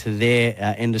getting into their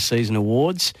end-of-season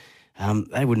awards.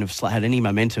 They wouldn't have had any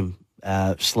momentum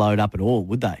slowed up at all,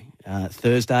 would they?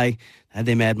 Thursday, had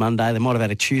their Mad Monday. They might have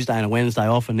had a Tuesday and a Wednesday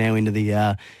off and now into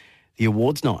the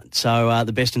awards night. So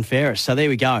the best and fairest. So there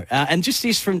we go. And just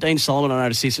this from Dean Solomon, I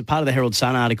noticed this. As part of the Herald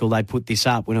Sun article, they put this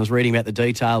up when I was reading about the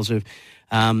details of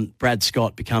Brad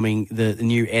Scott becoming the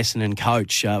new Essendon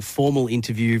coach. Formal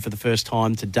interview for the first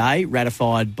time today,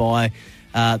 ratified by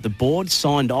the board,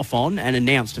 signed off on and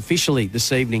announced officially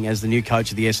this evening as the new coach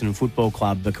of the Essendon Football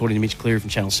Club. According to Mitch Cleary from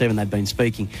Channel 7, they'd been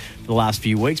speaking for the last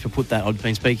few weeks, but I'd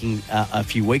been speaking a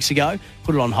few weeks ago,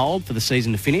 put it on hold for the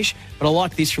season to finish. But I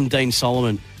like this from Dean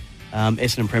Solomon,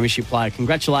 Essendon Premiership player.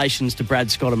 Congratulations to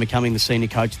Brad Scott on becoming the senior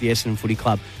coach of the Essendon Footy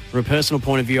Club. From a personal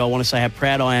point of view, I want to say how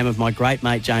proud I am of my great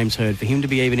mate James Hird. For him to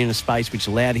be even in a space which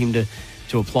allowed him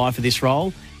to apply for this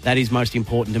role, that is most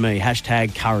important to me.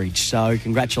 # courage. So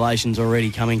congratulations already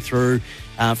coming through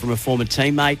from a former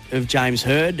teammate of James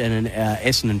Hird and an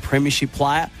Essendon Premiership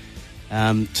player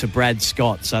to Brad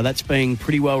Scott. So that's being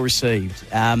pretty well received.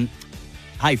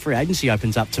 Hey, free agency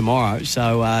opens up tomorrow,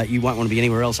 so you won't want to be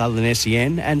anywhere else other than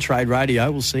SEN and Trade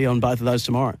Radio. We'll see you on both of those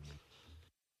tomorrow.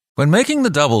 When making the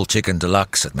Double Chicken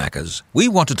Deluxe at Macca's, we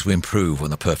wanted to improve on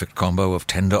the perfect combo of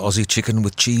tender Aussie chicken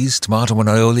with cheese, tomato and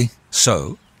aioli.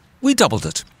 So, we doubled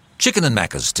it. Chicken and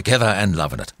Macca's, together and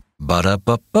loving it.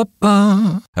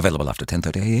 Ba-da-ba-ba-ba. Available after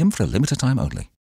 10:30 a.m. for a limited time only.